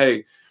understanding,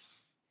 hey,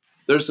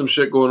 there's some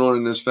shit going on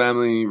in this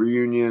family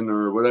reunion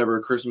or whatever,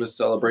 Christmas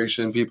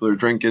celebration. People are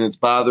drinking. It's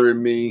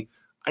bothering me.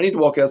 I need to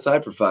walk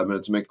outside for 5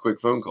 minutes and make a quick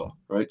phone call,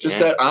 right? Just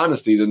that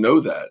honesty to know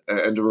that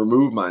and to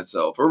remove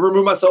myself for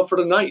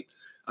the night.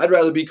 I'd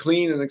rather be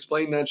clean and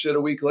explain that shit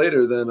a week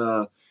later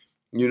than,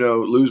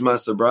 lose my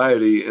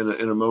sobriety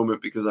in a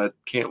moment because I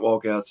can't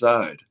walk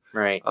outside.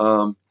 Right.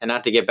 And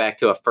not to get back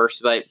to a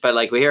first, but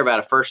like we hear about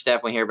a first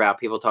step, we hear about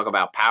people talk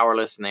about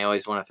powerless and they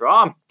always want to throw,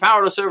 I'm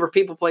powerless over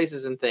people,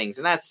 places, and things.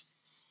 And that's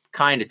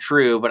kind of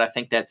true, but I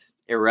think that's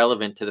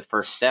irrelevant to the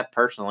first step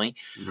personally.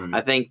 Right. I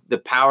think the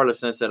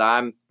powerlessness that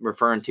I'm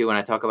referring to when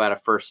I talk about a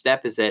first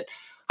step is that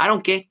I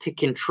don't get to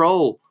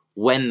control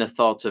when the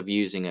thoughts of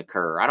using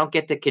occur. I don't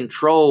get to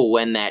control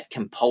when that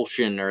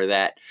compulsion or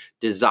that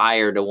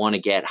desire to want to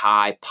get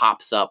high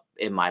pops up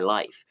in my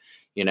life.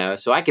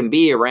 So I can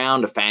be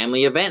around a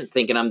family event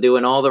thinking I'm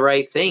doing all the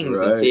right things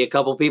and see a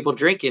couple people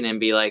drinking and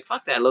be like,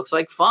 fuck, that looks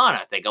like fun.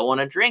 I think I want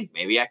to drink.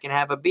 Maybe I can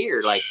have a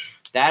beer. Like,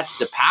 that's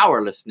the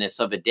powerlessness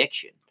of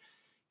addiction,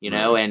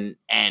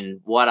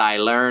 and what I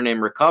learn in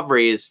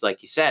recovery is,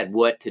 like you said,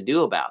 what to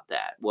do about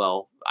that.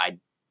 Well, I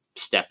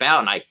step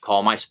out and I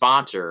call my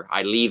sponsor.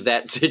 I leave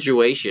that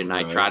situation.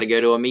 Right. I try to go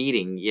to a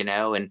meeting,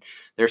 and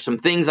there's some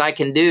things I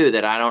can do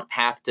that I don't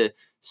have to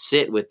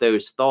sit with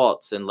those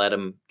thoughts and let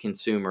them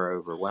consume or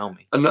overwhelm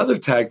me. Another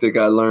tactic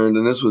I learned,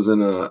 and this was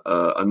in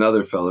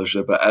another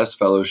fellowship, a S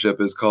fellowship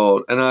is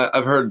called, and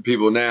I've heard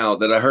people now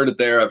that I heard it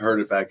there, I've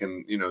heard it back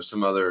in,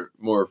 some other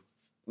more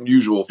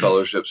usual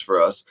fellowships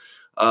for us,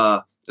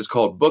 is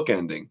called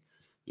bookending,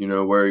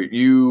 where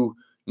you're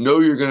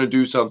going to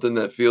do something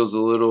that feels a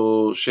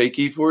little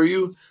shaky for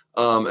you.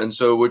 And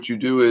so what you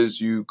do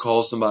is you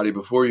call somebody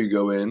before you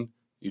go in,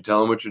 you tell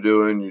them what you're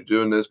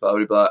doing this, blah,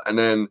 blah, blah. And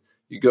then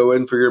you go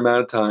in for your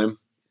amount of time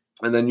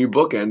and then you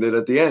bookend it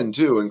at the end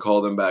too and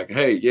call them back.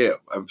 Hey, yeah,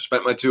 I've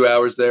spent my 2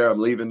 hours there.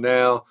 I'm leaving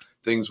now.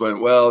 Things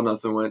went well.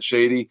 Nothing went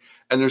shady.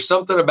 And there's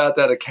something about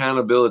that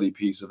accountability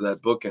piece of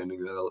that bookending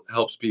that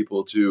helps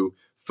people to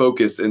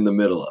focus in the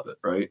middle of it,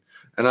 right?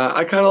 And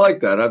I kind of like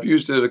that. I've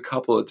used it a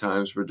couple of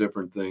times for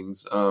different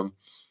things. I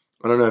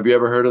don't know. Have you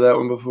ever heard of that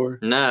one before?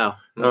 No.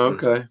 Oh,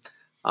 okay.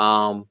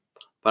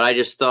 But I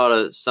just thought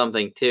of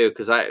something too,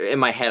 because in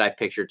my head I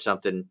pictured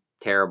something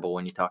terrible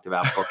when you talked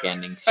about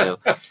bookending. So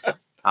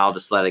I'll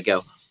just let it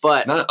go.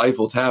 But not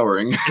Eiffel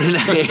Towering.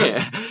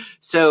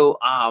 So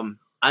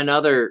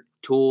another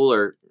tool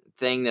or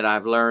thing that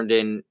I've learned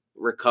in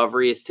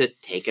recovery is to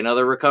take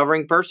another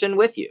recovering person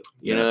with you.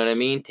 You know what I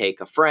mean?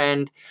 Take a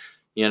friend,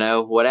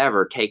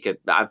 whatever.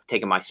 I've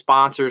taken my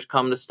sponsors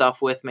come to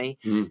stuff with me.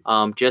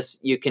 Just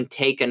you can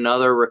take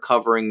another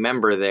recovering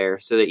member there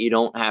so that you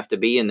don't have to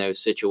be in those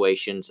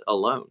situations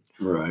alone.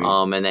 Right.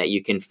 And that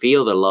you can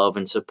feel the love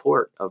and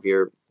support of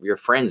your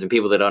friends and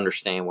people that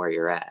understand where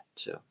you're at.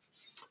 So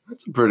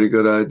that's a pretty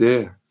good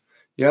idea.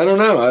 Yeah, I don't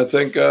know. I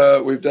think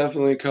we've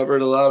definitely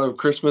covered a lot of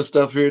Christmas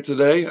stuff here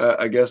today.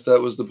 I guess that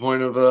was the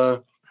point of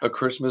a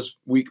Christmas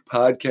week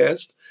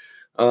podcast.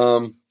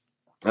 I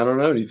don't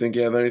know. Do you think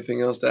you have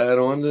anything else to add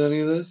on to any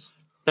of this?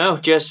 No,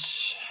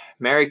 just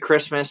Merry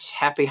Christmas,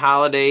 Happy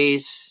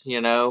Holidays,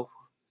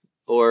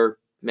 or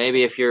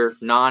maybe if you're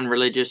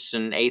non-religious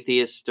and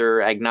atheist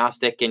or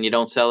agnostic and you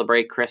don't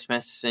celebrate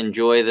Christmas,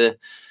 enjoy the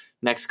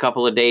next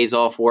couple of days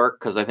off work,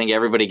 because I think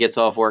everybody gets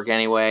off work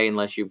anyway,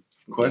 unless you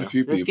a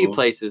few people. There's a few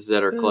places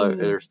that are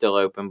that are still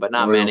open, but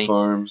not Royal many.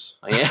 Farms.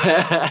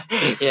 Yeah,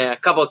 yeah, a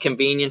couple of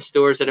convenience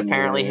stores that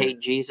apparently hate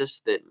Jesus,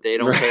 that they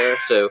don't care.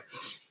 So,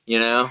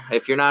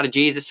 if you're not a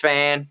Jesus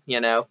fan,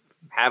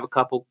 have a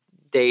couple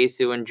days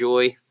to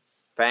enjoy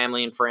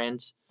family and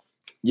friends.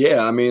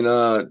 Yeah, I mean,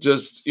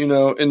 just, in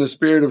the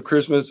spirit of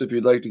Christmas, if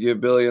you'd like to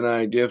give Billy and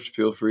I a gift,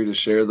 feel free to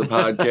share the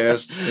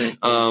podcast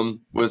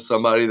with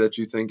somebody that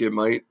you think it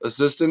might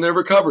assist in their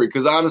recovery.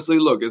 Because honestly,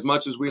 look, as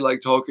much as we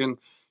like talking,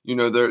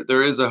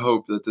 there is a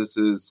hope that this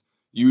is,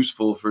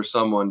 useful for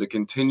someone to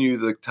continue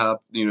the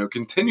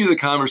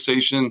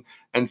conversation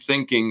and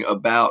thinking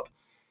about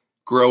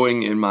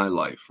growing in my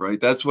life,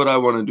 right? That's what I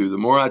want to do. The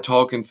more I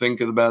talk and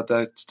think about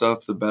that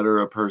stuff, the better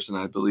a person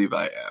I believe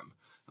I am.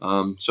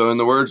 So in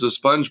the words of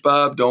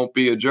SpongeBob, don't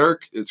be a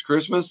jerk. It's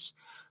Christmas.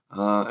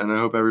 And I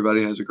hope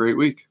everybody has a great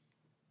week.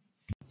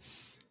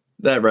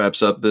 That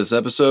wraps up this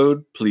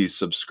episode. Please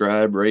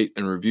subscribe, rate,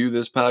 and review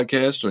this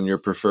podcast on your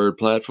preferred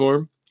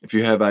platform. If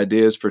you have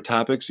ideas for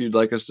topics you'd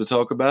like us to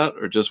talk about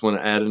or just want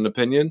to add an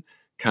opinion,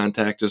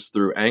 contact us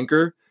through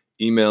Anchor,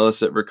 email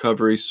us at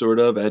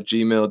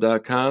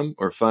recoverysortof@gmail.com,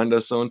 or find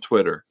us on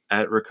Twitter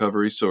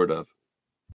 @recoverysortof.